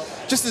on it,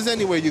 just as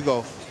anywhere you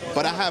go.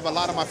 But I have a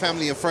lot of my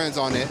family and friends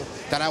on it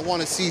that I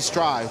want to see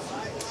strive.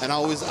 And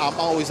I'm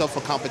always up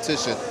for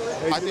competition.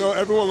 Hey, you know,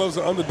 everyone loves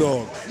an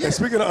underdog. Yeah. And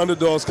speaking of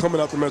underdogs coming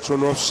out the Metro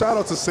North, shout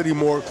out to City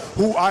Morgue,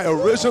 who I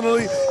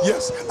originally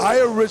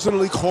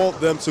called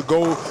them to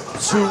go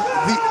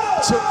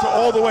to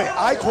all the way.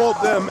 I called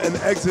them an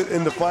exit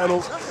in the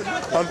finals.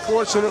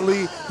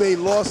 Unfortunately, they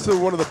lost to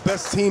one of the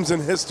best teams in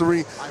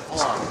history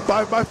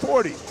by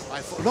 40.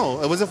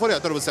 No, it wasn't 40. I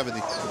thought it was 70.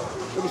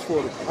 It was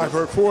 40. I've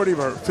heard 40. I've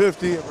heard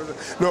 50.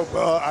 No,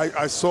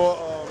 I saw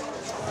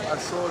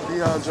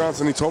Deion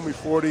Johnson. He told me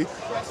 40.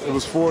 It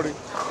was 40.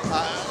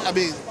 I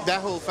mean,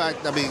 that whole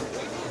fact, I mean,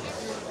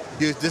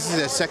 this is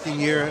their second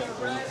year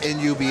in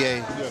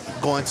UBA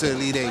going to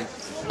Elite 8.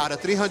 Out of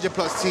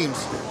 300-plus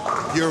teams,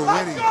 you're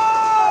winning.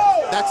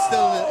 That's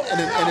still in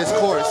its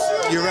course.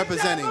 You're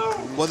representing.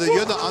 Whether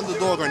you're the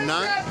underdog or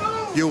not,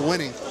 you're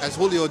winning. As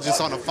Julio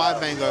just on a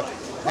 5-banger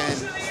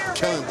and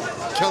killing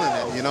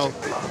it, you know?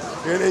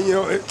 And you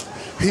know,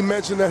 he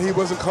mentioned that he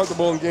wasn't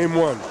comfortable in game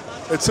one.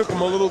 It took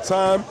him a little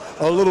time,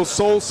 a little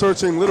soul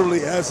searching,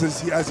 literally as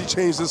he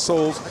changed his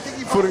souls,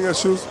 putting his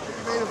shoes. He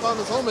made him found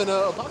his home in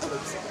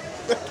Apocalypse.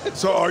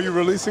 So are you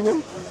releasing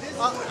him?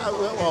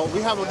 Well,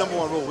 we have a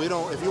 #1 rule. We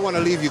don't. If you want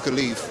to leave, you can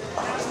leave.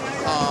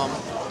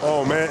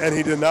 Oh man, and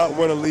he did not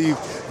want to leave.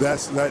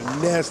 That's that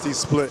nasty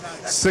split.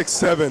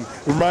 6'7".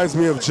 Reminds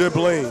me of Jib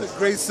Lane.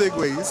 Great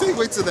segue.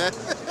 Segue to that.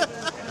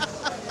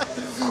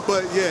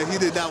 But yeah, he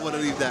did not want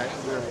to leave that.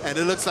 And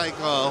it looks like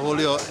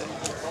Julio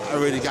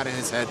already got in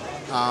his head.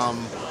 I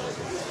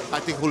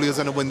think Julio's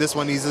going to win this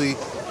one easily.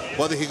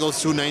 Whether he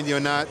goes 290 or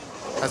not,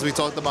 as we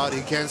talked about,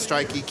 he can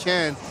strike, he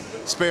can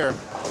spare.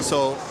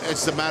 So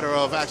it's a matter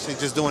of actually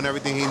just doing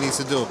everything he needs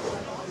to do,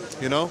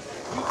 you know?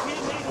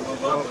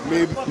 Well,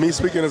 me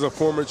speaking as a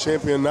former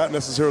champion, not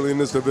necessarily in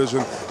this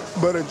division,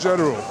 but in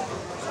general,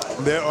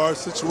 there are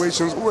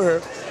situations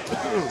where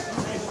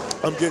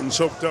I'm getting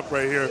choked up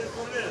right here.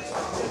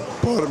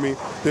 Pardon me.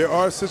 There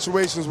are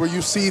situations where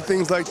you see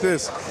things like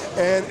this,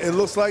 and it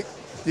looks like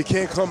you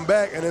can't come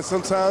back, and then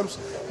sometimes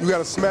you got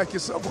to smack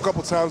yourself a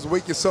couple times,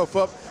 wake yourself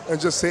up, and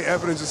just say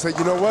evidence, just say,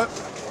 you know what?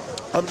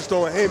 I'm just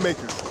throwing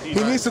haymakers.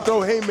 He needs to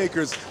throw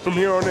haymakers from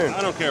here on in.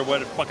 I don't care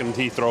what fucking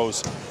he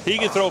throws. He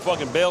can throw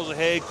fucking bales of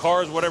hay,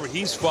 cars, whatever.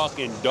 He's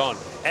fucking done.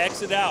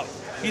 Exit out.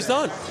 He's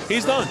done.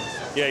 He's done.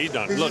 Yeah, he's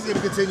done. He's Look. just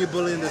going to continue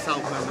bullying the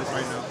South members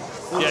right now.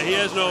 Yeah, he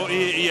has no.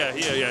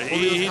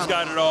 He's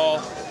got it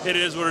all. It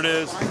is what it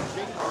is.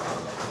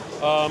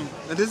 And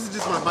this is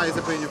just my biased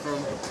opinion from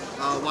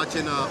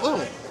watching. Oh,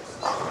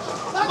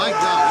 my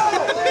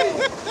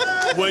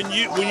God! When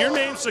your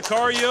name's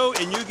Sicario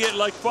and you get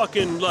like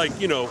fucking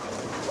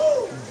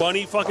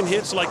bunny fucking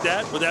hits like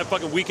that with that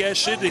fucking weak ass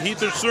shit that he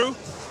threw,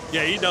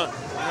 yeah, he done.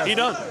 He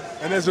done.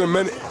 And there's been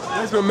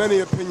many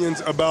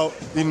opinions about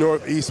the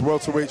Northeast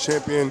welterweight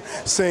champion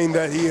saying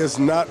that he is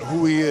not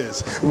who he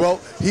is. Well,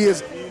 he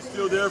is. He's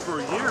still there for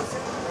a year.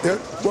 Yeah,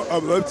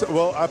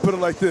 well, I put it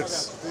like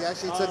this. He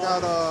actually took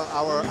out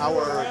our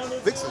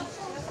Vixen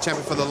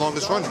champion for the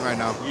longest run right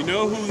now. You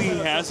know who he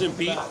hasn't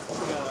beat?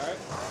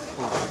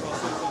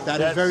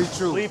 That is very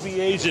true. Sleepy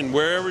Asian,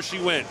 wherever she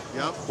went.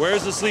 Yep.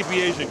 Where's the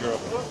Sleepy Asian girl?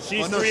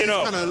 She's 3-0. She's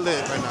kind of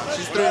lit right now.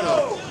 She's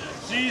 3-0.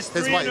 She's 3-0.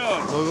 His wife.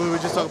 We were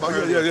just talking about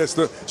her. Yes.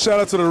 Shout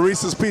out to the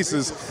Reese's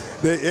Pieces.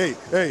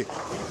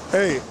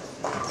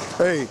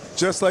 Hey,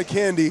 just like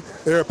candy,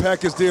 they're a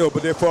package deal,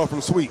 but they're far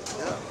from sweet.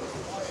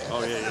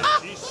 Oh, yeah.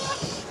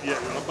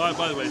 By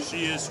the way,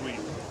 she is sweet.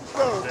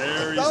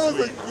 Very that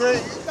sweet.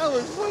 That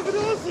was fucking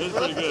awesome. That's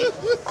pretty good.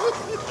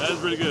 That's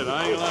pretty good.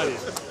 I ain't gonna lie to you.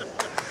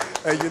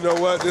 And you know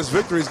what? This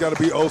victory's got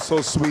to be oh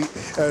so sweet.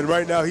 And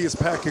right now he is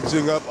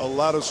packaging up a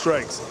lot of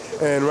strikes.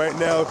 And right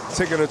now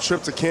taking a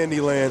trip to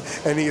Candyland,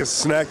 and he is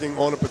snacking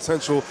on a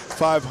potential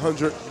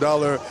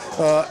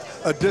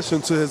 $500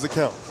 addition to his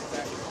account.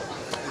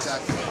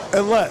 Exactly.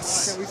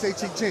 Unless. Can we say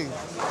ching ching?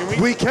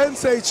 We can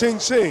say ching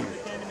ching.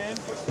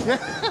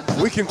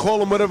 We can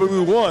call him whatever we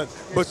want,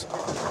 but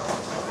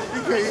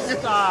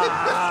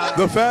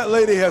the fat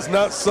lady has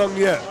not sung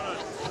yet.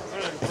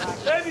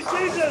 Baby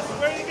Jesus,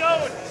 where are you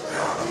going?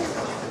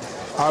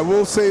 I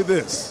will say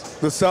this,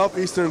 the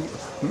Southeastern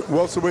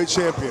welterweight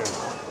champion,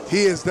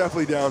 he is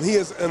definitely down. He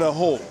is in a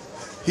hole.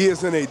 He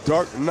is in a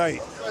dark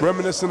night,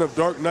 reminiscent of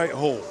Dark Knight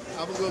hole.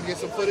 I'm going to go get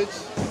some footage.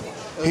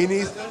 He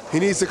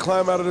needs to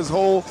climb out of this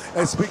hole.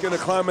 And speaking of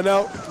climbing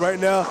out, right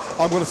now,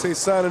 I'm going to say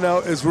signing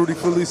out is Rudy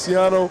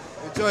Feliciano.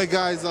 Enjoy,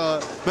 guys.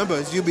 Remember,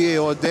 it's UBA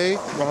all day.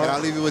 And I'll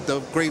leave you with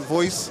the great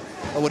voice.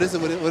 What is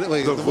it?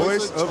 Wait, the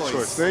voice of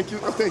choice. Thank you.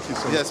 Thank you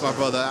so much. Yes, my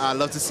brother. I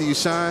love to see you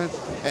shine.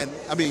 And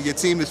I mean, your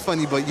team is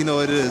funny, but you know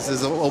what it is.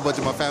 There's a whole bunch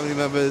of my family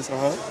members.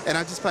 And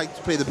I just like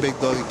to play the big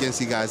dog against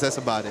you guys. That's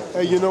about it.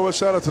 Hey, you know what?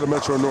 Shout out to the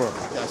Metro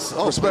North. Yes.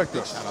 Respect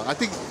us. Shout out. I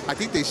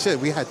think they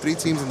should. We had 3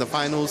 teams in the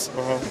finals.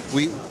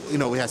 We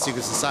had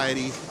Secret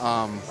Society,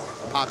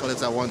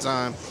 Apocalypse at one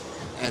time,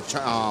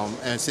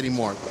 and City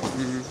Morgue.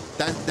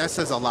 That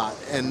says a lot.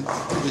 And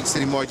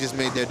City Morgue just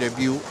made their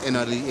debut in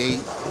Elite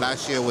 8.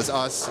 Last year was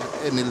us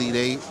in Elite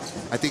 8.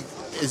 I think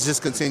it's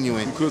just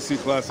continuing. You could see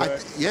Class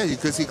X. Yeah, you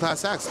could see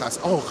Class X.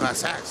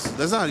 Class X.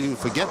 Let's not even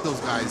forget those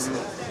guys.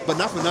 But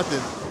not for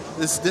nothing.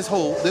 This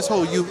whole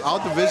our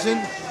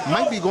division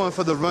might be going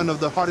for the run of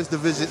the hardest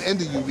division in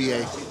the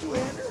UBA.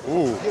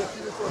 Ooh,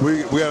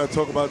 we got to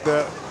talk about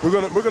that.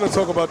 We're gonna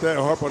talk about that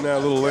and harp on that a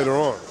little later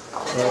on.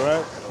 All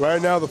right.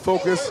 Right now the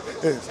focus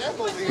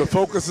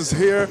is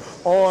here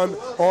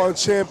on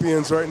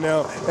champions right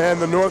now,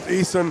 and the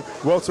Northeastern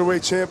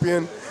welterweight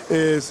champion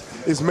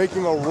is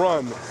making a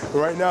run.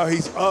 Right now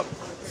he's up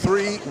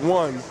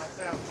 3-1.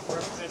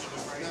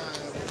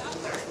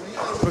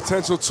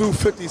 Potential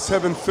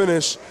 257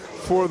 finish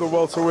for the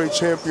welterweight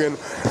champion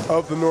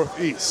of the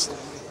Northeast.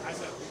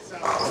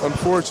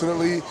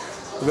 Unfortunately,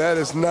 that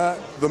is not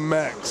the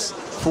max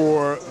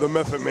for the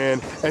Method Man,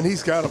 and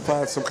he's got to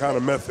find some kind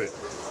of method.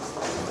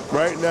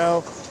 Right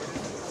now,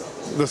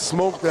 the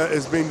smoke that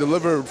is being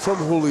delivered from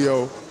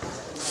Julio,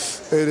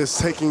 it is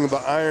taking the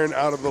iron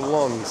out of the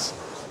lungs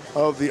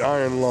of the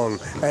iron lung,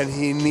 and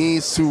he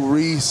needs to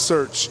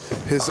research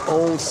his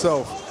own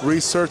self,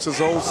 research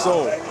his own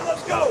soul.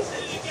 Let's go.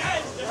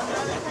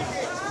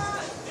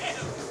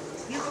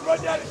 You can run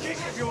down the kick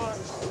if you want.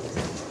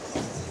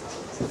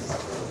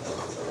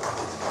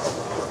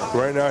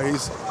 Right now,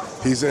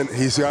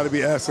 he's got to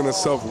be asking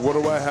himself, what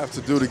do I have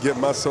to do to get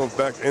myself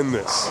back in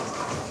this?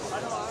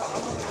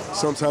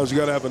 Sometimes you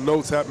got to have a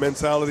no-tap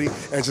mentality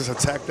and just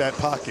attack that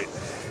pocket.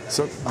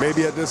 So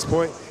maybe at this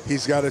point,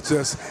 he's got to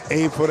just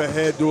aim for the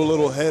head, do a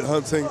little head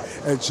hunting,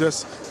 and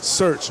just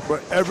search.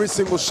 But every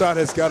single shot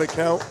has got to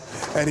count,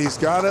 and he's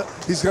gonna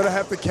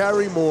have to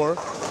carry more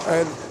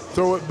and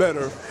throw it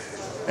better,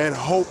 and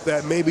hope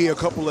that maybe a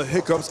couple of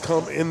hiccups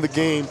come in the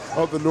game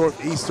of the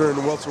Northeastern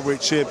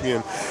welterweight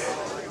champion.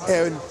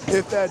 And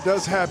if that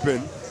does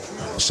happen,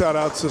 shout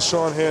out to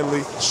Sean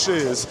Hanley,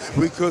 Shiz,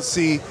 we could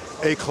see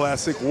a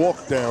classic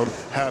walk down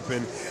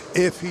happen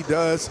if he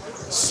does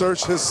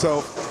search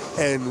himself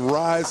and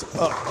rise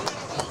up.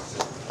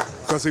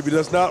 Because if he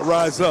does not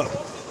rise up,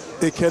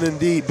 it can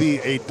indeed be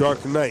a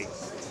dark night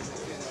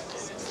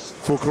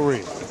for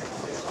Kareem.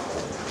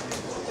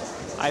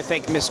 I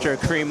think Mr.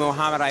 Kareem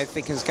Muhammad,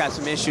 has got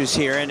some issues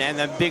here, and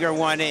the bigger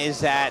one is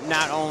that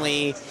not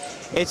only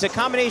it's a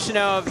combination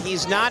of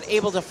he's not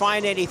able to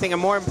find anything,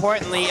 and more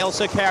importantly, El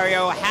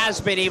Sicario has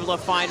been able to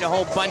find a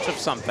whole bunch of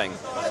something.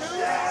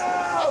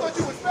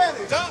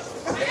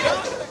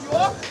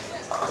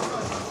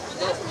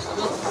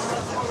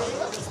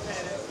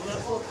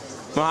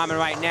 Muhammad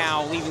right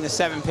now leaving the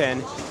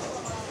 7-pin.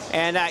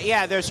 And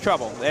yeah, there's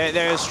trouble.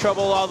 There's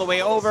trouble all the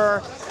way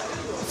over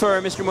for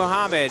Mr.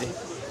 Muhammad.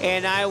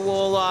 And I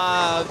will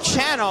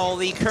channel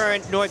the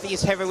current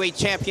Northeast heavyweight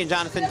champion,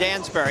 Jonathan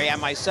Dansbury, and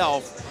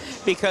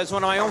myself, because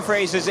one of my own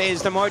phrases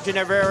is the margin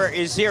of error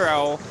is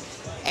 0.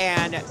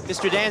 And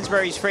Mr.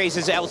 Dansbury's phrase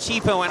is El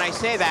Cheapo, and I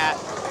say that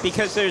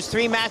because there's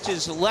 3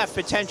 matches left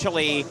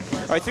potentially,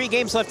 or 3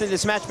 games left in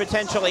this match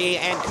potentially,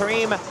 and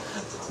Kareem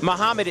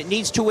Muhammad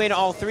needs to win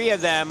all 3 of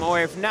them, or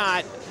if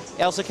not,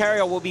 El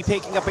Sicario will be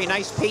picking up a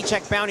nice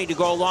paycheck bounty to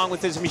go along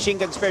with his machine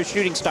gun spare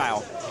shooting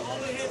style.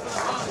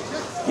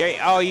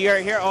 Oh, you're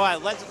here?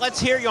 Oh, let's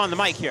hear you on the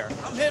mic here.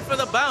 I'm here for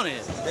the bounty.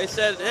 They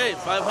said, hey,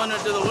 500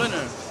 to the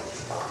winner.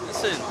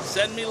 Listen,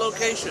 send me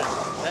location.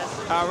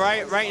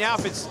 Right now,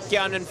 if it's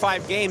down in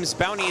 5 games,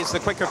 bounty is the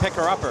quicker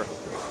picker-upper.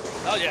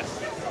 Oh, yeah.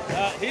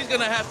 He's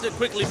going to have to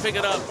quickly pick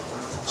it up.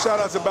 Shout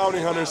out to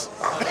bounty hunters.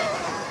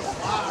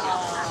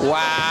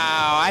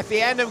 Wow. At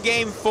the end of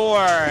game 4,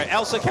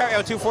 El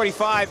Sicario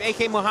 245,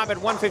 AK Muhammad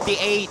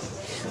 158.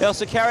 El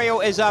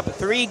Sicario is up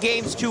 3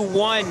 games to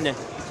 1.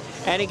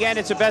 And again,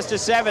 it's a best of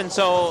 7,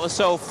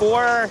 so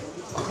 4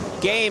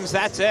 games,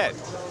 that's it.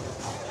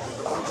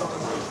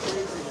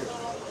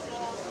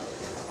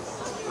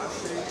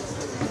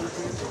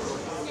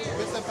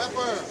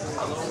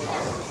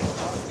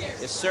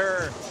 Yes,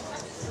 sir.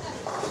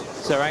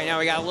 So right now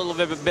we got a little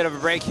bit of a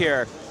break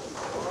here.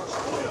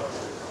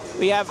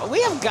 We have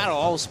got a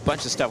whole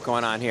bunch of stuff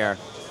going on here.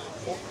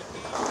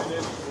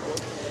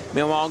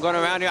 Meanwhile, I'm going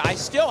around here. I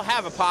still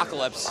have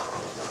Apocalypse.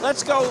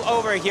 Let's go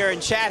over here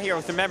and chat here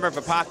with a member of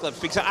Apocalypse,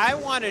 because I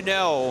want to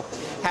know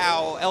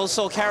how El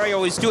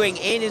Sicario is doing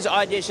in his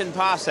audition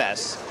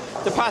process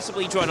to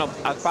possibly join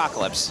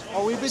Apocalypse.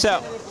 Oh, we've been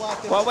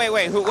well,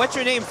 wait. What's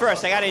your name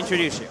first? I got to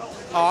introduce you.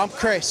 Oh, I'm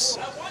Chris.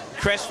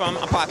 Chris from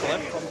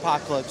Apocalypse. From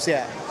Apocalypse,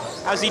 yeah.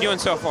 How's he doing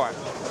so far?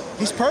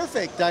 He's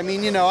perfect. I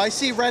mean, you know, I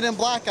see red and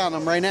black on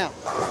him right now.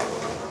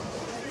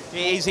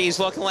 He's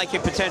looking like a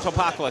potential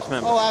Apocalypse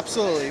member. Oh,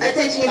 absolutely.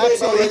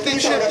 Absolutely. He can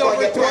shift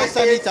over to us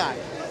anytime.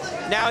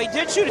 Now, he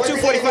did shoot a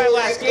 245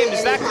 last game.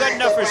 Is that good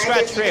enough for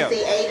scratch for you?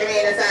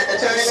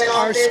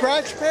 Our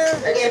scratch pair?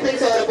 Again,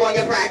 please hold up on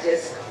your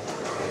practice.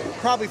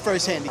 Probably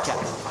first handicap.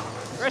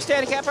 First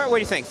handicap pair? What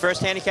do you think?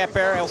 First handicap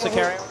pair, El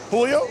Sicario?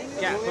 Julio?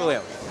 Yeah,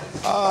 Julio.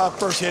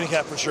 First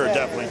handicap for sure,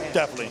 definitely.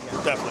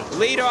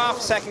 Lead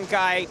off, second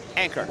guy,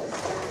 anchor.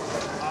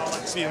 I'd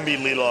like to see him be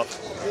lead off.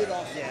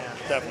 Yeah.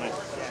 Definitely.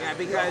 Yeah,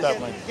 because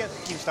definitely. Get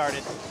the team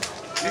started.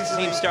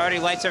 Team started,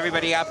 he lights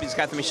everybody up. He's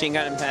got the machine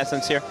gun and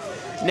passants here.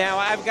 Now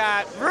I've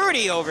got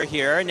Rudy over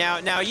here.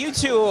 Now you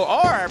two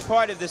are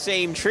part of the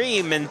same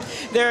team, and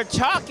they're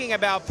talking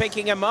about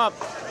picking him up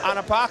on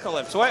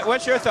Apocalypse.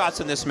 What's your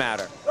thoughts on this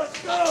matter?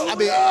 I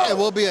mean, it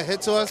will be a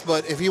hit to us,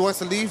 but if he wants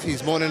to leave,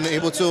 he's more than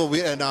able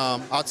to.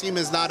 Our team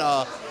has not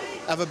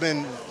ever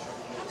been.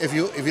 If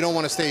you don't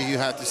want to stay, you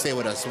have to stay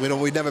with us.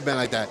 We've never been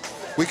like that.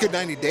 We could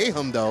 90-day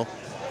him though,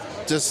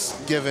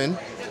 just given.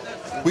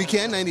 We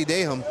can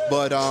 90-day him,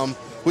 but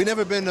we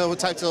never been the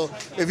type to.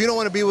 If you don't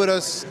want to be with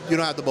us, you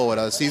don't have to bowl with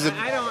us.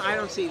 I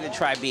don't see the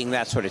Tribe being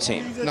that sort of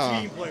team.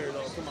 No. Team player,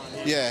 though. Come on.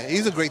 Yeah,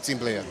 he's a great team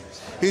player.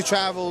 He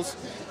travels.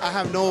 I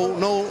have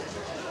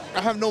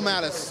no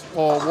malice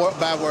or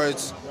bad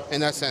words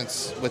in that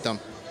sense with him.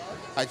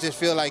 I just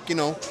feel like it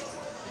could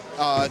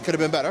have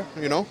been better.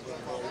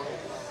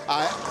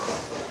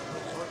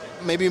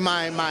 Maybe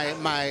my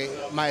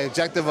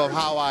objective of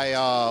how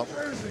I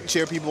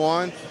cheer people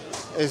on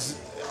is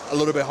a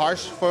little bit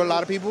harsh for a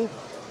lot of people,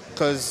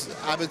 because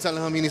I've been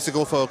telling him he needs to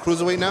go for a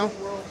cruiserweight now.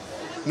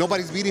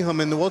 Nobody's beating him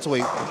in the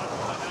welterweight.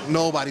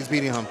 Nobody's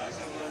beating him.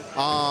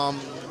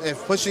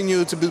 If pushing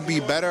you to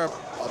be better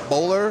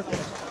bowler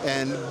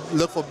and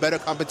look for better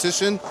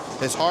competition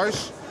is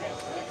harsh,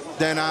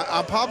 then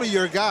I'm probably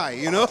your guy,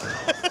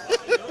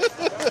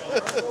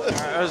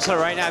 So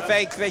right now,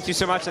 thank you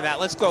so much for that.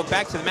 Let's go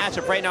back to the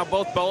matchup. Right now,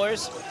 both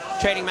bowlers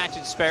trading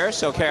matches spares.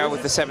 So Sicario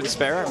with the 7th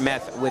spare,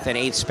 Meth with an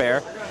 8th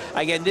spare.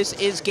 Again, this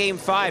is game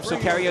 5, so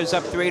Sicario's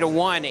up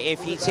 3-1.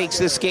 If he takes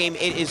this game,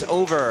 it is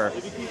over.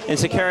 And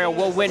Sicario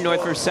will win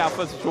North versus South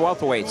with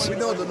welterweights. We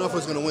know the North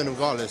is going to win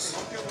regardless.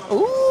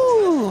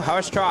 Ooh,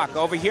 harsh talk.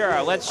 Over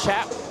here, let's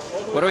chat.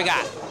 What do we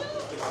got?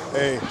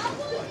 Hey,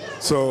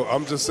 so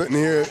I'm just sitting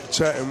here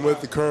chatting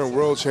with the current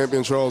world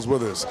champion, Charles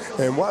Withers.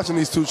 And watching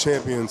these two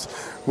champions,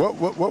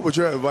 what would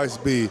your advice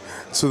be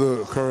to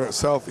the current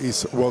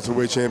Southeast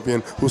welterweight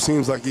champion, who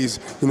seems like he's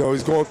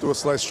going through a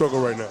slight struggle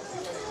right now?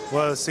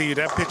 Well, see,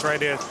 that pitch right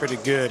there is pretty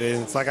good.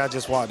 And it's like I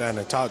just walked down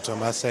and talked to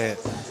him. I said,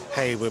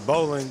 hey, with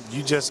bowling,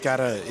 you just got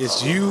to,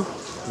 it's you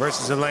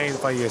versus the lane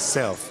for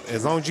yourself.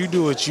 As long as you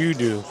do what you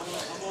do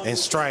and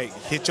strike,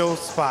 hit your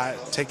spot,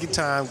 take your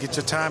time, get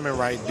your timing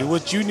right, do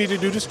what you need to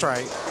do to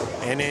strike,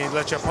 and then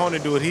let your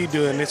opponent do what he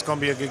do, and it's going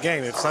to be a good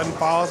game. If something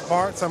falls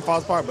apart, something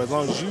falls apart. But as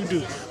long as you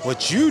do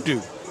what you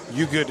do,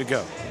 you're good to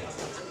go.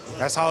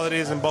 That's all it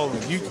is in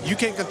bowling. You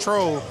can't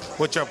control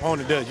what your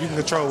opponent does. You can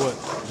control what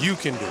you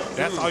can do.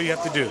 That's all you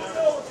have to do.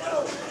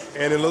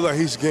 And it looks like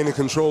he's gaining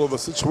control of a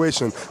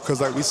situation,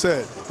 because like we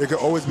said, it could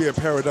always be a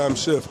paradigm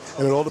shift,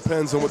 and it all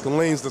depends on what the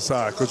lanes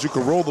decide, because you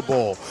can roll the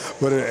ball,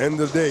 but at the end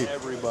of the day,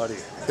 everybody,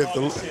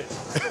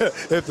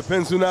 if the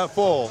pins do not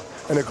fall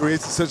and it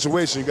creates a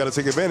situation, you got to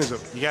take advantage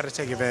of it. You got to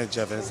take advantage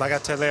of it. It's like I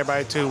tell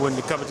everybody too, when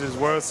you come to this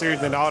World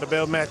Series and all the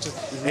belt matches,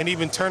 and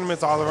even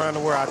tournaments all around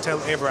the world, I tell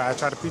everybody, I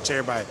try to preach to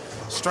everybody,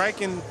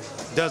 striking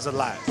does a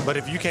lot, but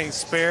if you can't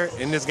spare it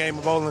in this game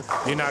of bowling,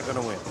 you're not going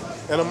to win.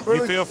 And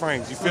you feel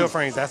frames. You feel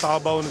frames. That's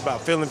all bowling is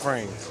about, feeling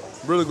frames.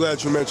 Really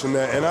glad you mentioned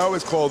that. And I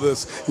always call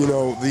this,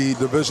 the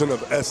division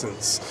of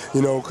essence,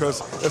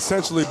 because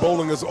essentially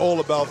bowling is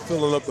all about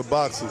filling up the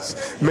boxes,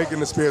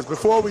 making the spares.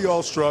 Before we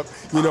all struck,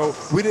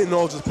 we didn't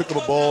all just pick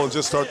up a ball and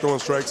just start throwing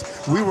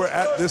strikes. We were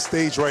at this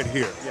stage right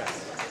here. Yeah.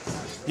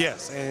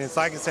 Yes, and it's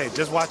like I say,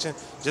 just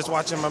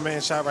watching my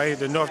man shot right here,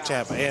 the North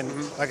champ. And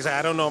like I said,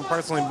 I don't know him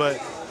personally, but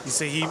you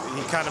see he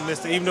kind of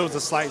missed it, even though it was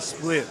a slight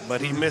split,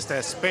 but he missed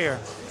that spare.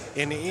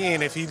 In the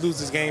end, if he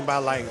loses the game by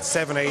like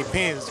 7 or 8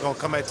 pins, it's going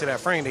to come back to that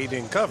frame that he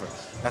didn't cover.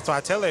 That's why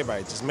I tell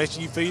everybody, just make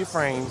sure you feel your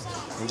frames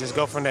and just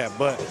go from that.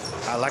 But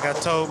like I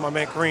told my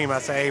man Kareem, I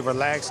say, hey,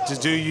 relax,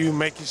 just do you,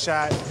 make your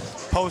shot,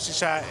 post your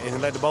shot,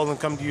 and let the bowling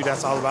come to you.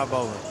 That's all about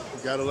bowling.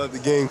 You got to let the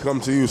game come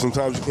to you.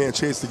 Sometimes you can't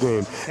chase the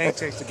game. Can't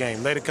chase the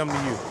game. Let it come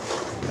to you.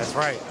 That's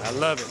right. I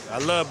love it. I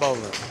love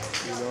bowling.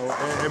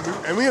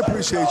 And we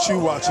appreciate you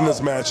watching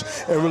this match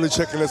and really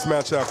checking this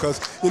match out, because,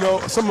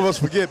 some of us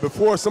forget,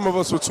 before some of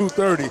us were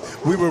 230,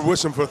 we were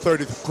wishing for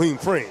 30 clean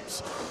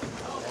frames.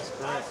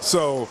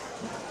 So,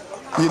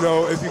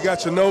 if you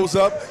got your nose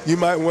up, you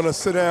might want to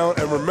sit down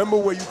and remember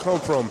where you come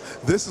from.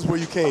 This is where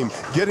you came,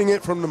 getting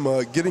it from the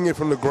mud, getting it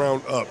from the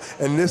ground up.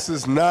 And this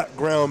is not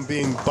ground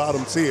being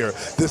bottom tier.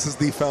 This is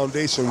the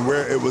foundation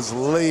where it was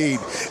laid.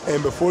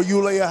 And before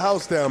you lay a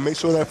house down, make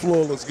sure that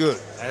floor looks good.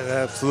 That's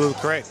absolutely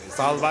correct. It's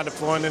all about the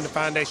flooring and the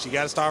foundation. You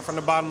got to start from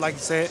the bottom, like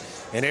you said,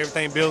 and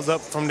everything builds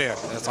up from there.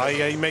 That's all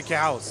you make your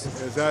house.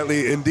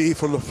 Exactly, indeed,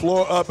 from the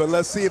floor up. And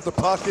let's see if the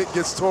pocket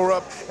gets tore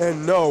up.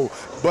 And no,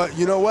 but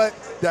you know what?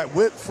 That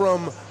went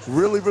from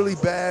really, really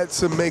bad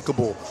to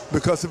makeable,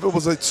 because if it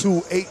was a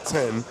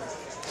 2-8-10,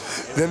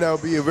 then that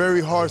would be a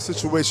very hard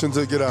situation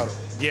to get out of.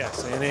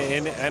 Yes,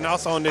 and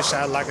also on this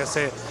shot, like I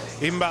said,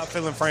 even about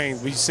filling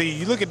frames, we see,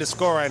 you look at the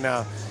score right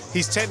now,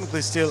 he's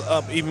technically still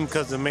up even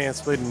because the man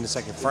split in the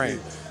second frame.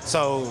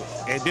 So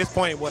at this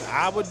point, what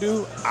I would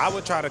do, I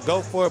would try to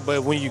go for it,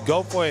 but when you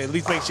go for it, at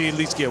least make sure you at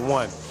least get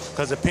one,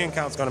 because the pin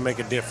count's going to make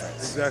a difference.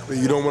 Exactly.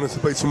 You don't want to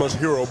play too much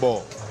hero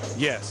ball.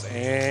 Yes,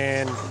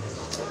 and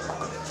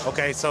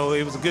okay, so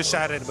it was a good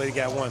shot at it, but he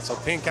got one, so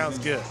pin count's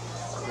good.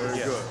 Very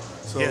good.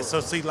 So, yeah, so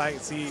see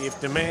if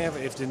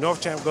the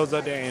North champ goes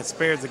up there and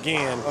spares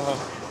again,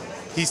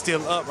 he's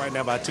still up right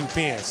now by 2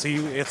 pins. See,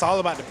 it's all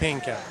about the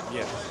pin count.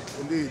 Yeah.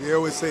 Indeed. They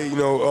always say,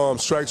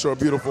 strikes are a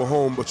beautiful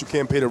home, but you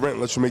can't pay the rent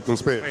unless you make them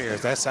spares.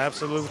 Spares. That's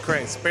absolutely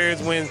correct.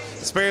 Spares win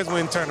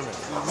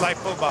tournaments. It's like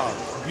football.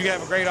 You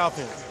have a great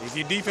offense. If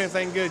your defense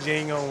ain't good, you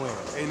ain't going to win.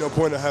 Ain't no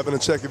point of having a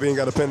check if you ain't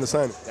got a pen to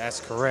sign it. That's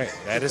correct.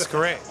 That is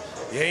correct.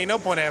 Yeah, ain't no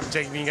point of having a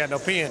check if you ain't got no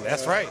pen.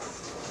 That's right.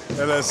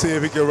 And let's see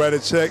if he can write a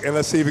check, and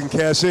let's see if he can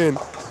cash in.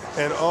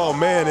 And oh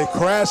man, it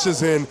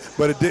crashes in,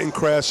 but it didn't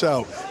crash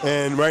out.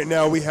 And right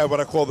now we have what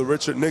I call the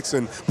Richard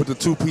Nixon with the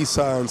 2 peace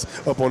signs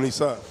up on each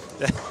side.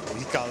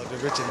 He called it the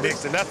Richard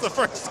Nixon. That's the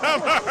first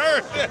time I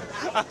heard that.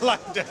 I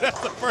like that. That's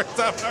the first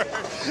time I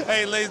heard.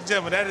 Hey, ladies and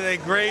gentlemen, that is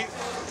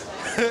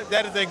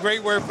a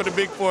great word for the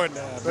Big Four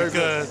now,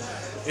 because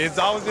it's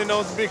always been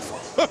those Big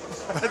Four.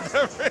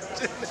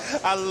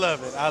 I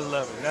love it. I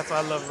love it. That's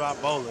what I love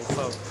about bowling.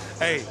 So,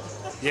 hey,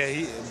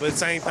 yeah, but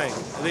same thing.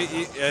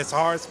 It's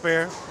hard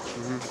spare,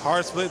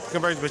 hard split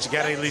conversion, but you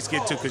got to at least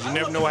get 2, because you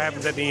never know what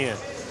happens at the end.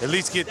 At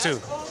least get 2.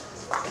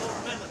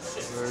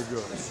 Very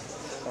good.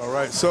 All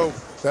right, so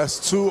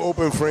that's 2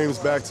 open frames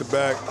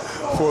back-to-back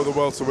for the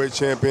welterweight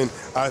champion.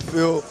 I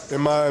feel,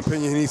 in my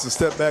opinion, he needs to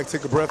step back,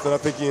 take a breath, and I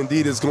think he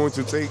indeed is going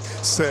to take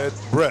said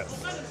breath.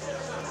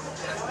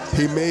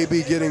 He may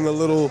be getting a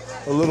little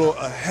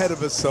ahead of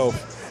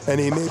himself, and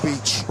he may be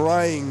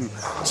trying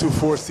to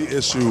force the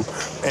issue,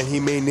 and he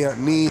may not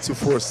need to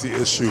force the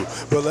issue.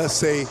 But let's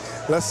see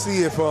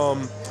if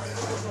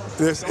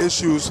there's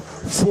issues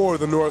for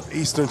the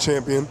Northeastern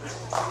champion.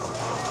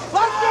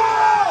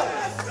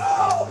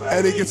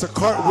 And he gets a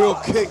cartwheel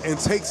kick and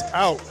takes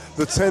out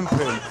the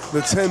 10-pin.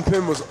 The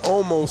 10-pin was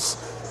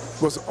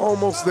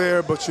almost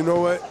there, but you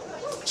know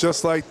what?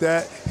 Just like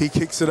that, he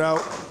kicks it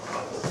out.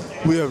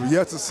 We have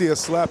yet to see a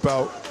slap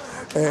out,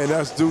 and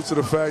that's due to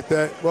the fact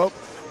that, well,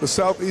 the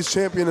Southeast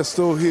champion is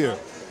still here.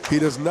 He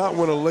does not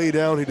want to lay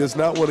down. He does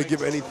not want to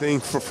give anything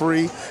for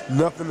free.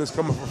 Nothing is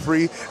coming for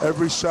free.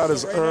 Every shot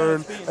is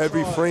earned.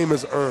 Every frame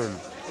is earned.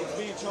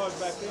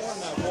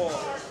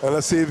 And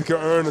let's see if he can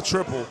earn a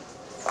triple.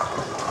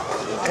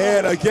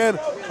 And again,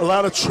 a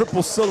lot of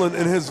triple ceiling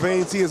in his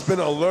veins. He has been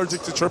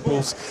allergic to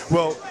triples.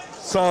 Well,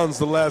 sans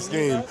the last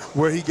game,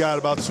 where he got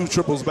about 2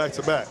 triples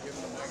back-to-back.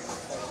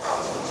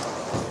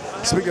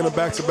 Speaking of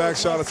back-to-back,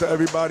 shout out to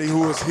everybody who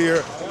was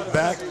here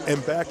back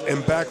and back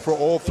and back for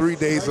all 3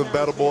 days of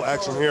Battle Bowl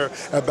action here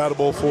at Battle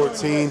Bowl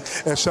 14.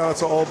 And shout out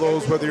to all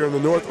those, whether you're in the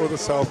North or the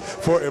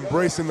South, for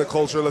embracing the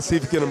culture. Let's see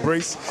if he can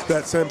embrace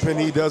that 10-pin.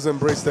 He does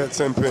embrace that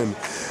 10-pin.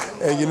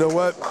 And you know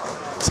what?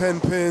 10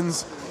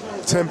 pins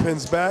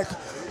back.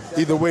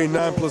 Either way,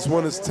 9 +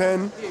 1 is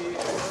 10.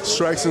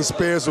 Strikes and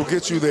spares will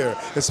get you there.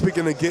 And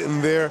speaking of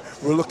getting there,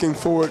 we're looking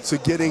forward to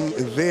getting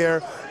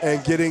there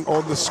and getting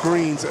on the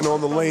screens and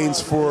on the lanes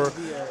for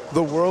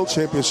the World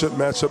Championship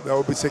matchup that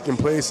will be taking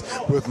place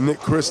with Nick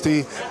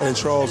Christie and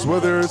Charles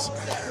Withers.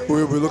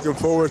 We'll be looking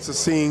forward to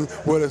seeing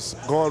what has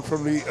gone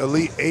from the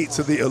Elite 8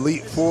 to the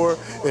Elite 4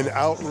 in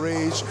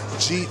Outrage,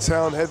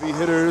 G-Town Heavy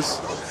Hitters,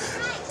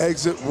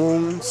 Exit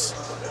Wounds,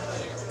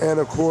 and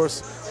of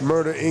course,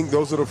 Murder Inc.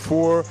 Those are the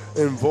 4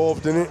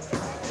 involved in it.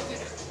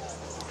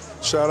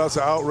 Shout out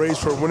to Outrage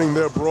for winning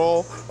their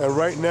brawl. And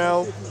right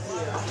now,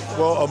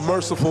 well, a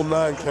merciful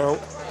 9 count,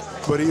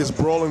 but he is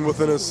brawling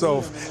within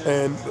himself.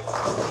 And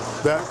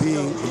that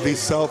being the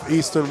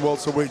Southeastern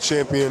welterweight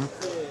champion,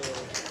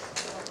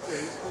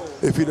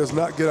 if he does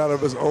not get out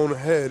of his own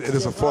head, it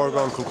is a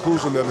foregone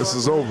conclusion that this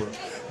is over.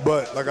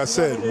 But like I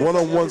said,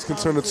 1-on-1s can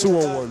turn to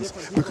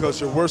 2-on-1s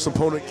because your worst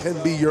opponent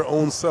can be your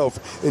own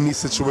self in these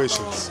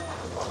situations.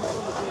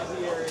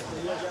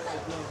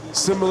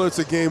 Similar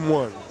to game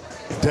 1.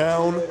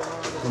 Down,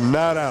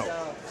 not out.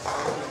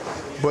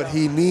 But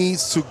he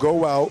needs to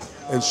go out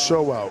and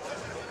show out.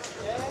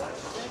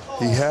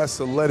 He has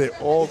to let it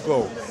all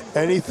go.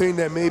 Anything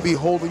that may be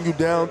holding you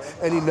down,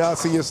 any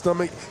knots in your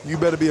stomach, you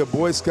better be a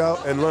Boy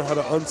Scout and learn how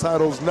to untie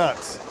those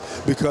knots.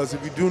 Because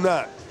if you do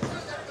not,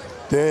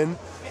 then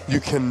you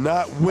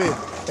cannot win.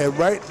 And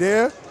right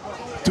there,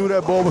 threw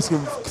that ball with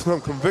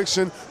some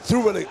conviction,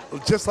 threw it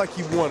just like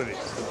he wanted it.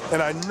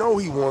 And I know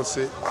he wants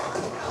it.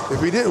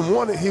 If he didn't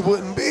want it, he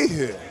wouldn't be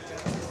here.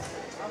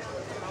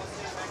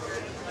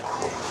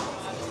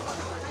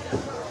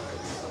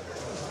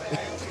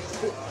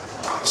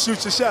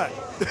 Shoot your shot.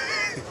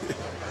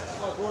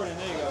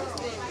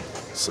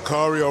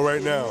 Sicario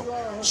right now,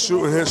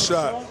 shooting his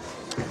shot.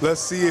 Let's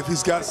see if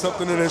he's got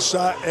something in his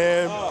shot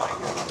and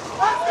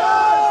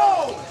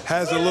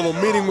has a little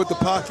meeting with the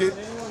pocket,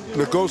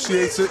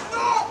 negotiates it.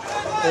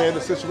 and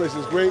the situation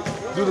is great.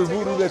 Do the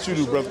voodoo that you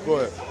do, brother. Go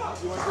ahead.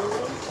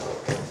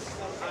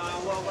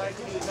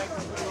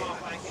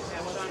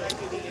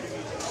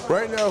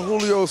 Right now,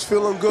 Julio's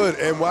feeling good,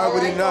 and why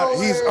would he not?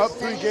 He's up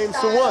 3 games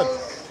to 1.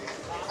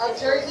 Of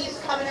jerseys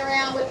coming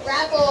around with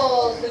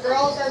raffles. The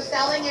girls are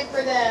selling it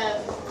for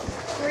them.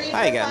 3 for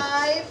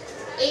 $5,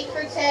 8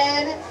 for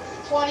 $10,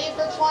 20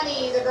 for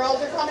 $20. The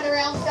girls are coming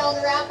around selling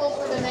the raffles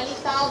for the many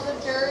styles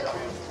of jerseys.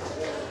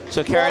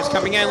 So Sicario's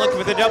coming in, looking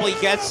for the double.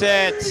 He gets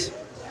it.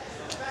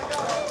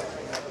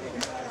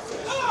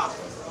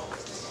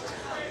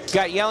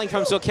 Got yelling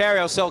from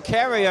Sicario.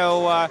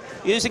 Sicario,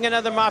 using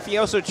another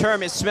mafioso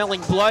term, is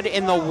smelling blood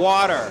in the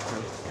water.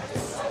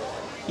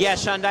 Yeah,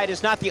 Shondite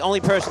is not the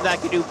only person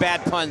that can do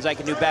bad puns. I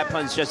can do bad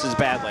puns just as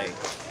badly.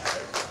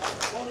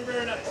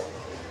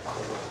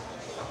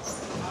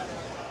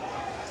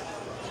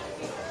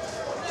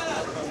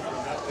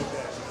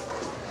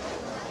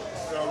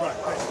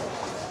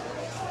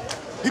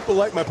 People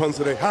like my puns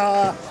today.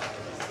 Ha!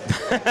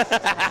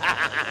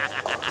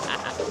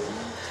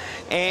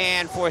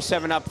 And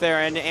 4-7 up there,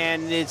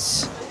 and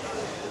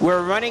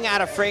we're running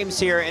out of frames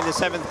here in the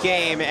 7th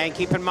game. And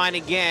keep in mind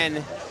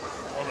again,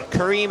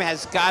 Kareem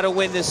has got to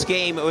win this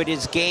game. It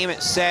is game,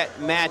 set,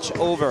 match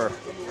over.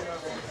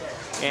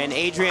 And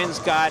Adrian's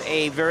got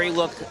a very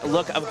look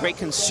of great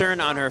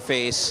concern on her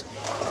face.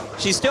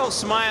 She's still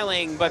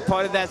smiling, but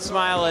part of that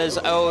smile is,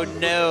 oh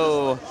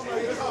no.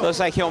 Looks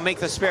like he'll make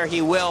the spare.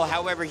 He will.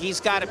 However, he's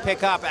got to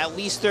pick up at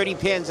least 30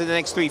 pins in the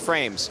next 3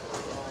 frames.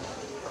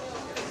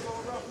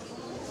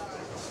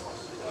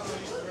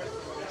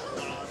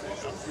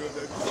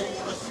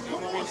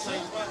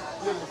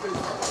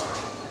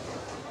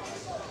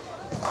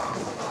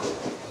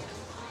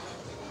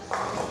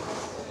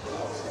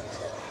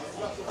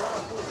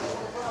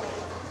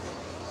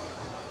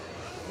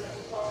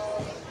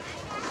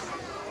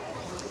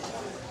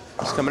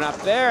 He's coming up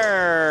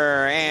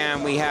there,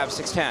 and we have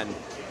 6-10.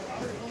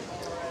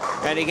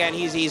 And again,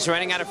 he's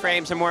running out of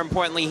frames, and more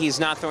importantly, he's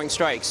not throwing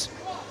strikes.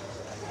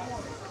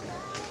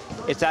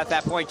 It's at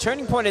that point.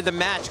 Turning point of the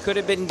match could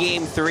have been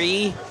game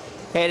 3.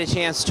 He had a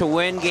chance to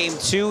win. Game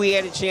 2, he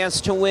had a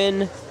chance to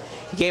win.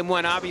 Game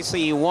 1,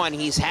 obviously, he won.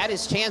 He's had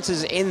his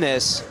chances in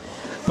this,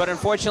 but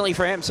unfortunately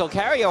for him,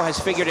 Sicario has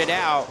figured it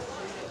out.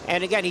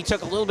 And again, he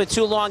took a little bit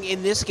too long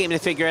in this game to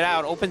figure it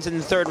out. Opens in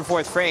the 3rd and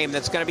 4th frame.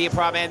 That's going to be a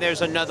problem, and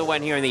there's another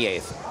one here in the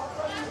 8th.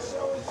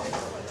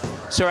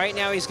 So right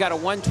now he's got a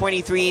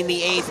 123 in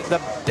the 8th.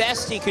 The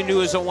best he can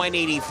do is a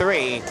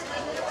 183.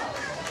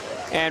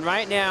 And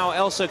right now,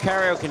 El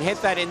Sicario can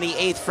hit that in the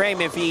 8th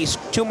frame. If he's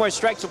 2 more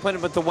strikes, will put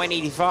him with the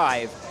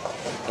 185.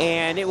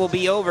 And it will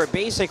be over.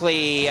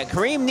 Basically,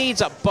 Kareem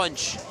needs a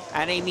bunch,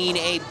 and I mean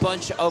a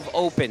bunch of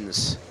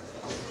opens.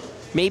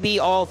 Maybe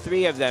all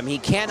 3 of them. He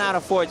cannot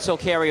afford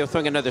Sicario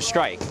throwing another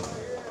strike.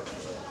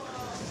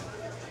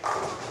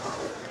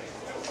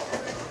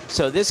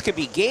 So this could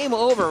be game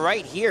over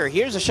right here.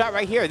 Here's a shot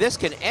right here. This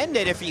can end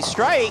it if he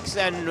strikes,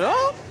 and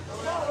oh,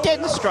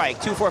 didn't strike.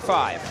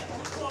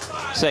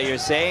 2-4-5. So you're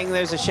saying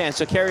there's a chance.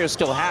 Sicario's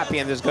still happy,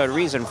 and there's good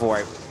reason for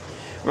it.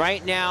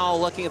 Right now,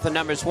 looking at the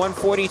numbers,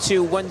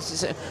 142,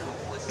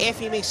 if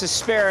he makes a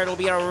spare, it'll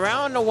be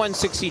around a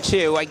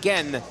 162.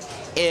 Again,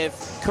 if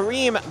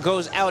Kareem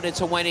goes out,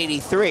 it's a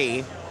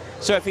 183.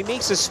 So if he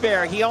makes a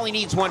spare, he only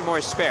needs 1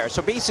 more spare.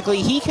 So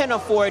basically, he can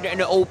afford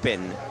an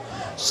open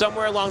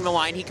somewhere along the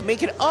line. He can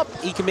make it up.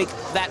 He can make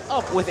that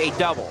up with a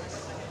double.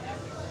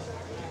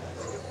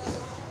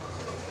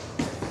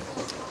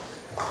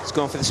 He's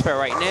going for the spare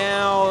right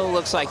now.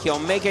 Looks like he'll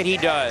make it. He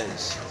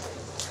does.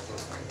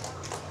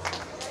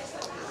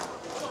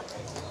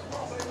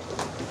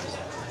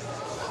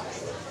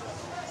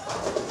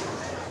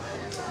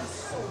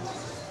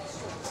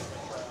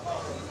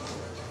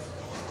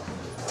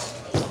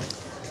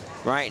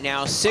 Right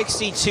now,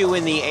 62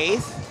 in the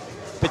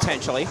 8th,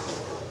 potentially.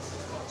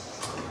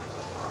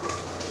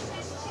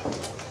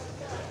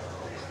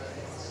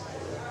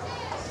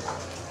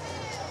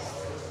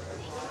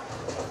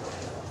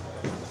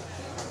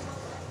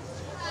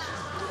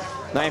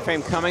 Ninth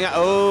frame coming up.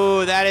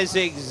 Oh, that is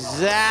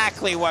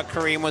exactly what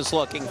Kareem was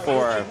looking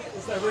for.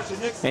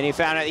 And he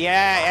found it.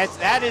 Yeah,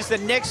 that is the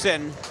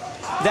Nixon.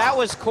 That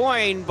was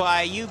coined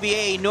by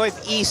UBA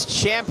Northeast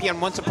champion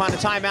once upon a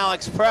time,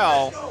 Alex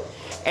Prell.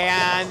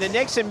 And the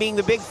Nixon being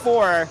the big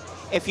 4,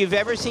 if you've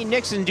ever seen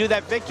Nixon do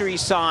that victory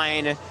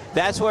sign,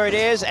 that's where it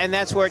is, and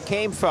that's where it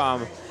came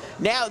from.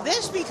 Now,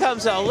 this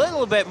becomes a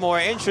little bit more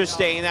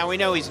interesting. Now, we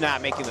know he's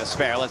not making the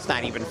spare. Let's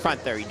not even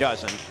front there. He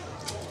doesn't.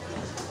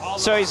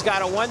 So he's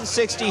got a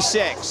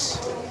 166.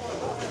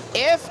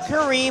 If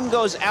Kareem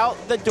goes out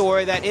the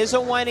door, that is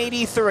a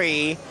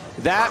 183.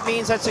 That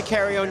means that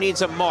Sicario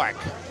needs a mark.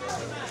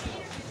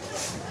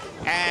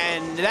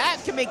 And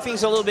that can make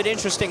things a little bit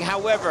interesting.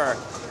 However,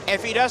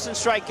 if he doesn't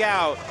strike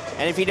out,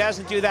 and if he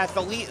doesn't do that,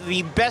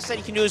 the best that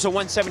he can do is a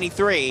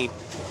 173,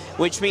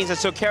 which means that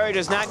Sicario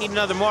does not need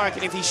another mark.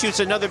 And if he shoots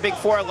another big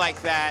 4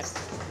 like that,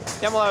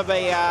 then we'll have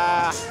a,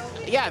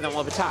 then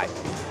we'll have a tie.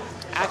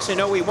 Actually,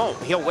 no, we won't.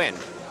 He'll win.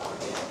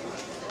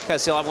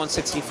 Because he'll have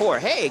 164.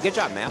 Hey, good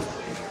job, man.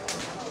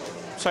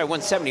 Sorry,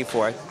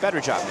 174. Better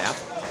job now.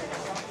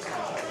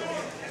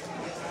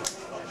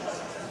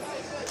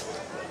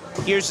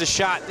 Here's the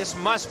shot. This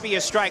must be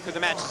a strike when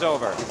the match is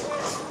over.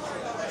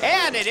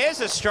 And it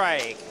is a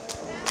strike.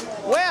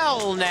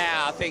 Well,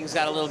 now things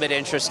got a little bit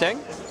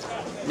interesting.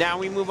 Now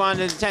we move on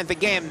to the 10th.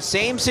 Again,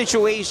 same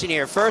situation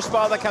here. First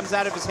ball that comes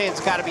out of his hands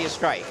has got to be a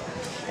strike.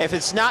 If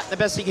it's not, the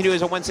best he can do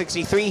is a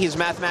 163. He's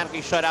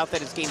mathematically shut out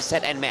that it's game,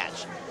 set, and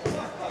match.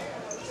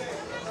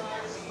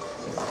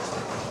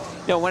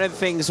 You know, one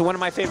of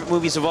my favorite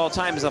movies of all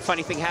time is A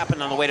Funny Thing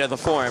Happened on the Way to the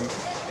Forum.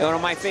 And one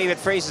of my favorite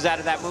phrases out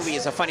of that movie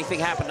is a funny thing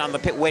happened on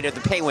the way to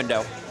the pay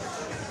window.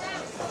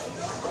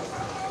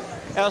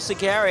 El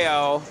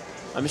Sicario,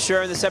 I'm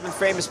sure in the 7th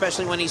frame,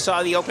 especially when he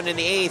saw the open in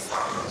the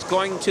 8th, is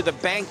going to the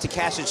bank to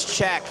cash his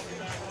check.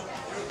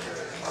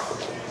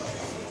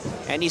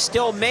 And he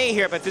still may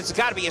here, but this has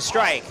got to be a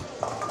strike.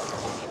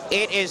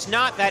 It is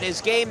not. That is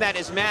game. That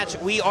is match.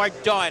 We are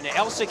done.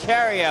 El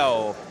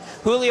Sicario.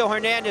 Julio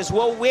Hernandez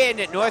will win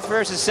at North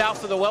versus South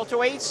for the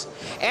welterweights,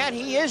 and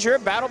he is your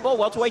Battle Bowl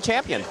welterweight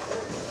champion.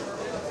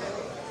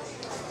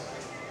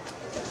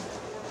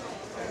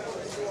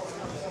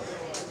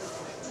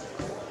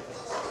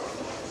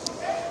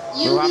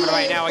 Muhammad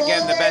right now,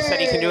 again, the best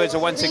that he can do is a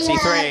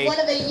 163.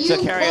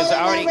 Sicario's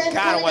already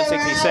got a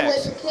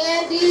 166.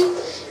 Candy,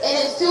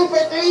 it is 2 for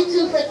 3,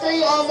 2 for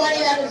 3. All money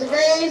that is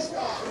raised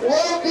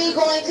will be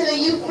going to the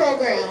youth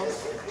program.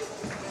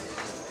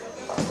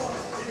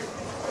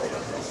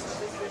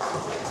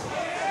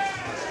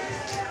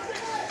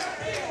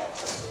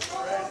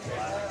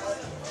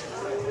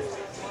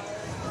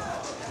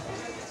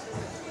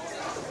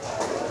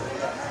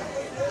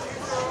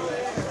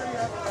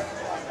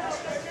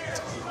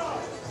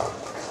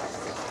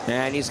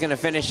 And he's going to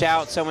finish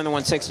out somewhere in the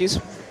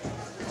 160s.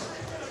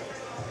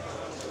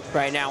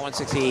 Right now,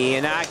 160.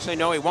 And actually,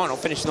 no, he won't. He'll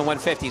finish in the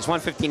 150s.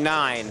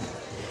 159.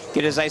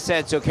 Good, as I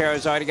said,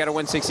 Sicario's already got a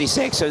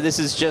 166. So this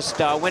is just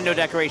window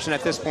decoration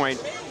at this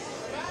point.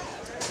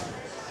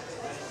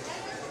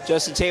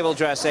 Just a table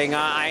dressing.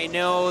 I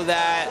know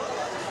that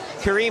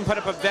Kareem put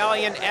up a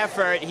valiant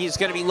effort. He's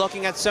going to be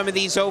looking at some of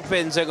these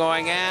opens and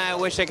going, I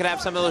wish I could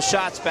have some of those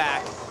shots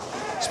back.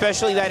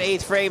 Especially that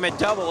 8th frame at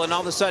double, and all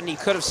of a sudden he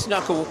could have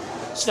snuck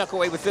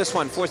away with this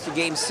one, forced to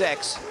game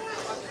 6.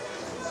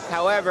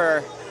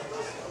 However,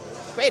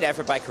 great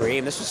effort by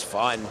Kareem. This was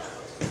fun.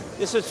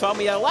 This was fun.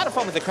 We had a lot of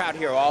fun with the crowd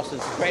here also.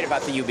 It's great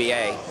about the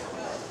UBA.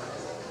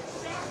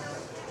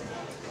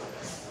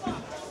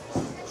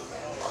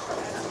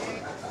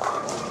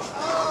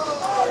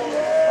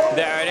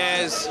 There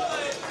it is.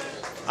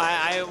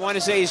 I want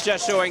to say he's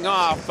just showing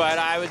off, but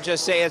I would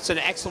just say it's an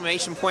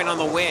exclamation point on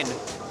the win.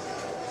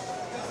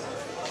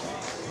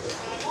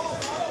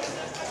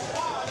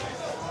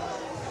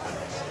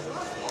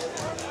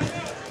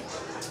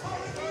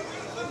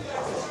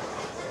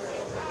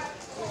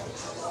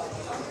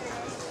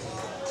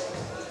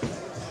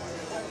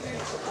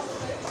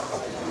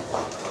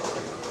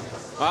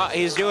 Well,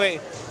 he's doing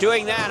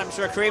that. I'm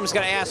sure Kareem's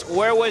going to ask,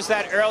 where was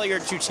that earlier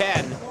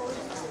 210?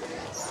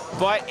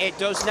 But it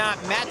does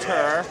not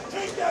matter.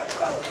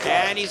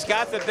 And he's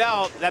got the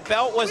belt. The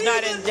belt was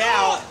not in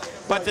doubt,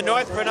 but the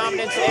North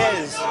predominance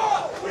is.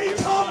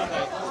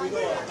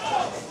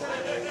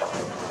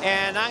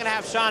 And I'm going to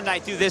have Sean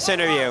Knight do this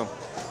interview.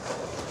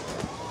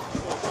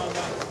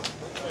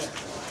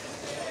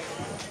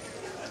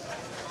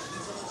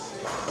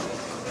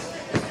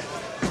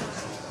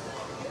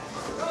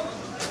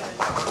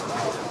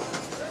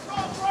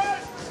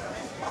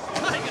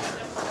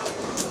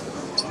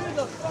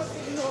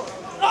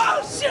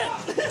 Oh, shit!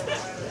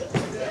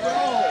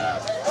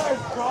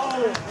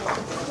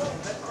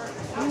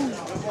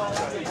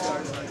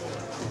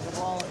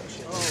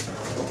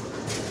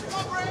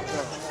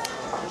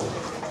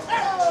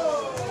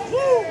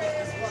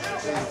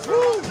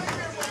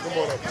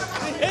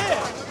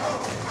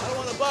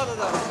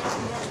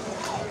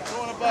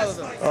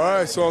 All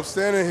right, so I'm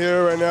standing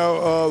here right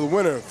now. The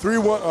winner,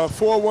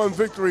 4-1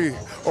 victory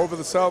over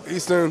the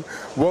Southeastern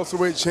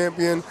welterweight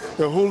champion,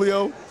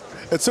 Julio.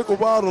 It took a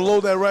while to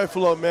load that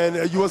rifle up, man.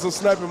 You wasn't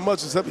sniping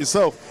much except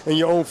yourself and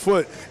your own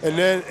foot, and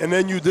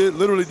then you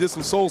literally did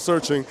some soul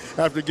searching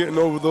after getting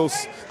over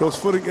those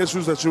footing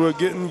issues that you were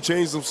getting. You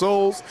changed some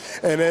souls,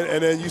 and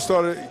then you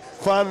started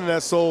finding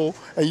that soul,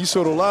 and you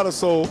showed a lot of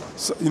soul.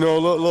 You know, a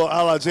little a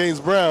la James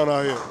Brown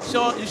out here.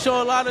 You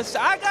show a lot of.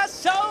 I got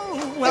soul.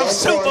 I'm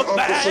super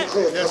bad.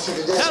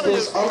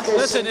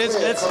 Listen,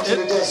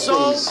 it's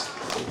soul.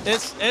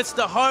 It's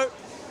the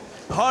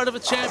heart of a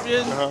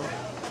champion.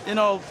 You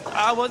know,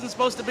 I wasn't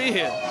supposed to be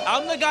here.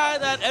 I'm the guy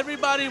that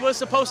everybody was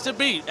supposed to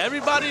beat.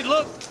 Everybody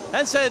looked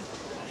and said,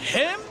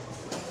 him?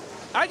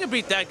 I can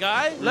beat that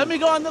guy. Let me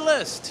go on the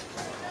list.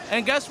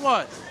 And guess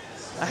what?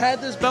 I had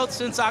this belt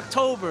since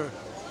October.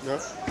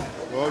 Yep.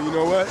 Well, you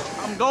know what?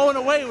 I'm going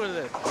away with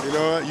it. You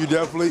know what? You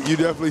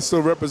definitely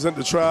still represent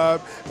the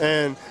tribe,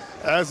 and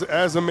as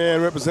a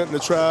man representing the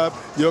tribe,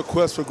 your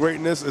quest for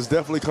greatness is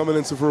definitely coming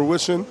into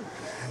fruition,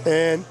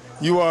 and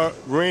you are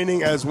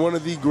reigning as one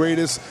of the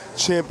greatest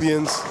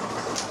champions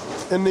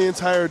in the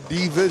entire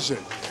division.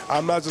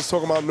 I'm not just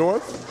talking about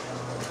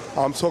North.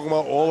 I'm talking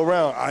about all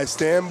around. I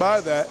stand by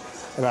that,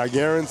 and I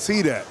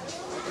guarantee that.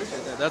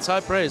 That's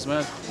high praise,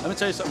 man. Let me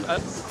tell you something.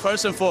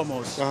 First and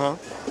foremost,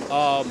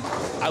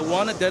 I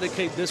want to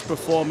dedicate this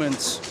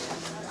performance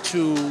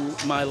to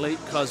my late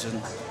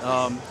cousin.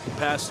 He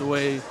passed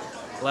away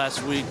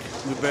last week.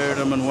 We buried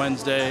him on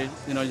Wednesday.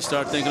 You know, you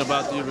start thinking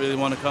about, do you really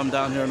want to come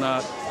down here or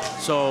not?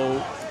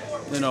 So,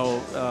 you know,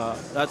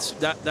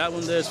 that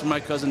one there is for my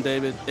cousin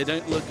David. It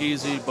didn't look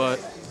easy, but,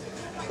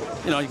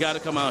 you know, you got to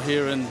come out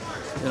here and,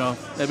 you know,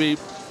 maybe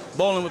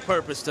bowling with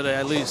purpose today,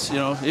 at least, you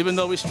know. Even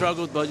though we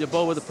struggled, but you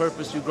bowl with a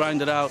purpose, you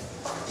grind it out,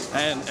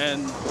 and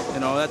you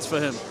know, that's for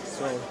him.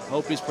 So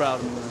hope he's proud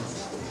of me, man.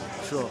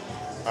 Sure.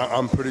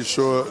 I'm pretty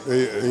sure,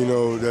 you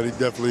know, that he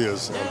definitely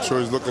is. I'm sure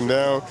he's looking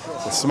down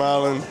and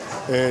smiling,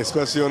 and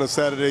especially on a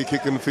Saturday,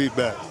 kicking the feet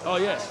back. Oh,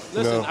 yeah.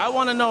 Listen, You know? I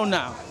want to know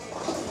now.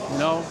 You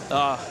know,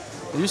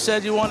 you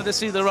said you wanted to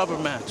see the rubber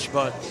match,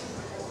 but,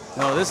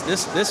 you know,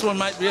 this one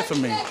might be it for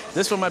me.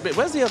 This one might be.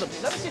 Where's the other?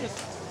 Let me see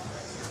this.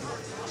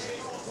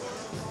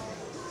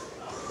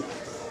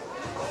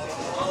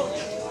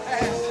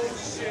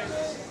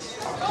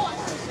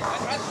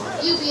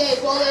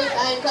 UBA bowlers,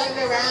 I'm coming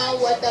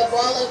around with the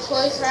ball of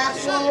choice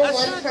raffle,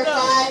 1 for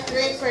 5,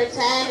 3 for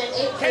 10, and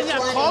 8 for 20. Can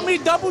you call me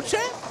double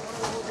champ?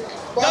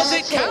 Does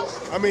it count?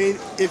 I mean,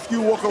 if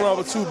you walk around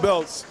with 2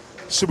 belts,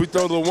 should we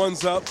throw the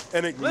ones up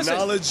and acknowledge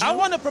Listen, you? I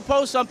want to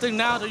propose something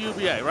now to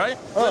UBA, right?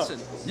 Listen,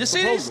 you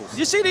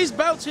see these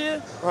belts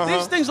here?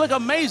 These things look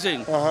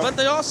amazing, but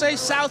they all say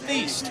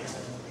Southeast.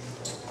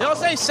 They all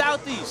say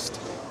Southeast.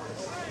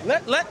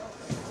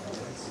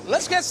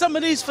 Let's get some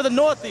of these for the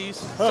Northeast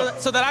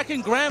so that I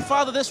can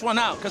grandfather this one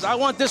out, because I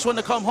want this one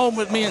to come home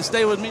with me and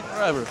stay with me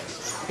forever.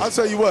 I'll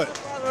tell you what.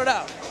 Father it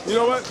out. You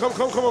know what? Come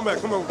on back.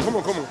 Come on.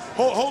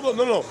 Hold on.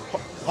 No.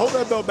 Hold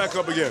that belt back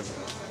up again.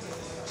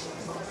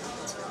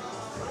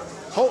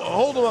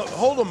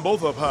 Hold them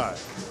both up high.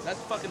 That's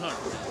fucking hard.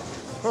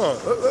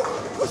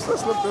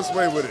 Let's look this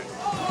way with it.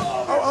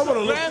 I want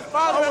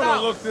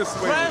to look this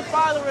way.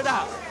 Grandfather it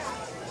out.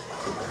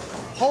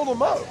 Hold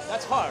them up.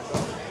 That's hard, bro.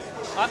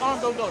 My arm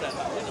don't go that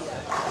high.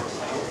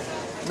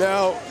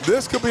 Now,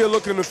 this could be a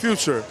look in the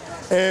future,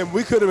 and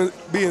we could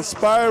be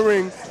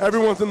inspiring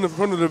everyone from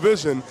the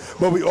division,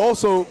 but we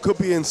also could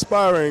be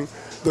inspiring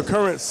the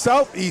current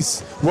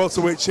Southeast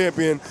welterweight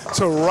champion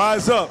to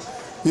rise up.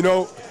 You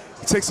know,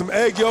 take some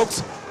egg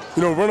yolks,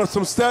 you know, run up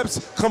some steps,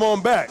 come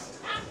on back.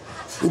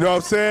 You know what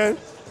I'm saying?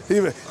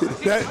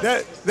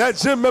 That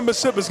gym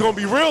membership is going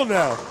to be real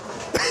now.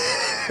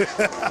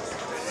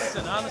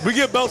 We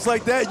get belts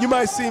like that, you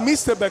might see me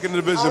step back in the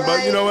division,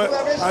 but you know what?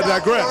 I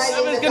digress.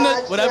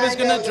 Whatever's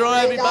gonna draw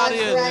everybody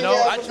in, you know.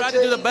 I try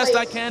to do the best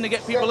I can to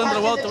get people into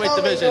the welterweight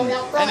division,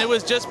 and it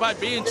was just by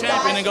being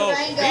champion and go,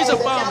 he's a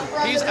bum,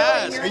 he's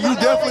ass. And you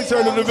definitely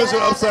turned the division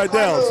upside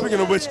down. Speaking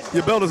of which,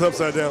 your belt is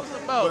upside down.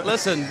 Oh,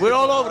 listen, we're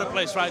all over the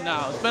place right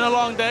now. It's been a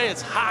long day.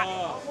 It's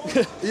hot.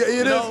 Yeah,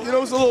 it is. You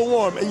know, it's a little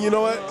warm, and you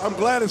know what? I'm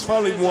glad it's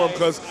finally warm,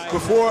 because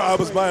before I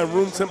was buying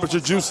room temperature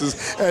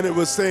juices, and it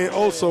was saying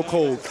oh so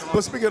cold.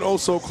 But speaking of oh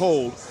so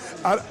cold,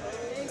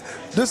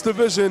 this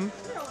division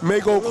may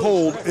go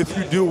cold if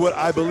you do what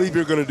I believe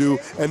you're going to do,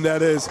 and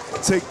that is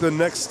take the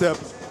next step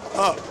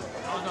up.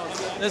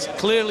 It's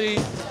clearly,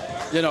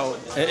 you know,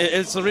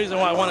 it's the reason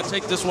why I want to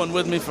take this one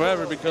with me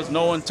forever, because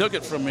no one took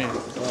it from me.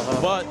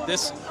 But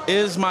this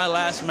is my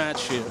last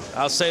match here.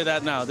 I'll say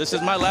that now. This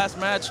is my last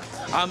match.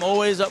 I'm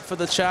always up for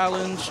the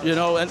challenge, you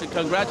know, and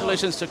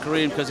congratulations to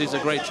Kareem, because he's a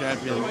great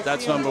champion.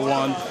 That's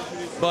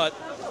 #1. But,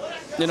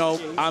 you know,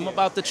 I'm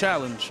about the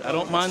challenge. I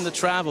don't mind the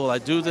travel. I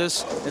do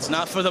this. It's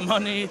not for the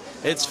money.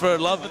 It's for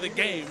love of the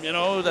game, you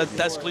know.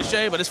 That's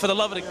cliche, but it's for the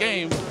love of the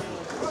game.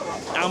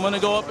 I'm going to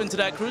go up into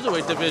that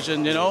cruiserweight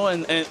division, you know,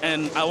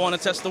 and I want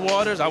to test the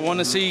waters. I want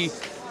to see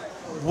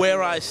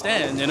where I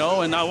stand, you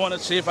know, and I want to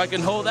see if I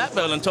can hold that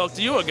belt and talk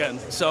to you again.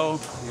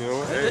 So,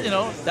 you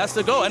know, that's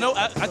the goal.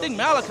 I think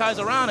Malachi's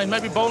around and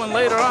maybe bowling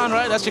later on,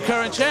 right? That's your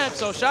current champ.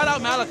 So shout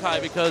out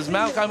Malachi, because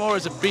Malachi Moore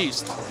is a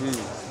beast.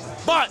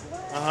 But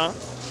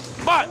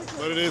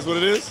it is what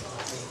it is.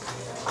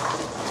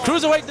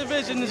 Cruiserweight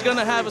division is going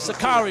to have a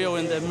Sicario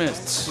in their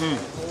midst.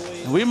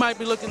 And we might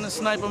be looking to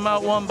snipe them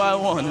out one by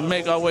one and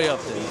make our way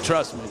up there.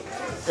 Trust me.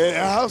 And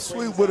how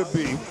sweet would it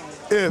be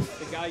if,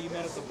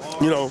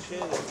 you know,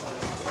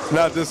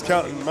 not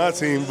discounting my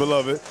team,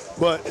 beloved,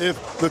 but if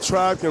the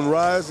tribe can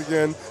rise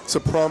again to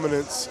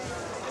prominence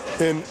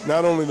in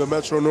not only the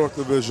Metro North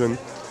Division,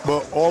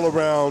 but all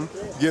around,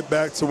 get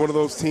back to one of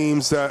those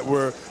teams that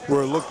were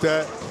looked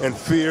at and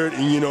feared,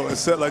 and, you know, and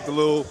set like the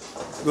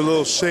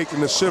little shake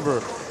and the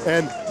shiver.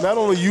 And not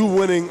only you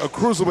winning a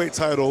cruiserweight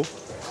title,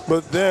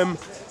 but them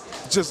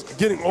just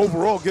getting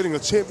a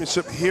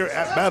championship here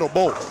at Battle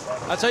Bowl.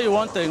 I'll tell you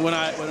one thing,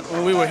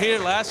 when we were here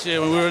last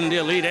year, when we were in the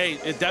Elite Eight,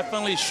 it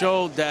definitely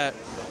showed that,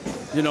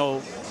 you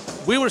know,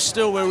 we were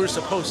still where we were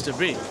supposed to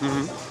be.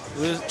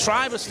 The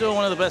Tribe is still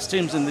one of the best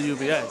teams in the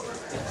UBA.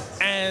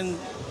 And,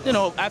 you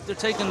know, after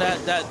taking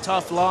that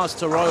tough loss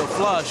to Royal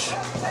Flush,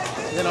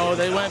 you know,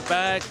 they went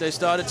back, they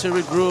started to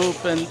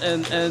regroup,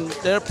 and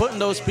they're putting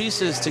those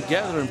pieces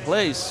together in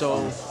place.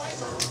 So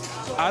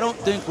I don't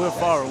think we're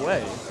far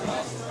away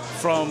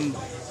from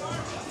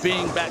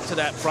being back to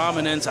that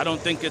prominence. I don't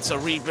think it's a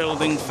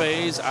rebuilding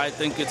phase. I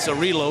think it's a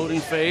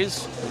reloading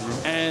phase.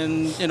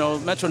 And, you know,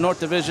 Metro North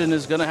Division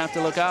is going to have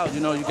to look out.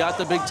 You know, you got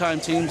the big-time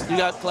teams. You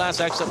got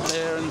Class X up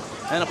there,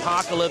 and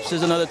Apocalypse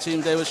is another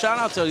team. David, shout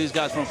out to these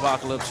guys from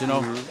Apocalypse, you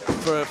know,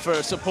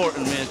 for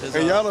supporting me.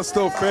 And y'all are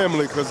still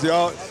family, because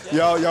y'all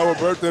were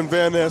birthed in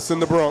Van Ness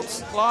in the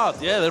Bronx.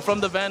 Cloth, yeah, they're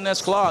from the Van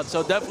Ness Cloth.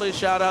 So definitely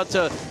shout out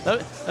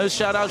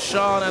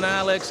Sean and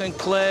Alex and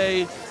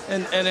Clay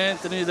and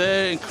Anthony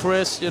there and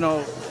Chris. You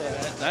know,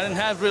 I didn't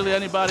have really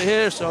anybody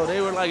here, so they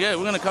were like, yeah,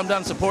 we're going to come down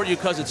and support you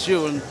because it's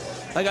you. And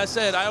like I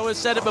said, I always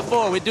said it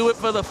before, we do it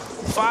for the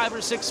 5 or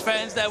 6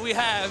 fans that we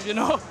have, you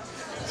know.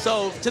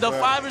 So to the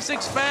 5 or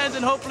 6 fans,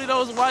 and hopefully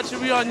those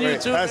watching me on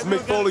YouTube. As Mick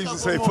Foley used to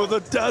say, for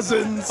the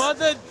dozens. For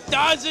the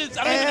dozens.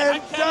 I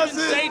can't even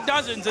say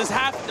dozens. It's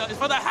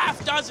for the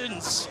half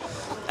dozens.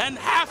 And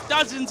half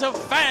dozens of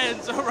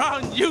fans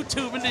around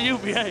YouTube in the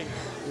UBA.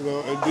 You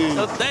know, indeed.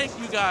 So thank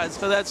you guys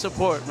for that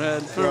support,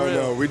 man. For real.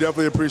 No, we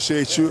definitely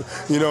appreciate you.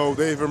 You know,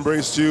 they've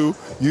embraced you.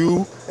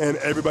 You and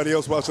everybody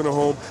else watching at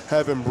home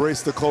have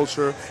embraced the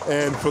culture.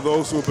 And for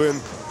those who've been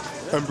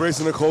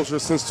embracing the culture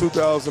since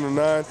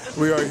 2009,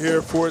 we are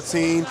here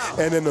 14,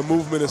 and then the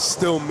movement is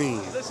still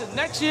mean. Listen,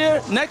 next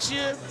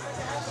year,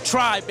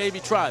 Tribe, baby,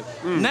 Tribe.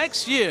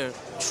 Next year,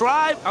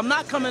 Tribe, I'm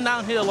not coming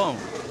down here alone.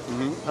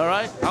 All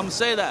right? I'm going to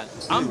say that.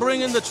 I'm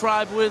bringing the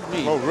Tribe with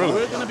me. Oh, really?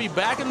 We're going to be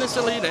back in this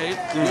Elite 8.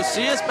 You'll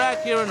see us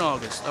back here in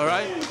August, all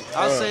right?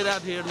 I'll say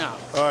that here now.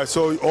 All right,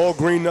 so all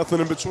green, nothing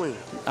in between.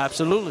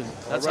 Absolutely.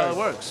 That's how it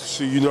works.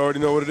 So you already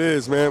know what it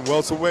is, man.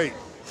 Welterweight.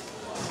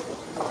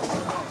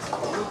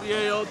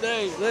 UBA all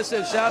day.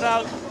 Listen, shout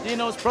out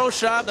Dino's Pro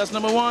Shop. That's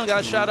number 1.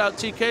 Got to shout out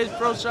TK's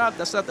Pro Shop.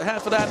 That's not the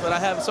half of that, but I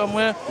have it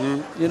somewhere.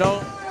 You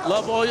know, I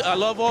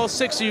love all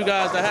 6 of you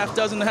guys, the half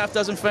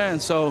dozen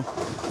fans. So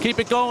keep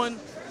it going.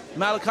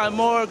 Malachi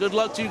Moore, good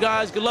luck to you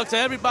guys. Good luck to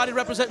everybody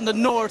representing the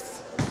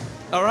North,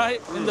 all right?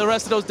 In the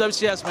rest of those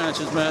WCS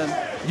matches, man.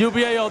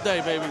 UBA all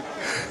day, baby.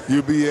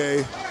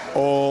 UBA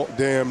all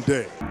damn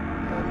day.